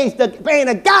obeying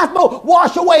the gospel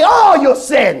wash away all your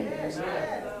sins.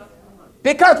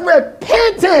 Because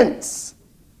repentance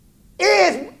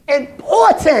is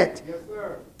important.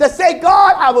 To say,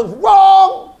 God, I was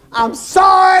wrong. I'm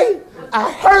sorry.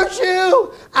 I hurt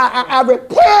you. I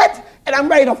repent. And I'm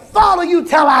ready to follow you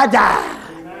till I die.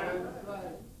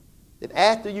 Then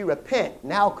after you repent,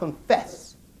 now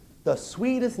confess the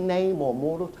sweetest name on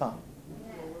mortal tongue.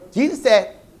 Jesus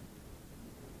said,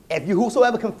 if you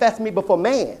whosoever confess me before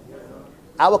man,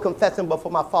 I will confess him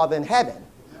before my Father in heaven.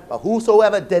 But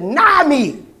whosoever deny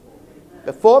me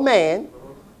before man,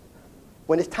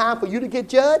 when it's time for you to get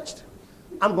judged,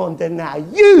 I'm going to deny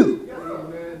you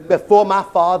before my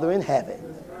Father in heaven.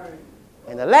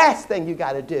 And the last thing you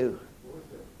got to do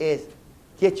is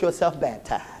get yourself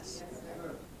baptized.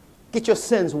 Get your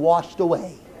sins washed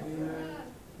away.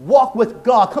 Walk with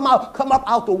God. Come up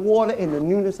out the water in the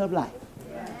newness of life.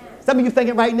 Some of you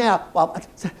thinking right now, well,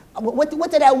 what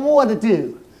did that water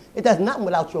do? It does nothing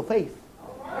without your faith.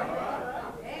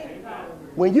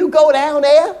 When you go down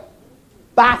there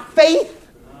by faith,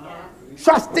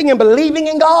 trusting and believing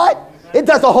in God, it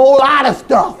does a whole lot of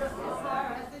stuff.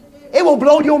 It will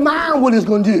blow your mind what it's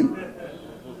going to do.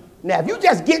 Now, if you're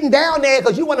just getting down there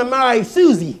because you want to marry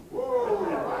Susie,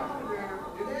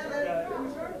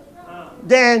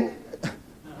 then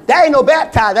that ain't no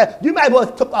baptizing. You might as well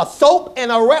took a soap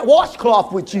and a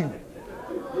washcloth with you,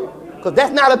 because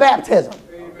that's not a baptism.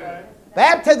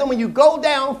 Baptism, when you go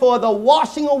down for the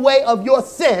washing away of your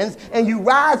sins and you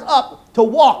rise up to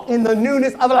walk in the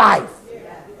newness of life.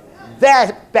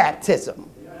 That's baptism.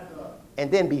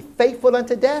 And then be faithful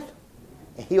unto death,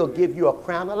 and he'll give you a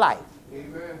crown of life.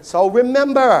 Amen. So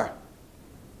remember,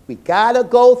 we got to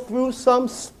go through some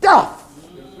stuff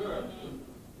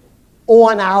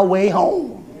on our way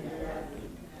home.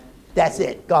 That's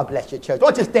it. God bless your church.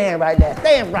 Don't just stand right now.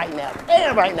 Stand right now.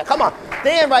 Stand right now. Come on.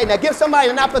 Stand right now. Give somebody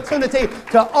an opportunity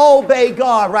to obey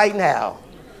God right now.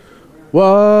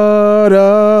 What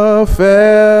a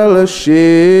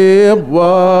fellowship,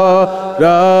 what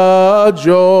a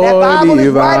joy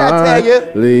divine,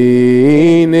 right,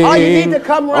 leaning all you need to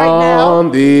come right on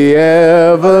now. The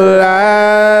everlasting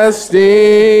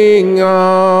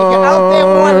arms. If you're out there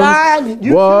online,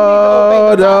 you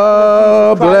what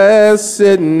a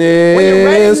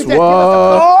blessedness,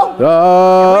 what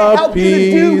a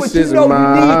peace is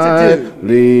mine,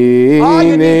 leaning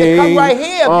on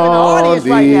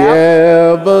the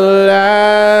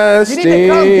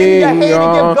everlasting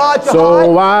arms.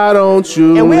 So why don't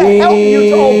you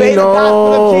lean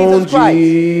on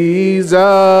Jesus?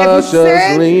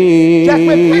 Just lean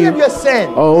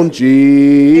on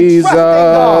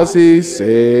Jesus. He's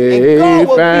safe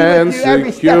and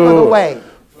secure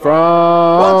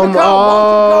from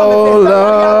all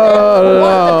alone.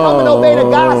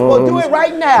 Do it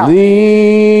right now.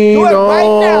 Lean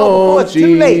on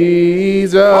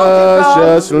Jesus.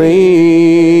 Just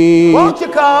lean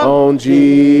on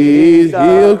Jesus.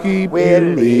 He'll keep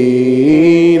you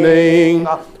leaning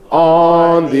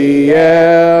on the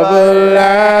everlasting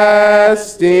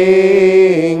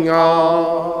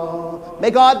arm.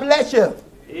 May God bless you.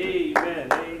 Amen.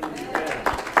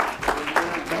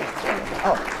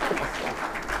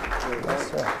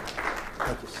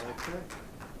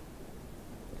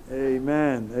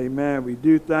 Amen. Amen. We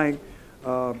do thank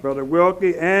Brother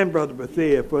Wilkie and Brother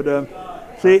Bethea for them.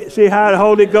 See how the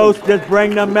Holy Ghost just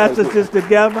bring them messages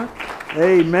together?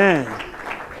 Amen.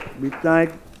 We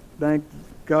thank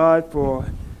God for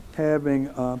having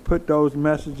put those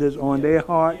messages on their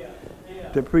heart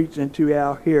to preach into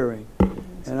our hearing.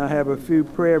 And I have a few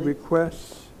prayer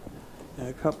requests and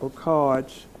a couple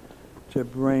cards to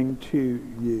bring to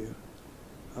you.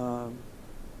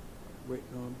 Waiting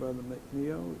on Brother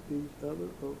McNeil. These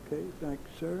others. Okay, thank you,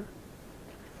 sir.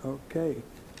 Okay.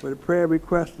 For the prayer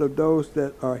requests of those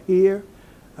that are here,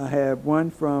 I have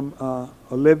one from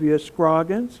Olivia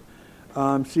Scroggins.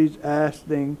 She's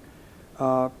asking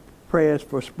prayers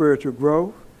for spiritual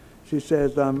growth. She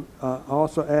says, I'm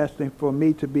also asking for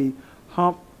me to be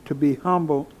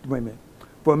humble women,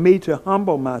 for me to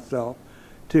humble myself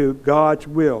to God's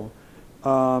will,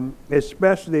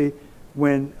 especially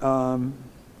when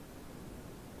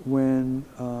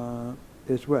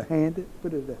it's what, handed?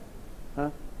 What is that? Huh?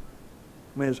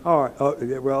 When it's hard. Oh,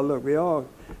 well, look, we all,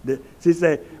 she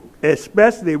said,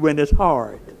 especially when it's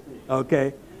hard,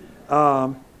 okay?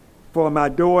 For my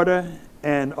daughter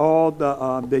and all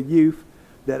the youth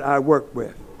that I work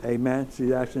with, amen. She's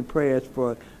asking prayers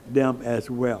for them as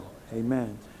well,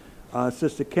 amen.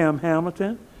 Sister Kim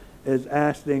Hamilton is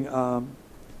asking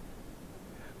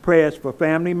prayers for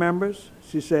family members.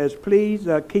 She says, please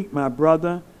keep my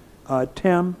brother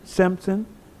Tim Simpson,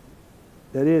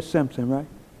 that is Simpson, right?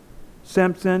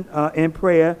 Simpson in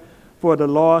prayer for the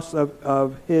loss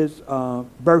of his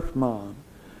birth mom.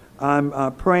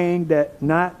 I'm praying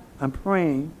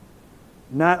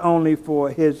not only for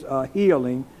his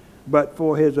healing, but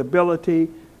for his ability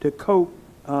to cope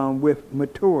with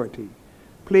maturity.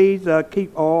 Please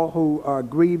keep all who are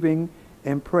grieving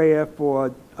in prayer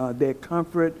for their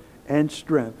comfort and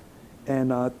strength.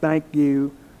 And thank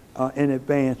you in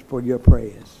advance for your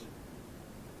prayers.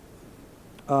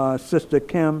 Sister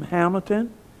Kim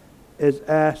Hamilton is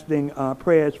asking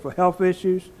prayers for health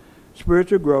issues,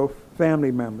 spiritual growth,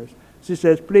 family members. She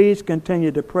says, please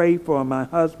continue to pray for my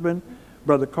husband,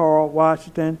 Brother Carl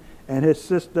Washington, and his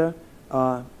sister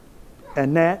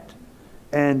Annette,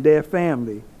 and their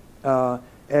family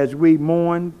as we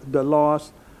mourn the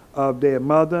loss of their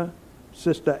mother,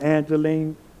 Sister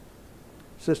Angeline.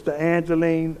 Sister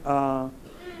Angeline,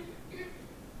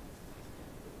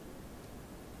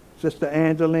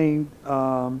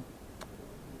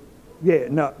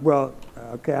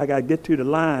 okay, I got to get to the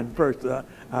line first.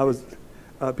 I was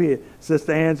up here.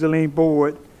 Sister Angeline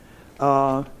Board,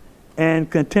 and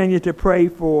continue to pray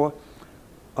for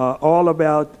all of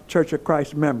our Church of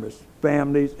Christ members,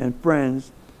 families, and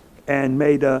friends, and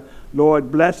may the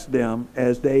Lord bless them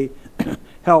as they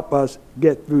help us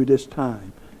get through this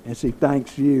time. And she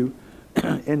thanks you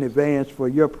in advance for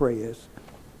your prayers.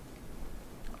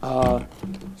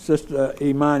 Sister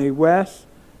Imani West,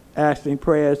 asking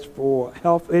prayers for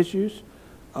health issues,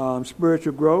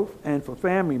 spiritual growth, and for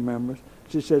family members.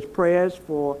 She says prayers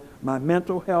for my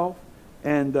mental health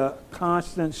and the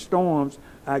constant storms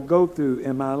I go through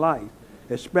in my life,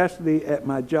 especially at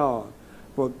my job,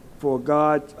 for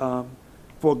God's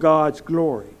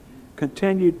glory.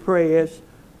 Continued prayers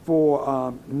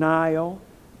for Niall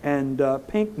and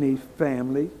Pinkney's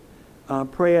family.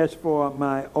 Prayers for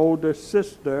my older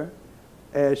sister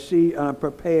as she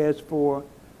prepares for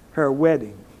her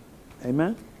wedding.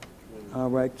 Amen? All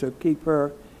right, so keep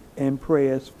her in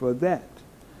prayers for that.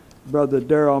 Brother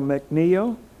Darrell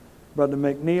McNeil. Brother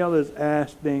McNeil is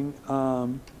asking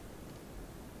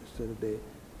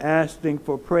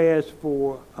for prayers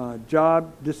for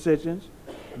job decisions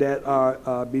that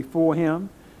are before him.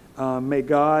 May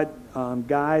God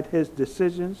guide his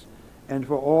decisions, and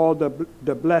for all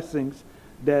the blessings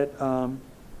that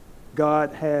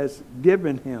God has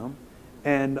given him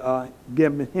and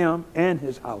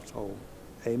his household.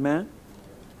 Amen.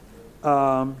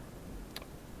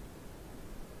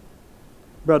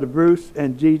 Brother Bruce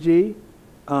and Gigi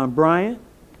Bryant,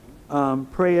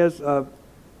 prayers of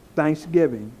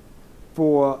thanksgiving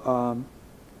for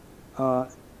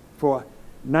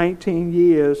 19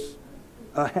 years.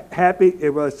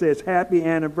 It says happy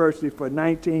anniversary for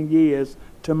 19 years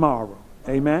tomorrow.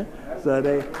 Amen. So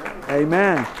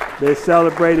they're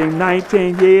celebrating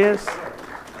 19 years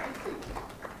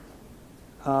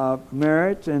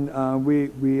marriage, and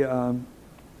we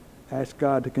ask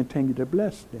God to continue to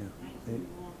bless them.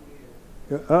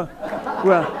 Well,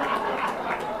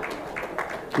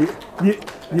 you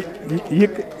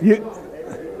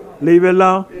leave it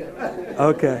alone.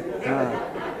 Okay.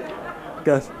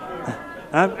 Because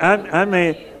I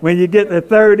mean, when you get to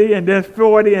 30 and then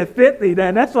 40 and 50,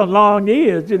 then that's a long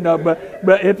years, you know. But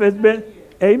if it's been,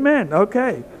 amen.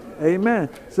 Okay, amen.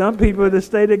 Some people that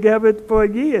stay together for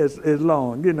years is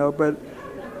long, you know. But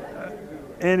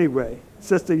anyway,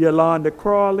 Sister Yolanda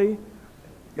Crawley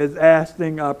is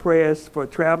asking prayers for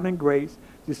traveling grace.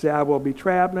 She said, I will be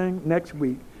traveling next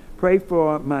week. Pray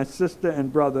for my sister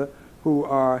and brother who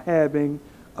are having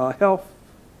health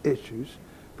issues.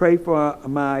 Pray for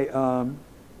my,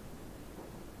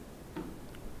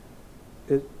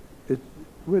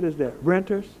 what is that,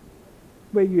 renters?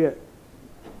 Where you at?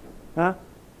 Huh?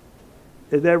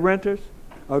 Is that renters?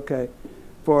 Okay.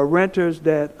 For renters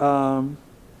that,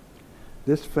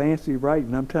 this fancy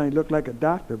writing, I'm telling you, look like a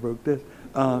doctor wrote this.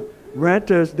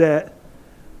 Renters that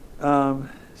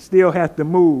still have to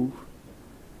move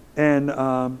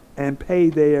and pay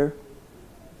their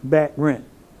back rent,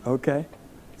 okay?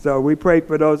 So we pray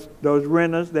for those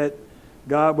renters that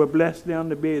God will bless them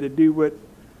to be able to do what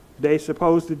they're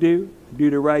supposed to do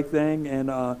the right thing, and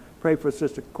pray for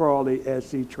Sister Crawley as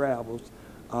she travels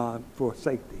for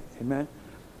safety. Amen.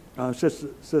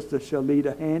 Sister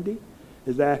Shalita Handy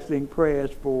is asking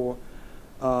prayers for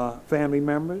family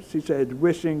members. She said,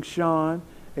 wishing Sean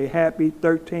a happy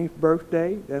 13th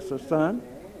birthday. That's her son,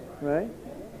 right?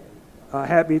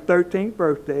 Happy 13th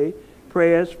birthday.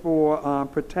 Prayers for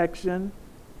protection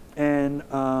and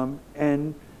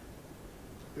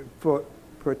for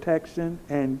protection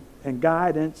and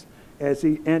guidance as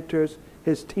he enters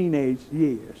his teenage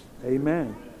years.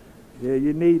 Amen. Yeah,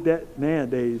 you need that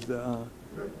nowadays.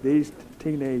 These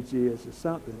teenage years or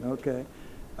something. Okay.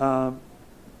 I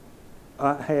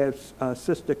have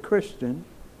Sister Christian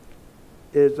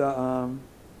is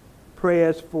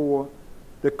prayers for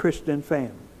the Christian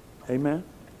family. Amen.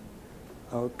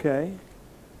 Okay.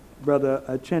 Brother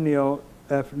Achenio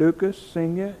F. Lucas,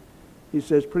 Sr., he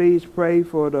says, please pray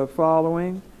for the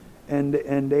following and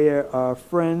their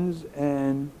friends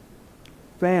and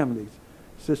families.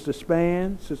 Sister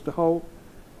Span, Sister Hope,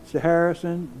 Sister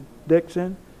Harrison,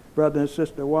 Dixon, Brother and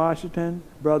Sister Washington,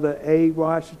 Brother A.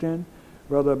 Washington,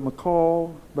 Brother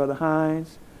McCall, Brother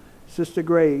Hines, Sister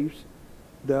Graves,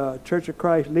 the Church of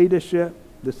Christ leadership,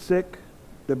 the sick,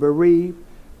 the bereaved.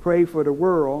 Pray for the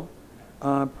world.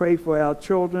 Pray for our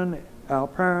children, our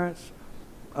parents,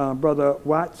 Brother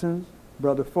Watson,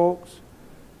 Brother Folks,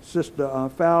 Sister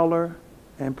Fowler,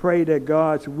 and pray that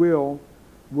God's will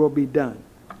be done.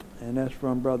 And that's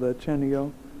from Brother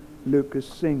Achenio Lucas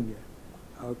Sr.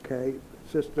 Okay.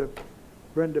 Sister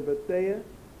Brenda Bethea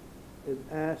is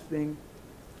asking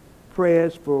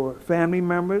prayers for family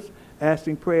members,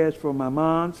 asking prayers for my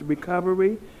mom's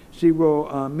recovery. She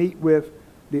will meet with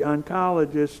the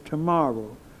oncologist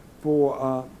tomorrow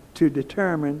to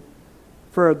determine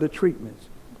further treatments.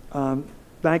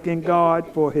 Thanking God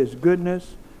for his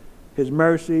goodness, his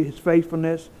mercy, his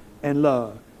faithfulness, and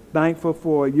love. Thankful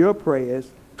for your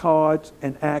prayers, cards,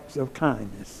 and acts of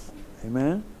kindness.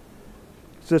 Amen.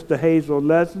 Sister Hazel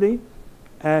Leslie,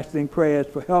 asking prayers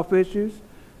for health issues.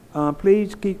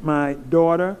 Please keep my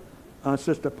daughter,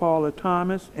 Sister Paula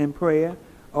Thomas, in prayer.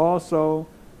 Also,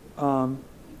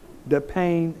 the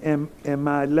pain in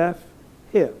my left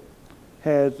hip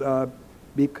has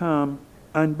become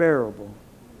unbearable.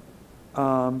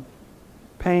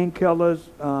 Painkillers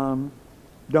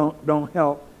don't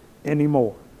help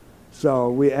anymore. So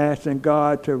we're asking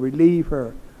God to relieve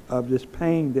her of this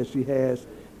pain that she has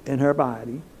in her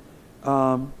body.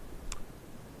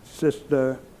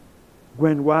 Sister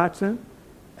Gwen Watson,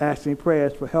 asking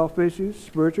prayers for health issues,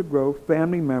 spiritual growth,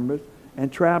 family members,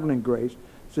 and traveling grace.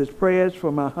 Says prayers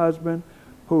for my husband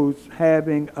who's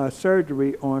having a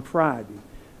surgery on Friday.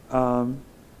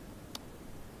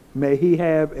 May he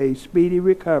have a speedy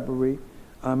recovery.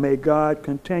 May God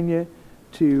continue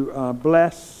to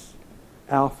bless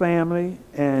our family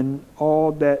and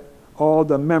all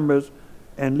the members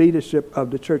and leadership of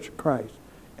the Church of Christ.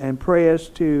 And prayers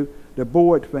to the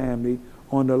Board family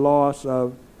on the loss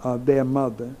of their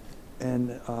mother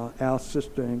and our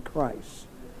sister in Christ.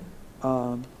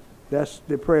 That's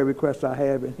the prayer requests I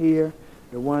have in here.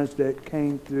 The ones that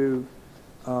came through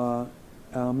our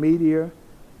media.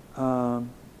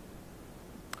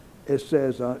 It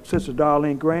says, Sister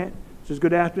Darlene Grant says,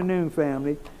 good afternoon,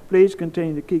 family. Please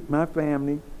continue to keep my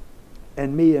family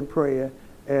and me in prayer,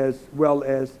 as well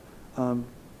as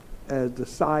the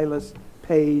Silas,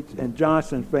 Page, and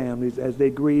Johnson families as they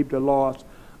grieve the loss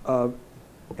of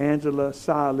Angela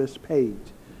Silas Page.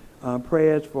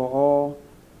 Prayers for all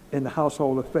in the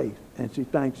household of faith. And she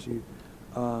thanks you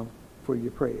for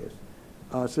your prayers.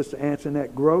 Sister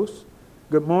Antoinette Gross,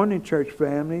 good morning, church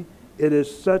family. It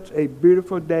is such a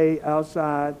beautiful day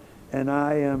outside, and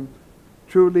I am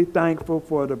truly thankful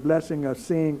for the blessing of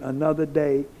seeing another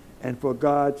day and for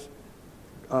God's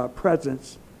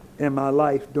presence in my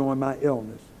life during my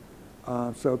illness.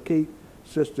 So keep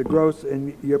Sister Gross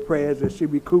in your prayers as she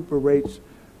recuperates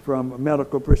from a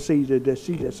medical procedure that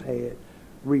she just had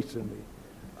recently.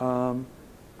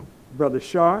 Brother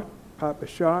Sharp, Papa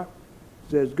Sharp,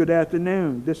 says, good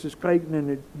afternoon. This is Clayton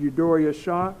and Eudora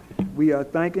Sharp. We are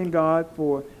thanking God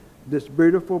for this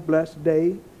beautiful, blessed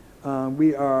day.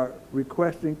 We are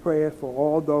requesting prayer for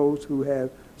all those who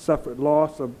have suffered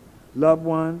loss of loved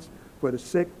ones, for the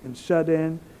sick and shut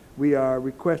in. We are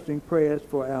requesting prayers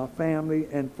for our family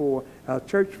and for our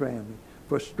church family,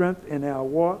 for strength in our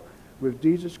walk with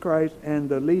Jesus Christ and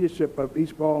the leadership of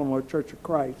East Baltimore Church of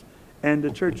Christ and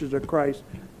the churches of Christ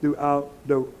throughout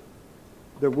the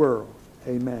world.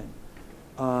 Amen.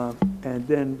 And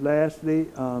then lastly,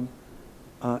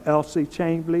 Elsie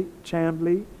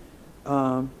Chambly.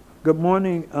 Good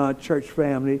morning, church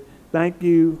family. Thank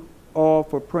you all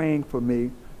for praying for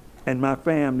me and my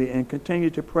family, and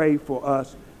continue to pray for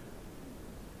us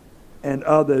and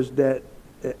others that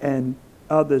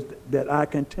I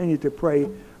continue to pray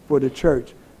for the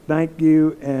church. Thank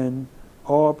you, and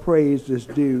all praise is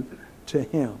due to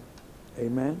him.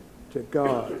 Amen. To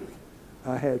God.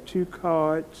 I have two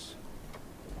cards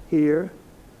here.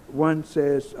 One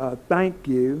says, thank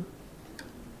you,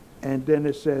 and then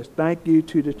it says, thank you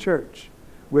to the church.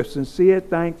 with sincere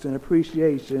thanks and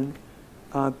appreciation,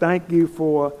 thank you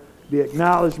for the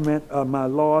acknowledgement of my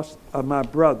loss of my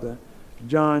brother,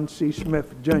 John C.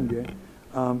 Smith, Jr.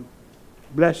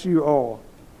 Bless you all.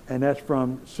 And that's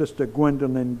from Sister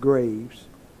Gwendolyn Graves.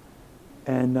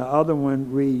 And the other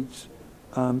one reads,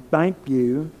 thank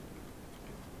you.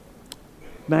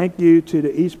 Thank you to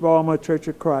the East Baltimore Church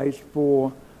of Christ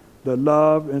for the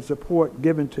love and support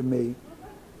given to me.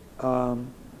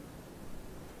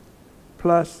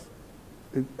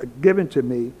 Given to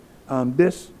me,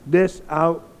 this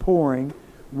outpouring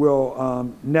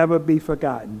will never be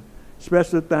forgotten.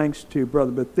 Special thanks to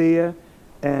Brother Bethea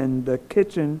and the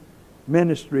kitchen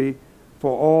ministry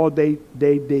for all they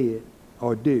did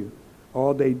or do,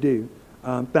 all they do.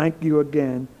 Thank you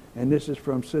again. And this is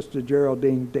from Sister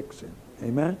Geraldine Dixon.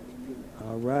 Amen?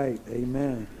 All right.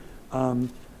 Amen.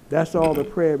 That's all the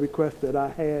prayer requests that I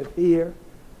have here.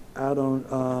 I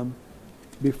don't,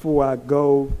 before I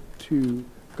go to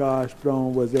God's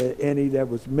throne, was there any that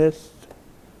was missed?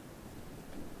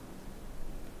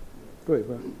 Go ahead,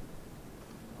 brother.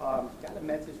 Got a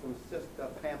message from Sister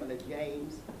Pamela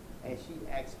James, and she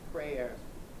asked prayers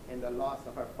in the loss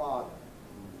of her father,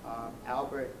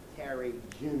 Albert Terry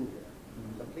Jr.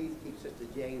 So please keep Sister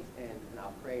James in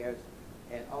our prayers.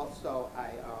 And also,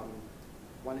 I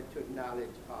wanted to acknowledge,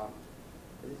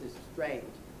 this is strange.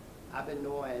 I've been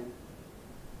knowing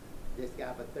this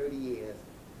guy for 30 years.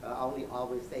 I only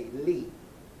always say Lee.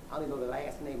 I don't even know the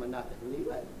last name or nothing. Lee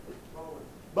what?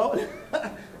 Bowen.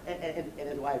 and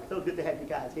his wife. So good to have you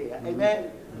guys here.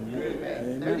 Amen? Amen.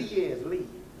 Amen. 30 years, Lee.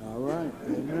 All right.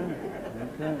 Amen.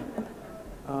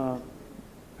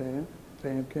 Okay.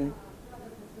 Pam King.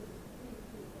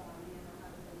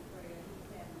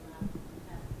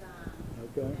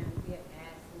 Okay. And we are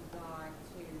asking God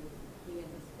to be in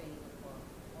his favor for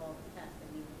all the tests that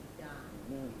need to be done.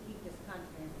 Amen. Keep this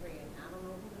country in prayer. And I don't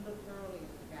know who to look earlier.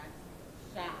 You got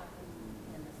shot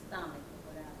in the stomach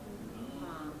or whatever.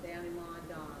 Down in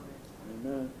Mondawmin.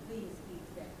 Amen. Please keep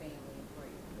that family in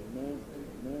prayer.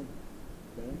 Amen.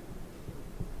 Okay.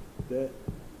 That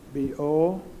be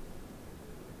all.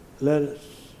 Let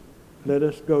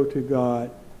us go to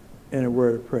God in a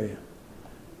word of prayer.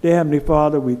 Dear Heavenly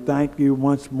Father, we thank you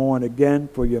once more and again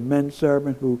for your men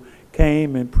servant who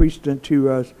came and preached unto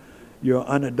us your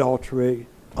unadulterated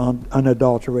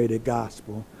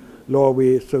gospel. Lord,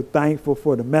 we are so thankful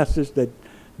for the message that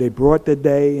they brought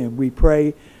today, and we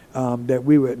pray that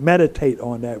we would meditate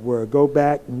on that word. Go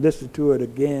back and listen to it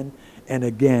again and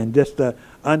again, just to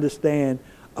understand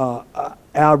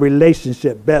our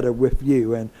relationship better with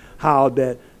you, and how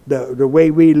that the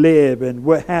way we live and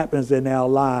what happens in our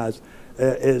lives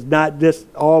is not just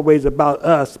always about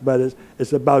us, but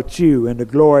it's about you and the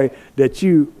glory that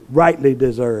you rightly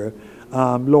deserve.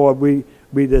 Lord, we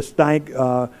just thank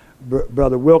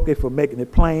Brother Wilkie for making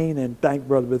it plain, and thank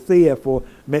Brother Bethea for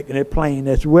making it plain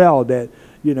as well that,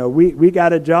 we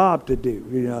got a job to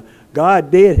do. God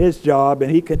did his job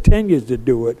and he continues to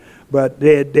do it, but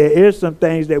there is some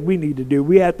things that we need to do.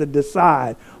 We have to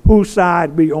decide whose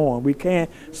side we on. We can't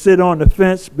sit on the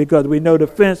fence, because we know the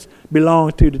fence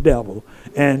belongs to the devil.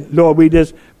 And Lord, we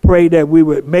just pray that we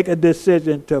would make a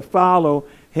decision to follow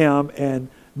him and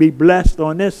be blessed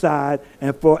on this side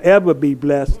and forever be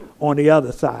blessed on the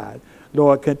other side.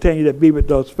 Lord, continue to be with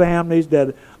those families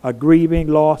that are grieving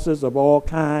losses of all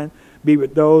kinds. Be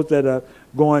with those that are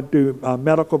going through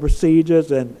medical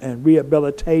procedures and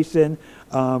rehabilitation.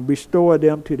 Restore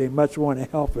them to their much wanted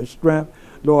health and strength.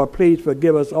 Lord, please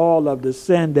forgive us all of the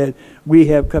sin that we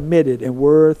have committed in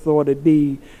word, thought, or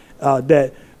deed,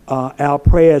 that our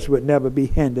prayers would never be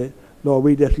hindered. Lord,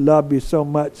 we just love you so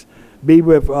much. Be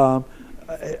with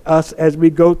us as we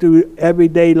go through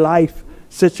everyday life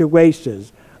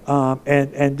situations,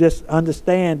 and just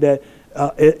understand that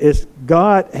it's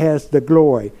God has the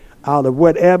glory out of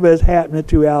whatever is happening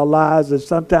to our lives, and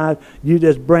sometimes you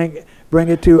just bring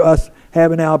it to us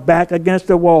having our back against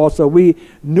the wall, so we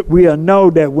know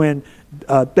that when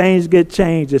things get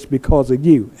changed, it's because of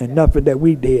you and nothing that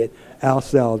we did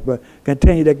ourselves. But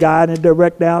continue to guide and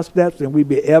direct our steps, and we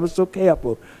be ever so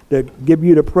careful to give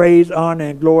you the praise, honor,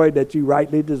 and glory that you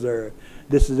rightly deserve.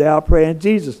 This is our prayer in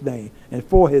Jesus' name and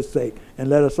for his sake. And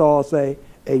let us all say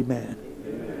amen.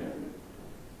 Amen.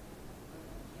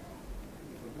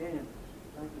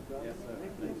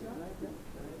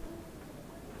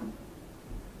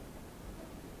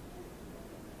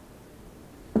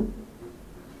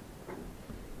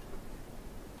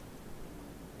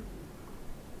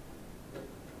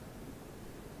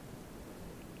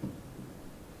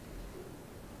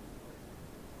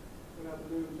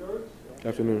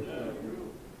 Afternoon.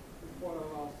 Part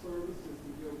of our service is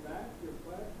to give back, give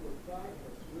back, give back.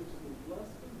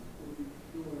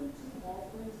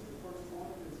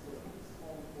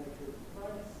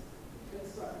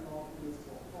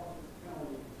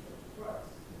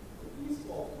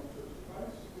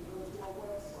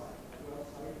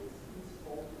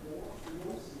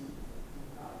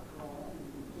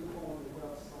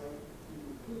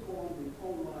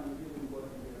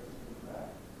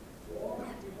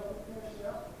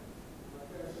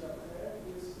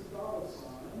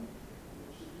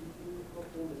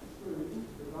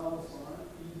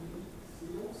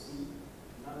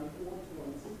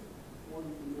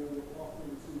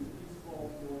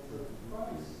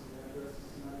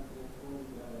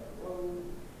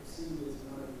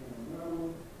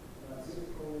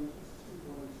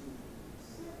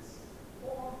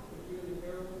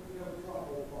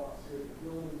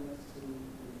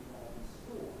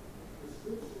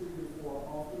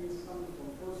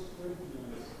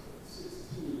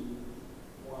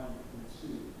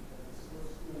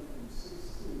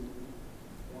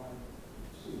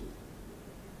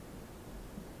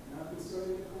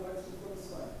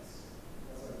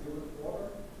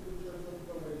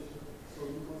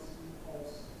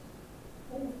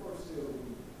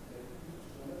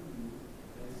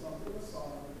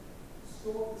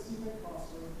 Restore the cement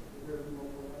crosser, there will be no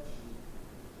correction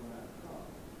when I come.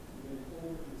 And then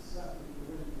forward to 2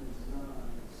 Corinthians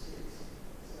 9, 6,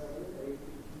 7, 8, it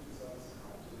teaches us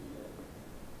how to live.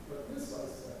 But this I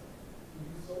say, he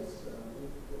who sows sparingly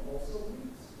will also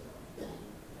reap sparingly,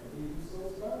 and he who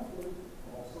sows bountifully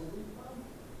also reap bountifully.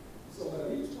 So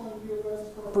let each one give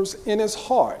as purpose in his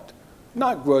heart,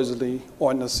 not grudgingly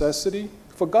or necessity,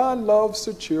 for God loves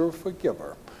a cheerful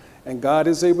giver. And God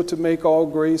is able to make all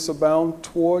grace abound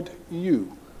toward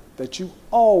you, that you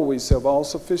always have all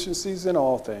sufficiencies in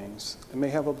all things, and may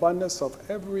have abundance of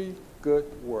every good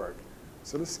work.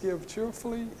 So let's give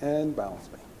cheerfully and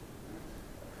bountifully.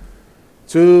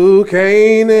 To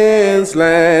Canaan's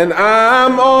land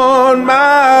I'm on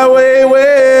my way,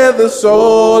 where the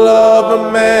soul of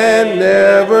a man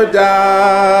never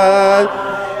died.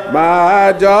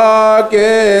 My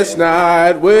darkest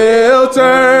night will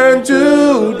turn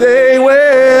to day,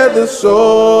 where the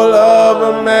soul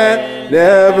of a man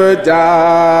never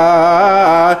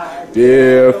died.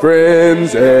 Dear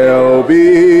friends, there'll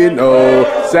be no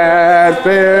sad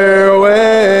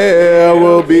farewell,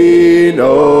 will be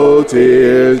no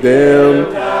tears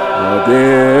dimmed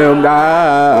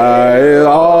eyes.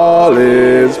 All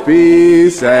is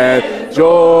peace and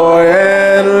joy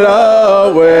and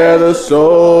love, where the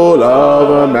soul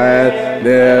of a man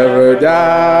never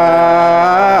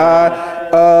died.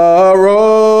 A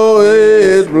rose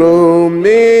is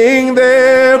blooming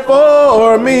there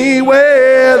for me,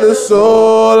 where the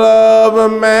soul of a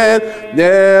man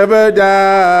never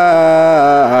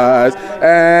dies.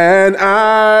 And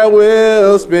I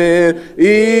will spend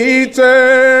eternity,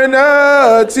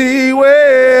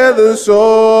 where the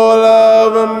soul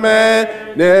of a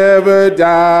man never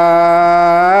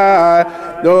dies.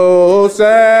 No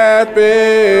sad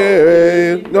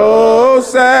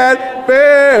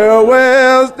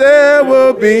farewells, there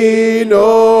will be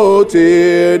no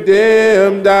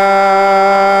tear-dimmed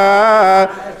eye,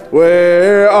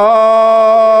 where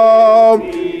all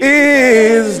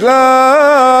is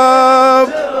love,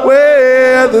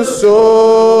 where the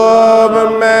soul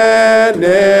of a man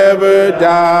never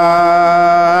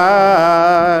dies.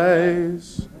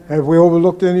 Have we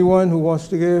overlooked anyone who wants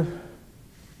to give?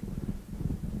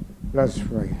 Let's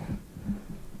pray.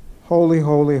 Holy,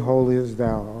 holy, holy is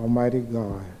thou, Almighty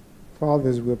God. Father,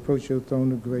 as we approach your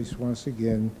throne of grace once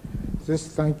again,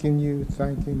 just thanking you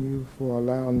for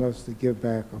allowing us to give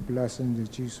back a blessing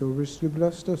that you so richly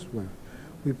blessed us with.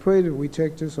 We pray that we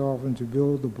take this offering to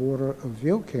build the border of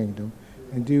your kingdom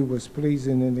and do what's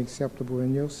pleasing and acceptable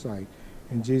in your sight.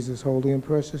 In Jesus' holy and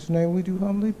precious name we do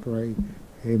humbly pray.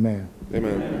 Amen.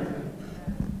 Amen.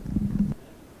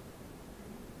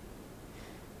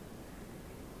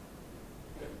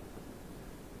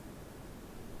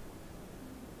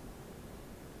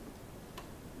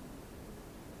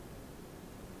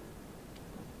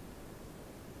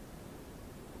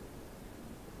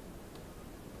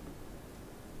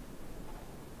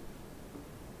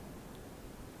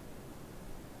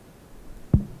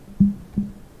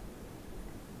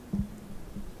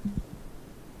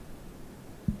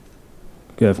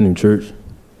 Good afternoon, church.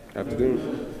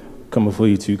 Afternoon. Coming before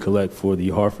you to collect for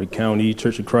the Harford County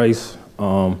Church of Christ.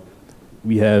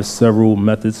 We have several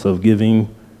methods of giving.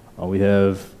 We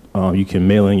have, you can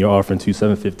mail in your offering to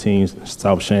 715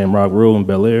 South Shamrock Road in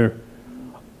Bel Air.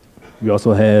 We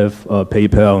also have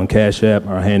PayPal and Cash App.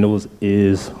 Our handles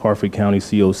is Harford County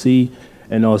COC.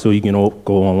 And also you can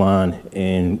go online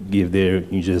and give there.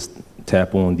 You just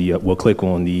tap on the, click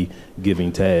on the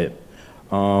giving tab.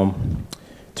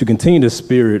 To continue the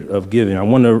spirit of giving, I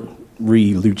want to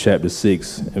read Luke chapter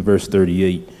 6 and verse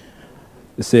 38.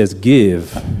 It says,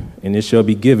 "Give, and it shall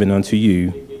be given unto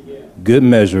you, good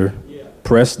measure,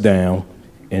 pressed down,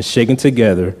 and shaken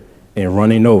together, and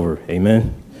running over."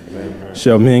 Amen. Amen.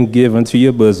 "Shall men give unto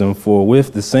your bosom, for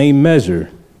with the same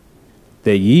measure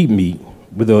that ye meet,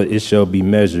 withal it shall be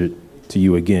measured to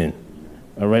you again."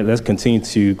 All right, let's continue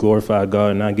to glorify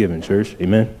God in our giving, church.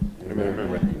 Amen.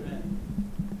 Amen.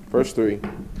 Verse 3.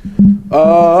 A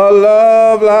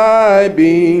love light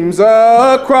beams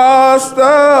across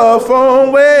the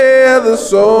foam, where the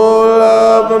soul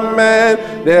of a man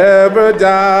never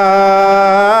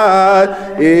died.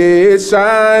 It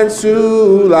shines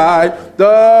to light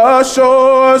the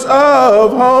shores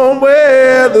of home,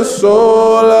 where the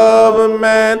soul of a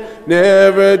man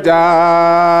never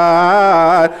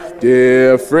died.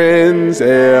 Dear friends,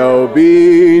 there'll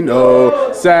be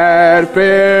no sad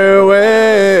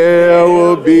farewell,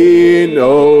 will be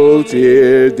no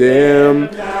tears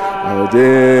dimmed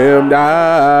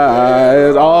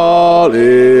eyes. All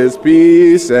is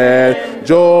peace and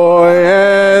joy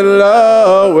and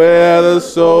love, where the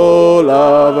soul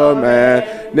of a man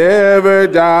never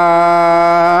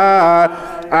die.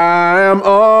 I am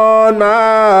on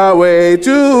my way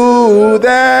to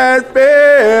that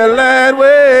fair land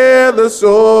where the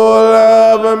soul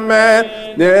of a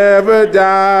man never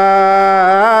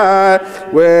die,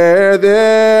 where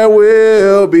there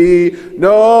will be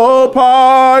no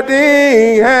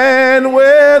parting hand,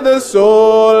 where the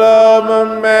soul of a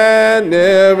man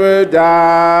never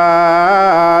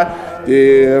die.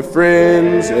 Dear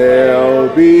friends,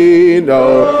 there'll be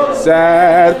no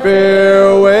sad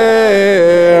farewell,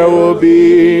 will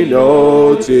be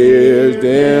no tears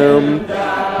dimmed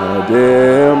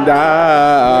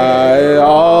eye.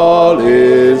 All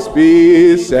is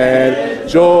peace and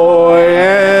joy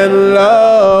and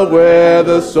love, where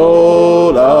the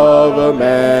soul of a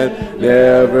man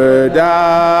never dies.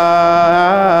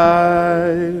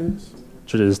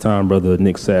 Church, at this time, Brother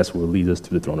Nick Sass will lead us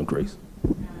to the throne of grace.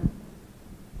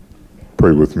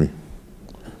 Pray with me.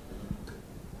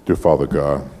 Dear Father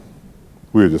God,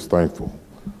 we are just thankful,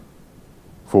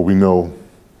 for we know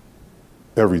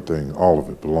everything, all of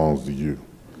it belongs to you.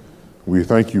 We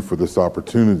thank you for this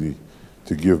opportunity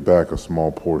to give back a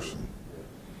small portion.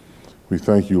 We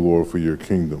thank you, Lord, for your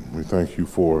kingdom. We thank you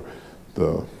for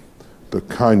the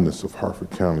kindness of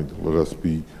Harford County to let us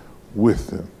be with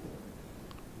them,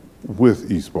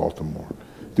 with East Baltimore.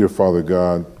 Dear Father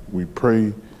God, we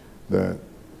pray that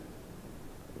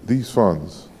these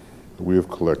funds that we have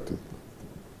collected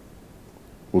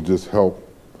will just help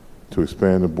to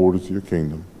expand the borders of your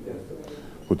kingdom,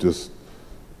 will just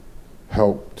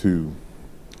help to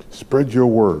spread your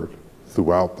word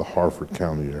throughout the Harford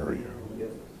County area.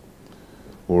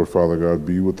 Lord, Father God,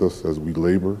 be with us as we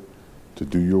labor to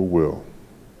do your will.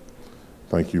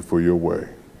 Thank you for your way.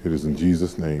 It is in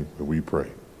Jesus' name that we pray.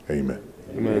 Amen.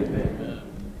 Amen. Amen.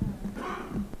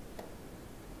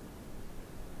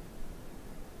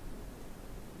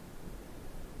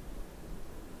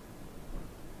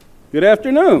 Good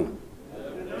afternoon.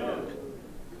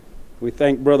 We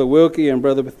thank Brother Wilkie and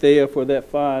Brother Bethea for that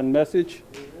fine message.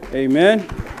 Amen.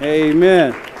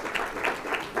 Amen.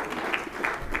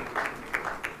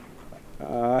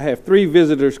 I have 3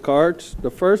 visitors cards.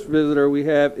 The first visitor we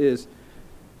have is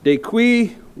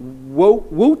Dequi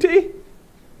Wooty. Is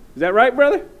that right,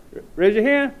 brother? Raise your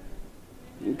hand.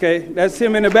 Okay, that's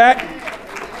him in the back.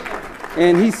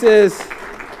 And he says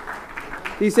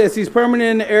he's permanent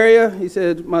in the area. He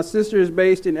said, my sister is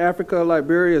based in Africa.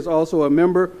 Liberia, is also a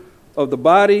member of the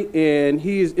body, and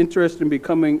he is interested in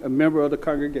becoming a member of the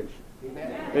congregation.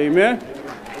 Amen.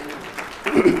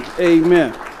 Amen.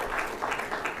 Amen.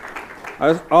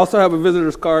 I also have a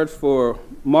visitor's card for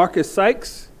Marcus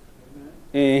Sykes,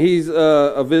 and he's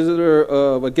a visitor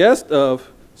of a guest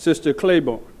of Sister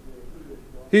Claiborne.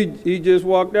 He just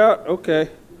walked out? Okay.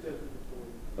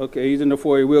 Okay, he's in the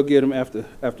foyer. We'll get him after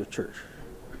church.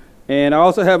 And I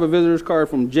also have a visitor's card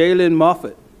from Jalen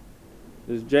Moffitt.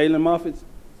 Is Jalen Moffitt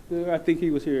still? I think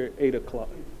he was here at 8 o'clock.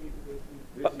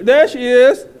 There she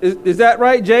is. Is that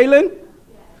right, Jalen?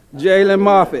 Jalen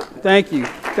Moffitt. Thank you.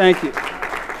 Thank you.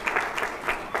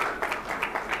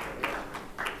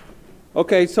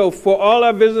 Okay, so for all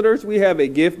our visitors, we have a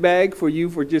gift bag for you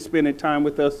for just spending time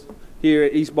with us here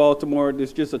at East Baltimore.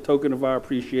 It's just a token of our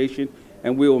appreciation,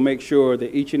 and we will make sure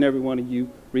that each and every one of you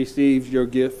receives your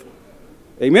gift.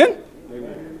 Amen?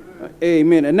 Amen.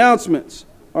 Amen. Announcements.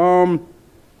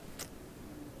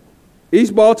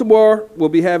 East Baltimore will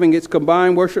be having its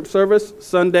combined worship service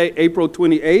Sunday, April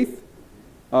 28th.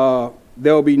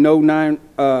 There will be no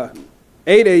 8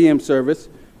 a.m. service.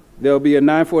 There will be a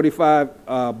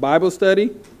 9:45 Bible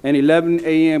study and 11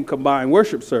 a.m. combined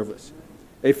worship service.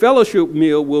 A fellowship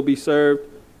meal will be served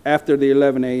after the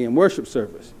 11 a.m. worship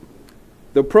service.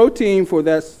 The protein for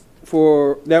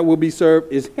that will be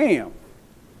served is ham.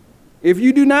 If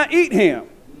you do not eat ham,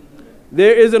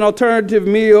 there is an alternative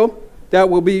meal that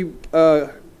will be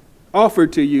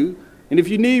offered to you. And if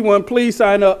you need one, please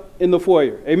sign up in the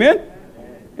foyer. Amen?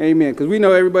 Amen. Because we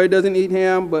know everybody doesn't eat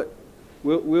ham, but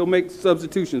we'll make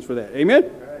substitutions for that. Amen?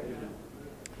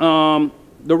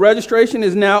 The registration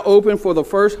is now open for the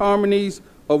First Harmonies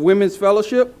of Women's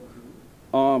Fellowship.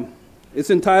 It's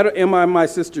entitled, Am I My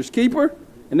Sister's Keeper?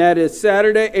 And that is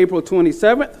Saturday, April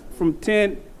 27th from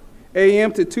 10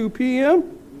 a.m. to 2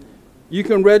 p.m. You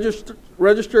can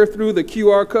register through the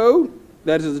QR code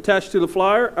that is attached to the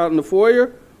flyer out in the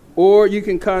foyer, or you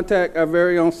can contact our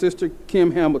very own Sister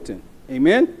Kim Hamilton.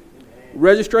 Amen?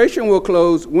 Registration will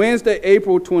close Wednesday,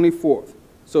 April 24th.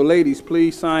 So ladies,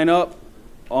 please sign up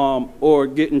or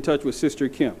get in touch with Sister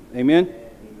Kim. Amen?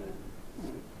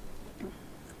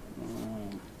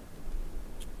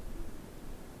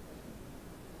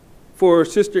 For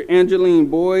Sister Angeline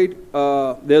Boyd,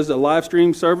 there's a live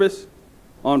stream service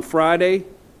on Friday,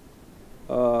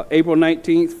 April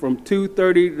 19th from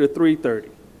 2:30 to 3:30.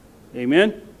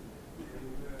 Amen?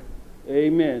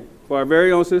 Amen. For our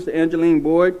very own Sister Angeline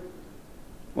Boyd,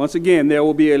 once again, there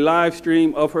will be a live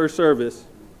stream of her service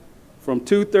from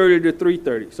 2:30 to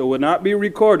 3:30. So it will not be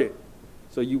recorded.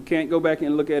 So you can't go back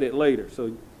and look at it later.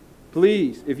 So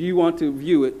please, if you want to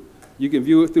view it, you can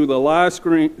view it through the live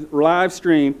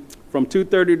stream from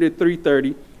 2:30 to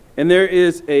 3:30. And there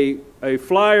is a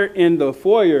flyer in the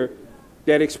foyer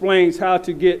that explains how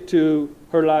to get to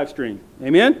her live stream.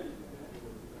 Amen?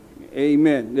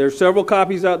 Amen. There's several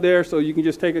copies out there, so you can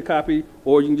just take a copy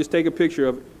or you can just take a picture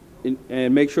of it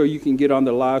and make sure you can get on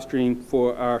the live stream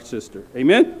for our sister.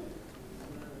 Amen?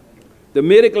 The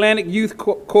Mid-Atlantic Youth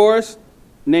Chorus,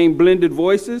 named Blended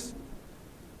Voices,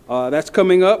 that's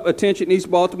coming up. Attention,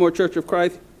 East Baltimore Church of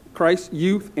Christ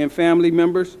youth and family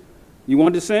members. You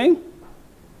want to sing?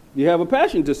 You have a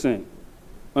passion to sing.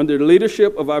 Under the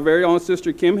leadership of our very own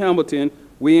sister Kim Hamilton,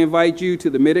 we invite you to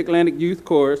the Mid-Atlantic Youth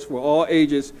Chorus for all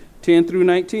ages 10 through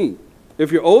 19.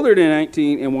 If you're older than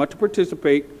 19 and want to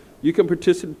participate, you can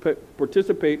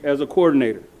participate as a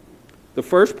coordinator. The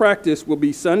first practice will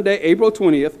be Sunday, April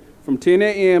 20th from 10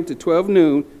 a.m. to 12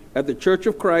 noon at the Church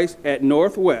of Christ at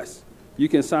Northwest. You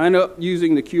can sign up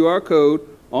using the QR code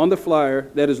on the flyer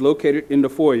that is located in the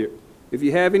foyer. If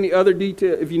you have any other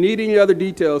if you need any other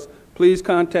details, please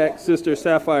contact Sister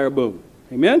Sapphire Boone.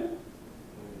 Amen?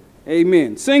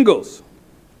 Amen. Singles.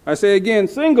 I say again,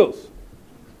 singles.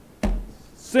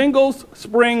 Singles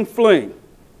Spring Fling.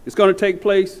 It's going to take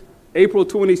place April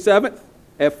 27th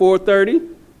at 4:30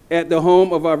 at the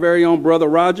home of our very own Brother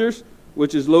Rogers,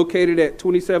 which is located at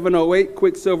 2708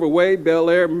 Quicksilver Way, Bel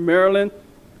Air, Maryland.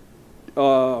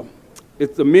 The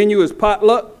menu is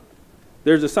potluck.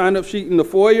 There's a sign-up sheet in the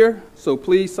foyer, so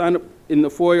please sign up in the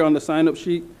foyer on the sign-up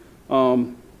sheet.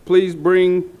 Please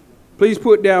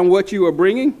put down what you are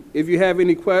bringing. If you have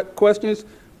any questions,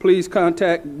 please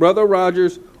contact Brother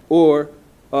Rogers or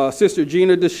Sister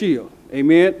Gina DeShield,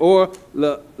 amen, or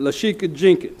Lashika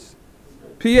Jenkins.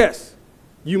 P.S.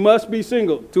 You must be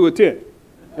single to attend.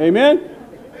 Amen?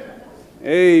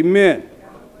 Amen.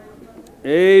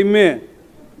 Amen.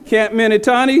 Camp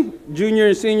Minitani, Junior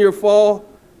and Senior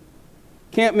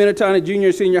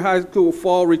High School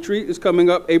Fall Retreat is coming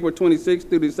up April 26th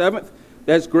through the 7th.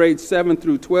 That's grades 7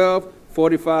 through 12,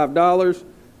 $45.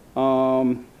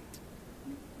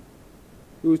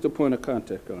 Who's the point of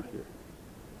contact on here?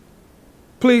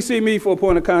 Please see me for a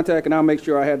point of contact, and I'll make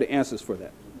sure I have the answers for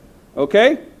that.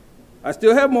 Okay? I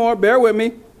still have more. Bear with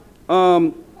me.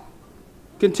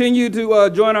 Continue to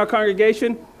join our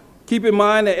congregation. Keep in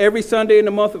mind that every Sunday in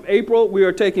the month of April, we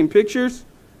are taking pictures.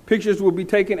 Pictures will be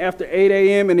taken after 8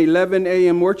 a.m. and 11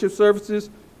 a.m. worship services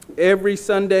every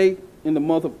Sunday in the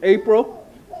month of April.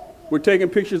 We're taking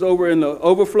pictures over in the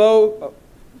overflow.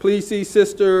 Please see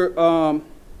Sister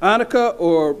Annika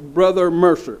or Brother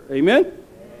Mercer. Amen?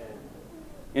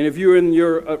 And if you're in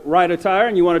your right attire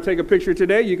and you want to take a picture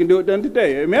today, you can do it done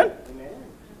today. Amen? Amen.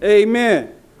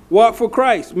 Amen. Walk for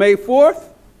Christ, May 4th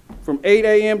from 8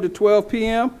 a.m. to 12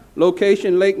 p.m.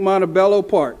 Location, Lake Montebello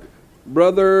Park.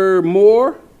 Brother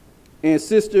Moore and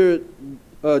Sister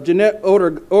Jeanette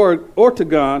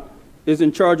Ortegon is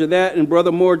in charge of that, and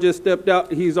Brother Moore just stepped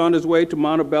out. He's on his way to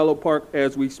Montebello Park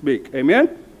as we speak.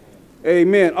 Amen?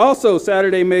 Amen. Also,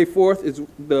 Saturday, May 4th is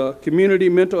the Community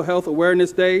Mental Health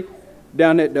Awareness Day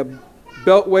down at the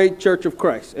Beltway Church of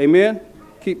Christ. Amen?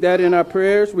 Keep that in our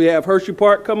prayers. We have Hershey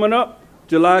Park coming up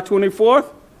July 24th.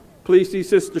 Please see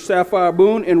Sister Sapphire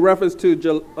Boone in reference to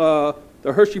the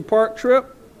Hershey Park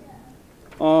trip.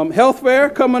 Health fair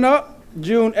coming up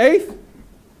June 8th.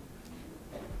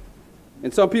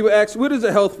 And some people ask, what is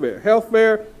a health fair? Health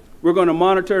fair, we're going to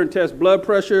monitor and test blood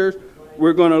pressures.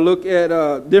 We're going to look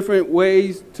at different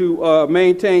ways to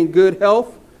maintain good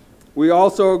health. We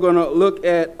also are going to look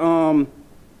at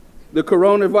the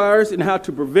coronavirus and how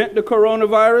to prevent the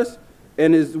coronavirus,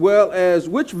 and as well as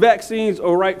which vaccines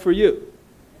are right for you.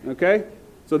 Okay?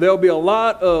 So there'll be a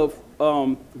lot of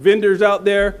vendors out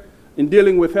there in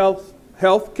dealing with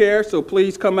health care, so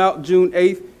please come out June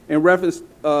 8th and reference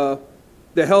the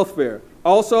health fair.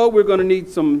 Also, we're going to need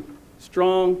some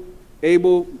strong,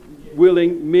 able,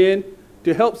 willing men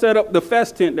to help set up the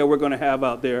fest tent that we're going to have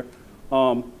out there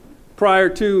prior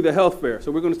to the health fair.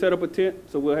 So we're going to set up a tent,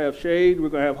 so we'll have shade, we're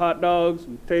going to have hot dogs,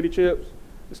 and potato chips,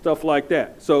 and stuff like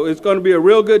that. So it's going to be a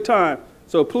real good time.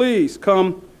 So please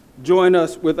come join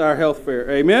us with our health fair.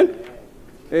 Amen?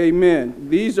 Amen.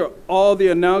 These are all the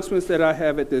announcements that I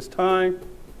have at this time.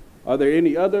 Are there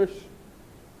any others?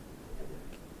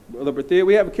 Brother Bethea,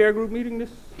 we have a care group meeting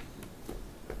this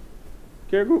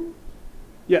care group?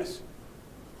 Yes.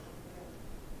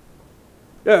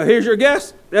 Yeah, here's your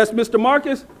guest. That's Mr.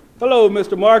 Marcus. Hello,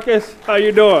 Mr. Marcus. How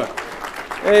you doing?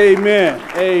 Amen.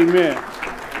 Amen.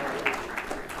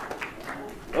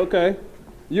 Okay.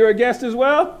 You're a guest as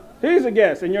well? He's a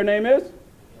guest. And your name is?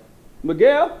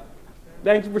 Miguel?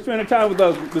 Thank you for spending time with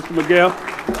us, Mr. Miguel.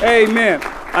 Amen.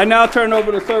 I now turn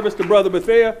over the service to Brother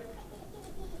Bethea.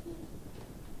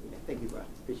 Thank you, bro.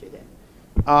 Appreciate that.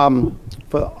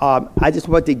 I just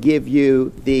want to give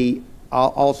you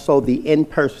also the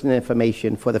in-person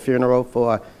information for the funeral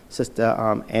for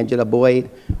Sister Angela Boyd.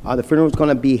 The funeral is going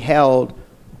to be held,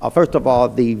 first of all,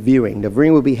 the viewing. The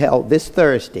viewing will be held this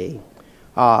Thursday,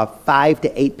 5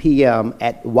 to 8 p.m.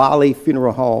 at Wally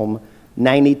Funeral Home,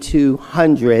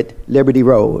 9200 Liberty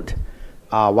Road,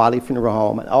 Wally Funeral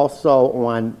Home. And also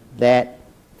on that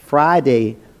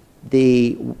Friday,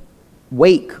 the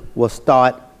wake will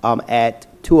start at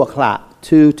 2 o'clock.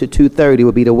 2 to 2:30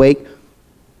 will be the wake.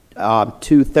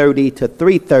 2:30 to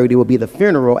 3:30 will be the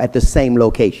funeral at the same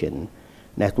location.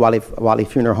 And that's Wally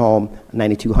Funeral Home,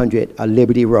 9200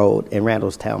 Liberty Road in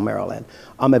Randallstown, Maryland.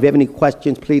 If you have any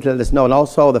questions, please let us know. And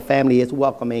also, the family is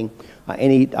welcoming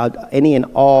any and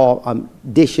all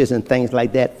dishes and things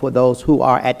like that for those who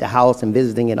are at the house and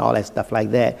visiting and all that stuff like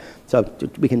that. So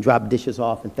we can drop dishes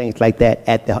off and things like that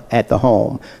at the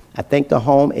home. I think the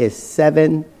home is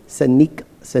 7 Seneca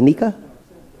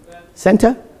Center?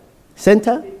 SENTA,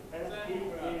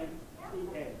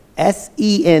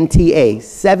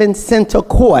 7 Center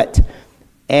Court,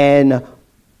 and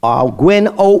Gwen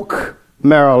Oak,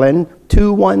 Maryland,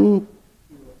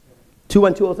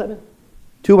 21207?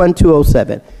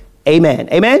 21207. Amen.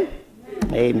 Amen?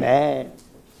 Amen.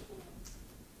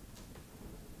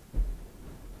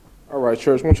 All right,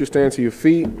 church, won't you stand to your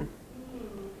feet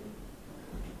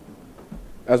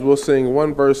as we'll sing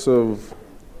one verse of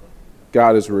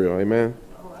God is Real. Amen.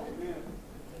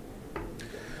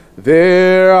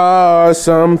 There are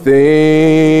some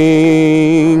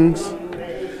things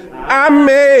I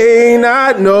may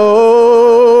not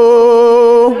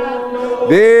know.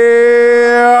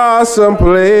 There are some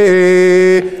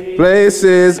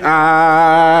places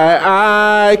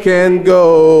I can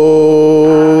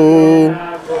go.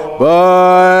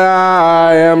 But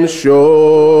I am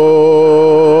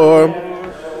sure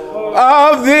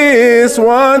of this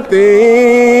one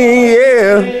thing,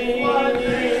 yeah,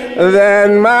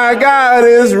 that my God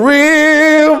is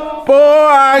real, for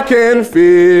I can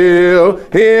feel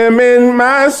him in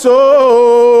my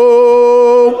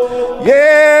soul.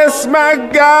 Yes, my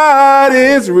God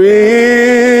is real.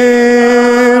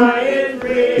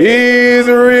 He's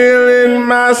real in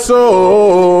my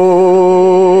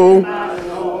soul.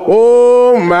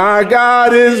 Oh, my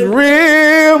God is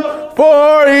real,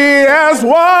 for he has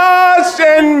washed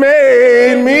and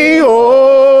made me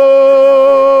whole.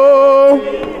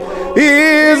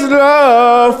 His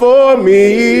love for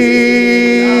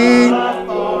me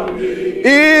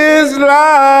is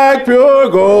like pure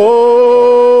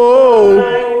gold.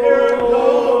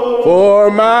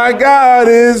 For my God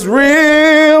is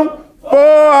real, for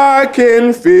I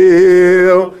can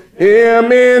feel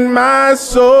him in my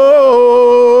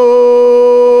soul.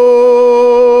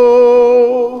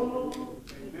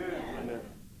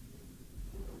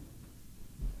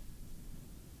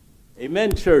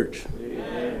 Amen, church.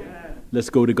 Amen.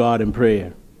 Let's go to God in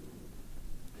prayer.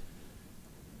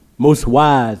 Most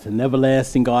wise and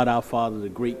everlasting God, our Father, the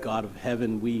great God of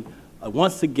heaven, we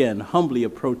once again humbly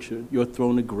approach your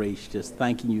throne of grace, just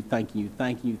thanking you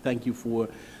for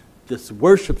this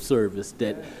worship service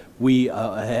that we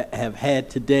have had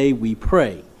today. We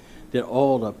pray that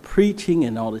all the preaching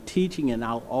and all the teaching and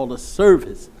all the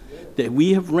service that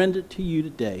we have rendered to you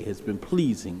today has been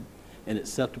pleasing and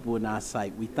acceptable in our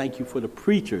sight. We thank you for the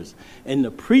preachers and the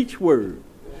preach word,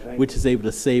 which is able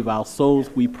to save our souls.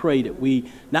 We pray that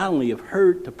we not only have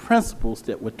heard the principles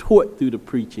that were taught through the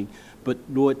preaching, but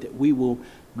Lord, that we will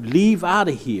leave out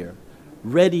of here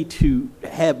ready to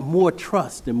have more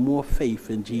trust and more faith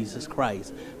in Jesus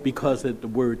Christ because of the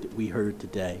word that we heard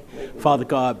today. Father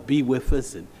God, be with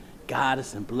us and guide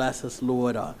us and bless us,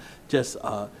 Lord.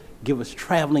 Give us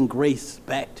traveling grace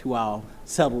back to our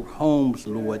settled homes,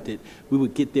 Lord, that we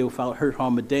would get there without hurt,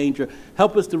 harm, or danger.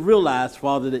 Help us to realize,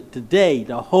 Father, that today,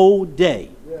 the whole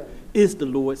day, is the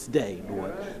Lord's day,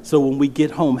 Lord. So when we get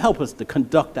home, help us to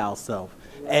conduct ourselves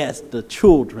as the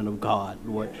children of God,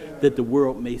 Lord, that the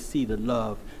world may see the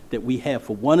love that we have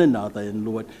for one another, and,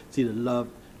 Lord, see the love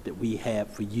that we have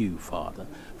for you, Father.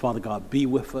 Father God, be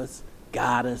with us,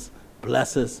 guide us,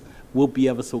 bless us. We'll be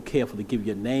ever so careful to give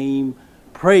your name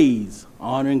praise,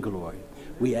 honor, and glory.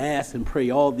 We ask and pray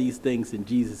all these things in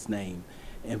Jesus' name.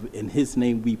 And in his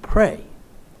name we pray.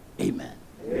 Amen.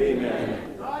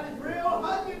 Amen. God is real.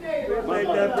 Hug your neighbor. Like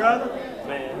that, brother?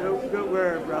 Man. Good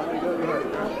word, brother. Good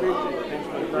word. I appreciate it. Thanks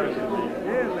for the encouragement, man.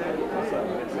 Yeah, man.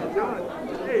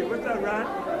 Hey, what's up, Ron?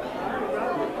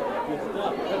 Good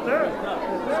stuff. Yes, sir.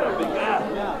 Yes, sir. Big guy.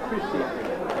 Yeah, appreciate it.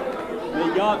 Man,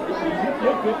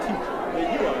 you're a good teacher. Man,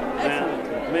 you are an excellent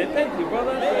teacher. Man, thank you,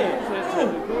 brother. Man,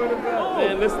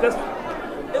 let's. It's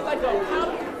like a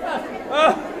college professor.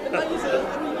 It's like you said,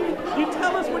 you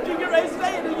tell us what you get ready to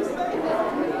say, and then you say it.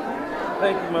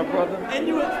 Thank you, my brother. And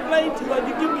you explain to us,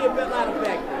 you give me a lot of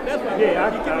background. That's right. Yeah,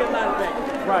 you give me a lot of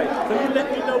background. Right. So you let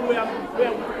me know where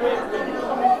you're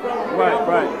coming from.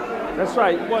 Right. That's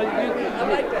right. Well, I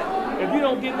like that. if you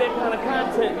don't get that kind of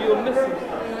content, you'll miss it.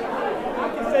 I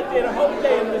can sit there the whole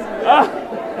day and listen to that.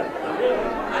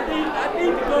 I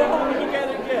need to go home and look at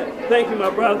it again. Thank you, my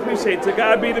brother. Appreciate it. To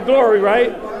God be the glory,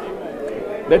 right?